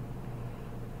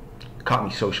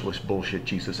commie socialist bullshit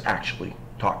Jesus actually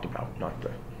talked about, not the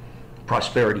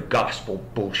prosperity gospel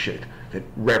bullshit that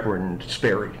Reverend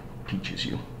Sperry teaches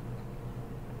you.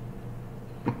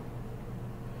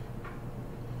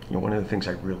 You know, one of the things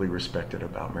I really respected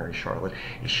about Mary Charlotte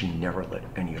is she never let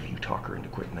any of you talk her into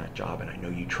quitting that job, and I know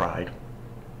you tried.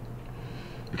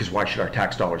 Because why should our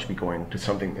tax dollars be going to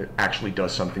something that actually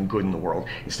does something good in the world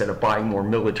instead of buying more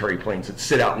military planes that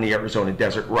sit out in the Arizona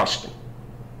desert rusting?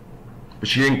 But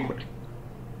she didn't quit.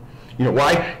 You know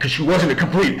why? Because she wasn't a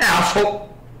complete asshole.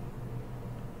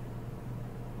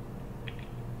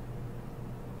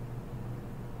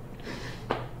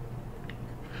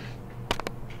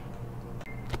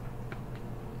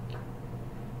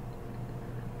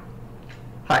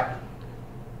 Hi.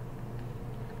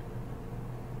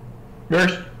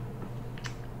 Nurse?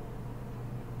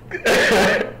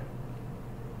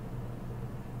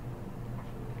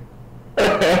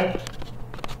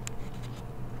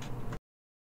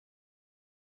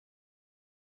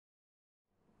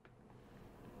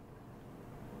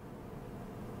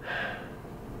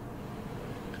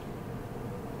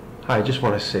 I just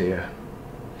want to say a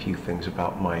few things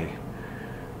about my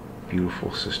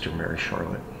beautiful sister, Mary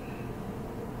Charlotte.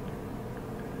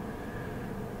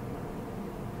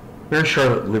 Mary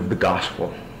Charlotte lived the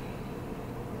gospel.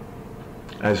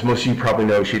 As most of you probably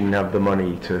know, she didn't have the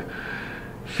money to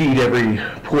feed every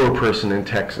poor person in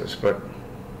Texas, but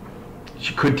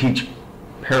she could teach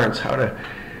parents how to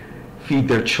feed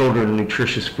their children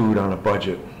nutritious food on a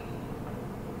budget.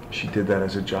 She did that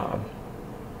as a job.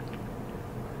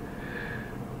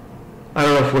 I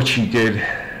don't know if what she did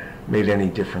made any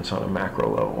difference on a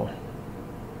macro level,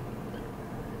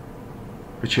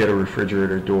 but she had a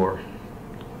refrigerator door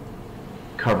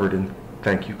covered in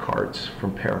thank you cards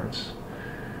from parents.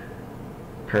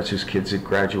 Parents whose kids had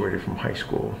graduated from high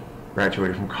school,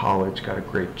 graduated from college, got a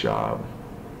great job,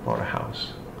 bought a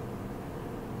house.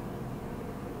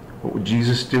 What would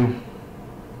Jesus do?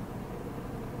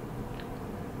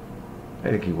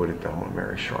 I think he would have done what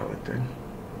Mary Charlotte did.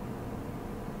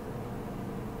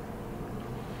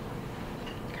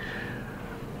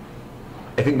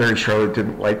 I think Mary Charlotte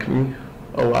didn't like me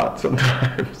a lot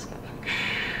sometimes.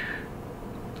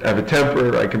 I have a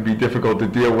temper. I can be difficult to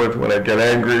deal with when I get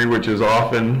angry, which is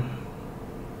often.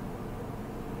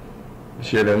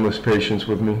 She had endless patience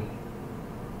with me.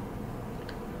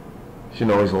 She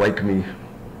didn't always like me,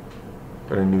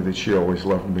 but I knew that she always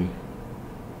loved me.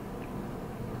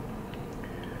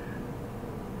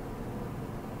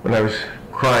 When I was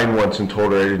crying once and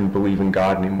told her I didn't believe in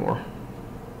God anymore,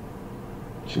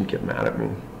 she didn't get mad at me.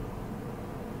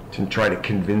 She didn't try to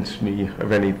convince me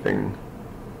of anything.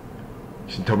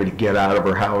 She didn't tell me to get out of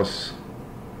her house.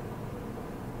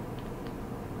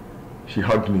 She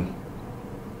hugged me.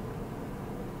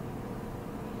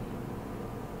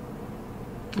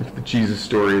 If the Jesus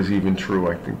story is even true,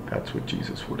 I think that's what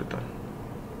Jesus would have done.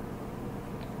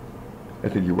 I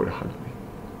think he would have hugged me.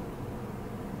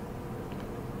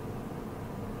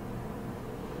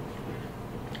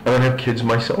 I don't have kids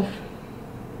myself,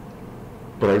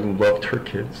 but I loved her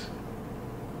kids.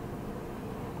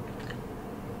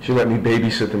 She let me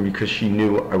babysit them because she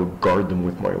knew I would guard them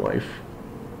with my life.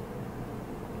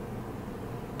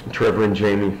 And Trevor and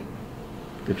Jamie,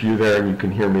 if you're there and you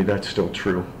can hear me, that's still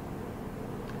true.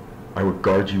 I would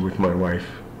guard you with my life.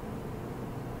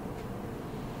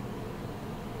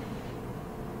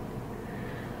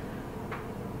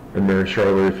 And Mary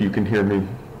Charlotte, if you can hear me,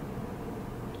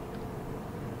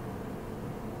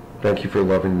 thank you for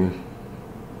loving me.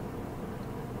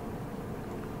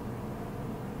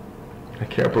 I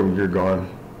can't believe you're gone.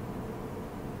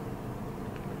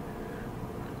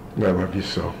 And I love you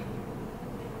so.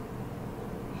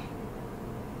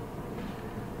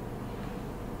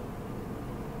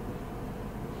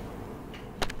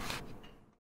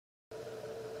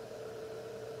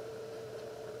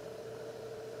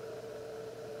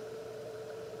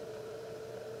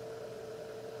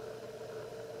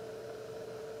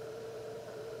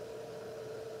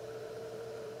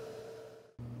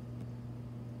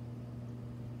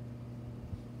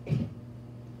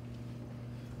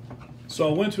 So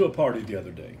I went to a party the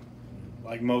other day.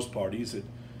 Like most parties, it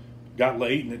got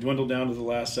late and it dwindled down to the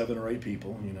last 7 or 8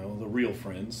 people, you know, the real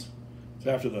friends. It's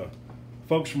after the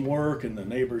folks from work and the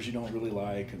neighbors you don't really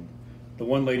like, and the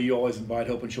one lady you always invite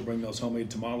hoping she'll bring those homemade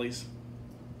tamales.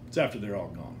 It's after they're all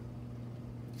gone.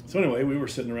 So anyway, we were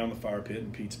sitting around the fire pit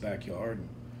in Pete's backyard, and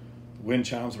the wind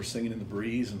chimes were singing in the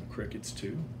breeze and the crickets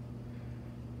too.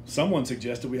 Someone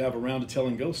suggested we have a round of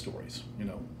telling ghost stories, you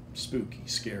know, spooky,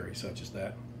 scary, such as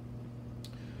that.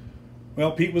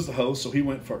 Well, Pete was the host, so he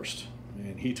went first,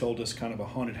 and he told us kind of a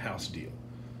haunted house deal.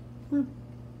 It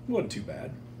wasn't too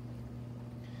bad.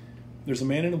 There's a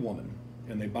man and a woman,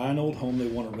 and they buy an old home they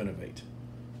want to renovate.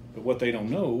 But what they don't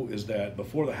know is that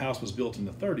before the house was built in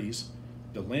the 30s,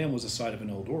 the land was the site of an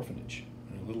old orphanage.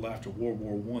 And a little after World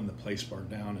War I, the place burned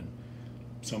down, and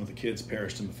some of the kids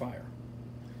perished in the fire.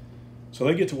 So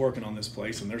they get to working on this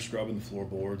place, and they're scrubbing the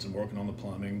floorboards and working on the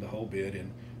plumbing, the whole bit,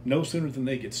 and no sooner than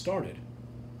they get started,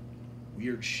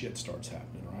 weird shit starts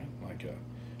happening, right? Like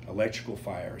electrical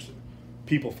fires and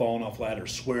people falling off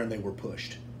ladders swearing they were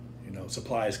pushed. You know,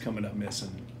 supplies coming up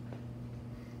missing.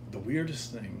 The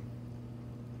weirdest thing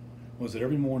was that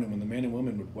every morning when the man and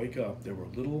woman would wake up, there were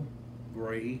little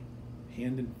gray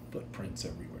hand and footprints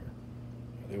everywhere.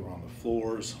 They were on the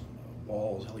floors, on the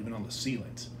walls, hell, even on the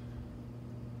ceilings.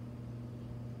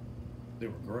 They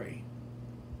were gray,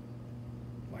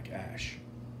 like ash.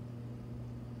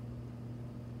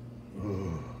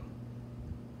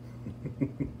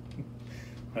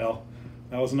 Well,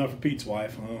 that was enough for Pete's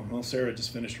wife. Well, Sarah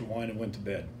just finished her wine and went to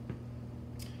bed.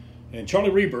 And Charlie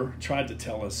Reber tried to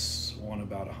tell us one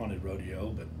about a haunted rodeo,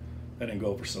 but that didn't go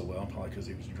over so well, probably because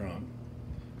he was drunk.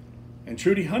 And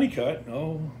Trudy Honeycutt,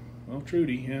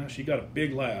 Trudy, yeah, she got a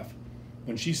big laugh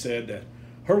when she said that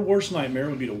her worst nightmare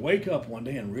would be to wake up one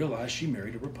day and realize she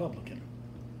married a Republican.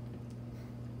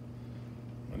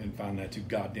 I didn't find that too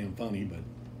goddamn funny, but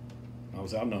I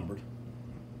was outnumbered.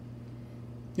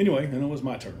 Anyway, then it was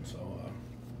my turn, so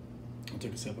I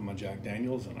took a sip of my Jack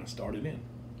Daniels and I started in.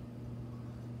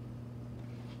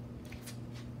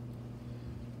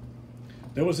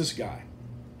 There was this guy,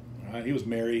 all right? He was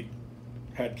married,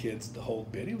 had kids, the whole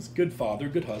bit. He was a good father,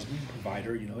 good husband,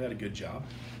 provider, you know, he had a good job.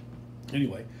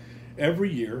 Anyway,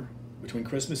 every year, between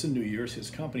Christmas and New Year's,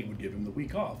 his company would give him the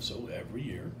week off. So every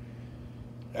year,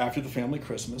 after the family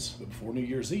Christmas, but before New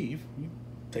Year's Eve, he'd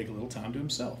take a little time to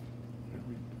himself.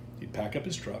 He'd pack up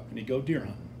his truck and he'd go deer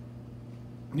hunting.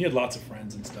 And he had lots of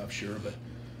friends and stuff, sure, but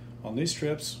on these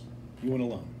trips, he went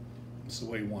alone. That's the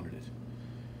way he wanted it.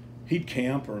 He'd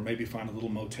camp or maybe find a little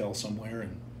motel somewhere,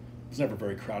 and it was never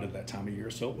very crowded that time of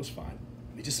year, so it was fine.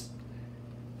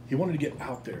 He wanted to get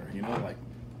out there, you know, like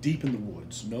deep in the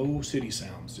woods, no city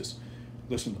sounds, just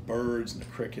listen to the birds and the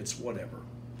crickets, whatever.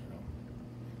 You know.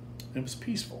 And it was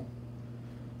peaceful.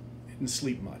 He didn't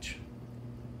sleep much.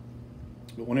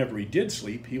 But whenever he did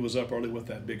sleep, he was up early with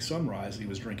that big sunrise and he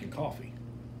was drinking coffee.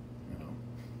 You know.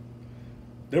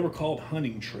 They were called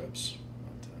hunting trips,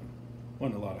 but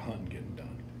wasn't a lot of hunting getting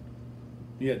done.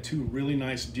 He had 2 really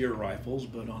nice deer rifles,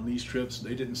 but on these trips,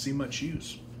 they didn't see much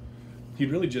use.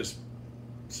 He'd really just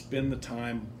spend the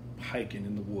time hiking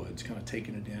in the woods, kind of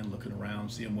taking it in, looking around,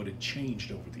 seeing what had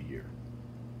changed over the year.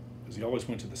 Because he always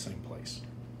went to the same place.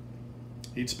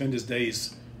 He'd spend his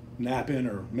days napping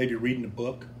or maybe reading a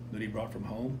book that he brought from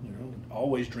home, you know,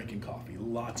 always drinking coffee,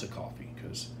 lots of coffee,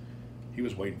 because he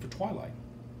was waiting for twilight.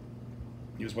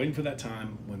 He was waiting for that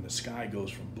time when the sky goes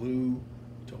from blue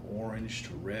to orange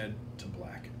to red to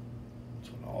black.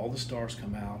 So when all the stars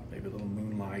come out, maybe a little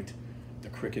moonlight, the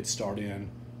crickets start in,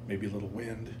 maybe a little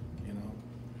wind, you know.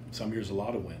 Some years a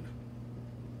lot of wind.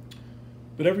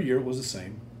 But every year it was the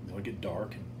same. It would get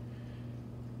dark and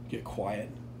get quiet.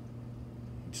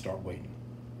 He'd start waiting.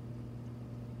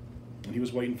 And he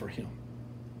was waiting for him,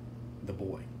 the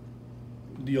boy,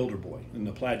 the older boy, in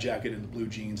the plaid jacket and the blue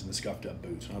jeans and the scuffed up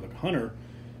boots. Now the hunter,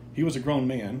 he was a grown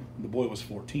man. The boy was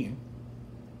 14.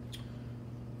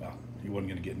 Well, he wasn't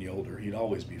going to get any older. He'd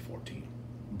always be 14.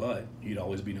 But he'd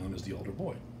always be known as the older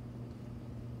boy.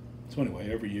 So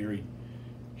anyway, every year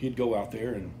he'd go out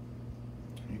there and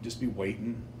he'd just be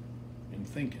waiting and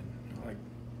thinking, like,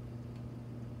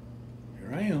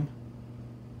 here I am.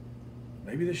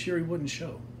 Maybe this year he wouldn't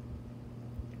show.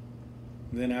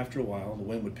 And then after a while, the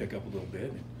wind would pick up a little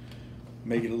bit and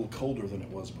make it a little colder than it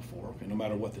was before, no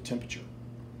matter what the temperature.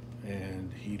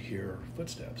 And he'd hear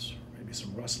footsteps, maybe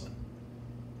some rustling.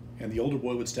 And the older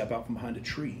boy would step out from behind a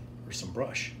tree or some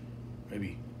brush,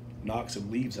 maybe knock some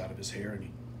leaves out of his hair, and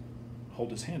he'd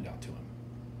hold his hand out to him.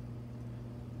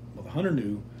 Well, the hunter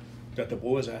knew that the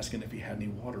boy was asking if he had any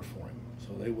water for him.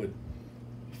 So they would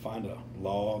find a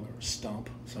log or a stump.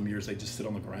 Some years they just sit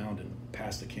on the ground and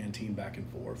pass the canteen back and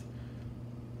forth.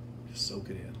 Just soak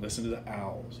it in. Listen to the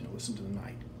owls, listen to the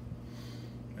night.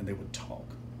 And they would talk.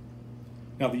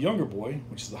 Now the younger boy,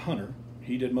 which is the hunter,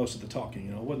 he did most of the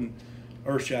talking. It wasn't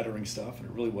earth-shattering stuff, and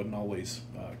it really wasn't always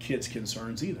kids'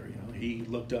 concerns either. He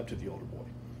looked up to the older boy,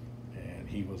 and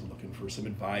he was looking for some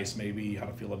advice, maybe how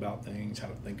to feel about things, how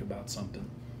to think about something.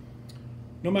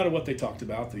 No matter what they talked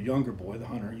about, the younger boy, the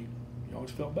hunter, he always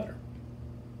felt better.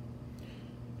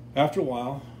 After a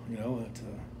while, it would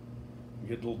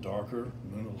get a little darker,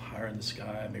 moon a little higher in the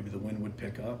sky, maybe the wind would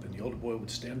pick up, and the older boy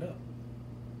would stand up.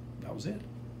 That was it.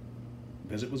 The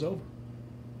visit was over.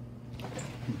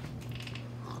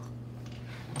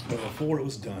 But before it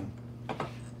was done,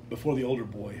 before the older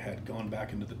boy had gone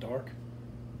back into the dark,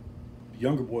 the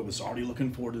younger boy was already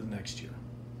looking forward to the next year.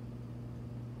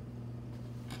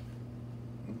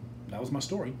 That was my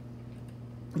story.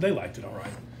 They liked it all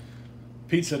right.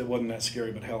 Pete said it wasn't that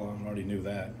scary, but hell, I already knew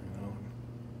that.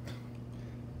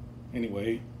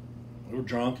 Anyway, we were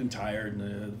drunk and tired,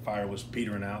 and the fire was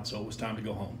petering out, so it was time to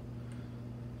go home.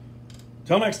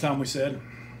 Till next time, we said.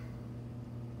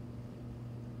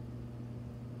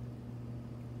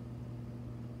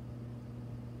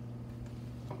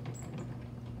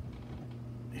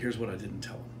 Here's what I didn't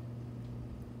tell him.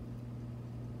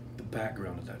 The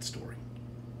background of that story.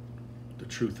 The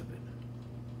truth of it.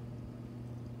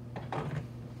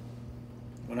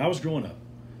 When I was growing up,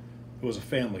 there was a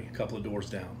family a couple of doors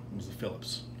down. It was the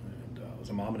Phillips. And it was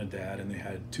a mom and a dad, and they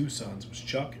had two sons. It was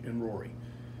Chuck and Rory.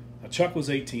 Now, Chuck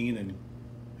was 18, and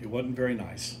he wasn't very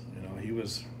nice.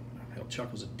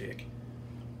 Chuck was a dick.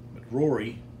 But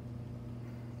Rory,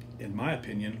 in my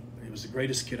opinion, he was the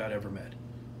greatest kid I'd ever met.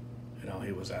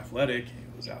 He was athletic,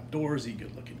 he was outdoorsy,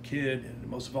 good-looking kid, and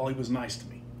most of all, he was nice to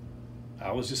me.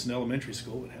 I was just in elementary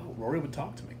school, but hell, Rory would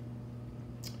talk to me.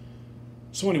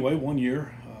 So anyway, one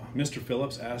year, Mr.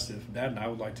 Phillips asked if Dad and I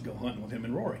would like to go hunting with him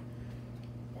and Rory.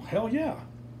 Well, hell yeah,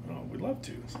 we'd love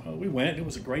to. So we went. It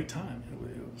was a great time. It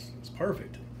was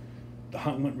perfect. The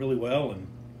hunt went really well, and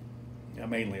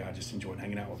mainly I just enjoyed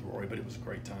hanging out with Rory, but it was a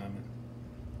great time. And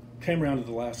came around to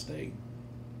the last day.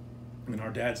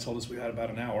 Our dads told us we had about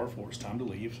an hour before it was time to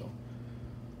leave. So,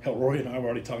 hell, Rory and I were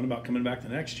already talking about coming back the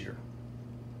next year.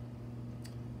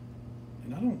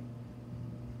 And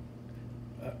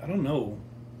I don't know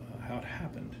how it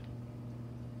happened.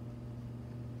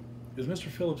 Because Mr.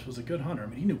 Phillips was a good hunter.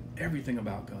 He knew everything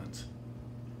about guns.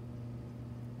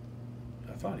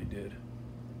 I thought he did.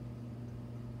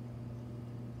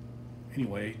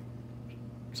 Anyway,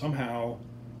 somehow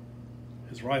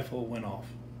his rifle went off.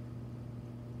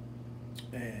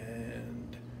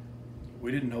 And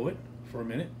we didn't know it for a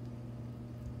minute,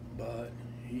 but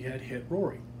he had hit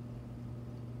Rory.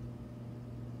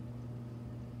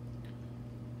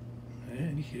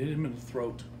 And he hit him in the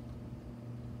throat.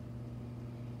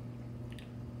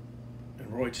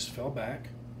 And Rory just fell back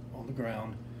on the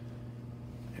ground,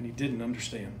 and he didn't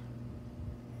understand.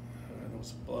 There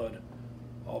was blood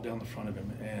all down the front of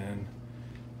him, and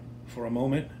for a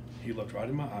moment, he looked right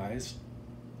in my eyes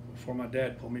before my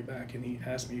dad pulled me back, and he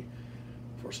asked me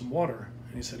for some water,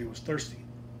 and he said he was thirsty.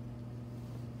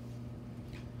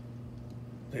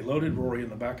 They loaded Rory in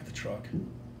the back of the truck,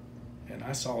 and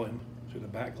I saw him through the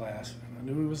back glass, and I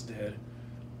knew he was dead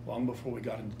long before we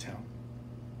got into town.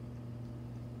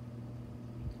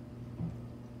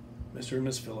 Mr. and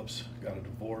Miss Phillips got a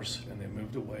divorce, and they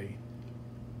moved away.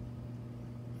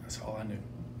 That's all I knew.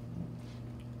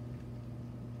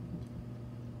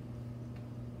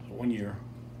 So one year,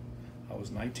 I was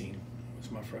 19. It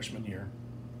was my freshman year.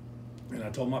 And I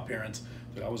told my parents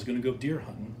that I was going to go deer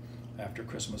hunting after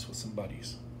Christmas with some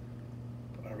buddies.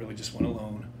 But I really just went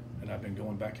alone, and I've been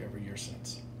going back every year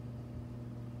since.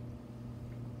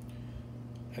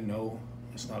 And no,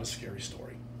 it's not a scary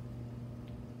story.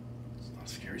 It's not a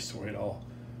scary story at all.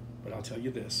 But I'll tell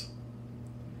you this.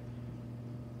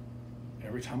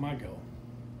 Every time I go,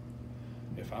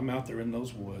 if I'm out there in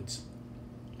those woods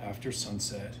after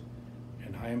sunset,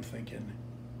 and I am thinking,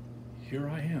 here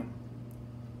I am,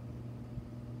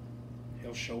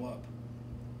 he'll show up.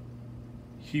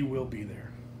 He will be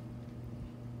there.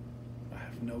 I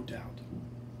have no doubt.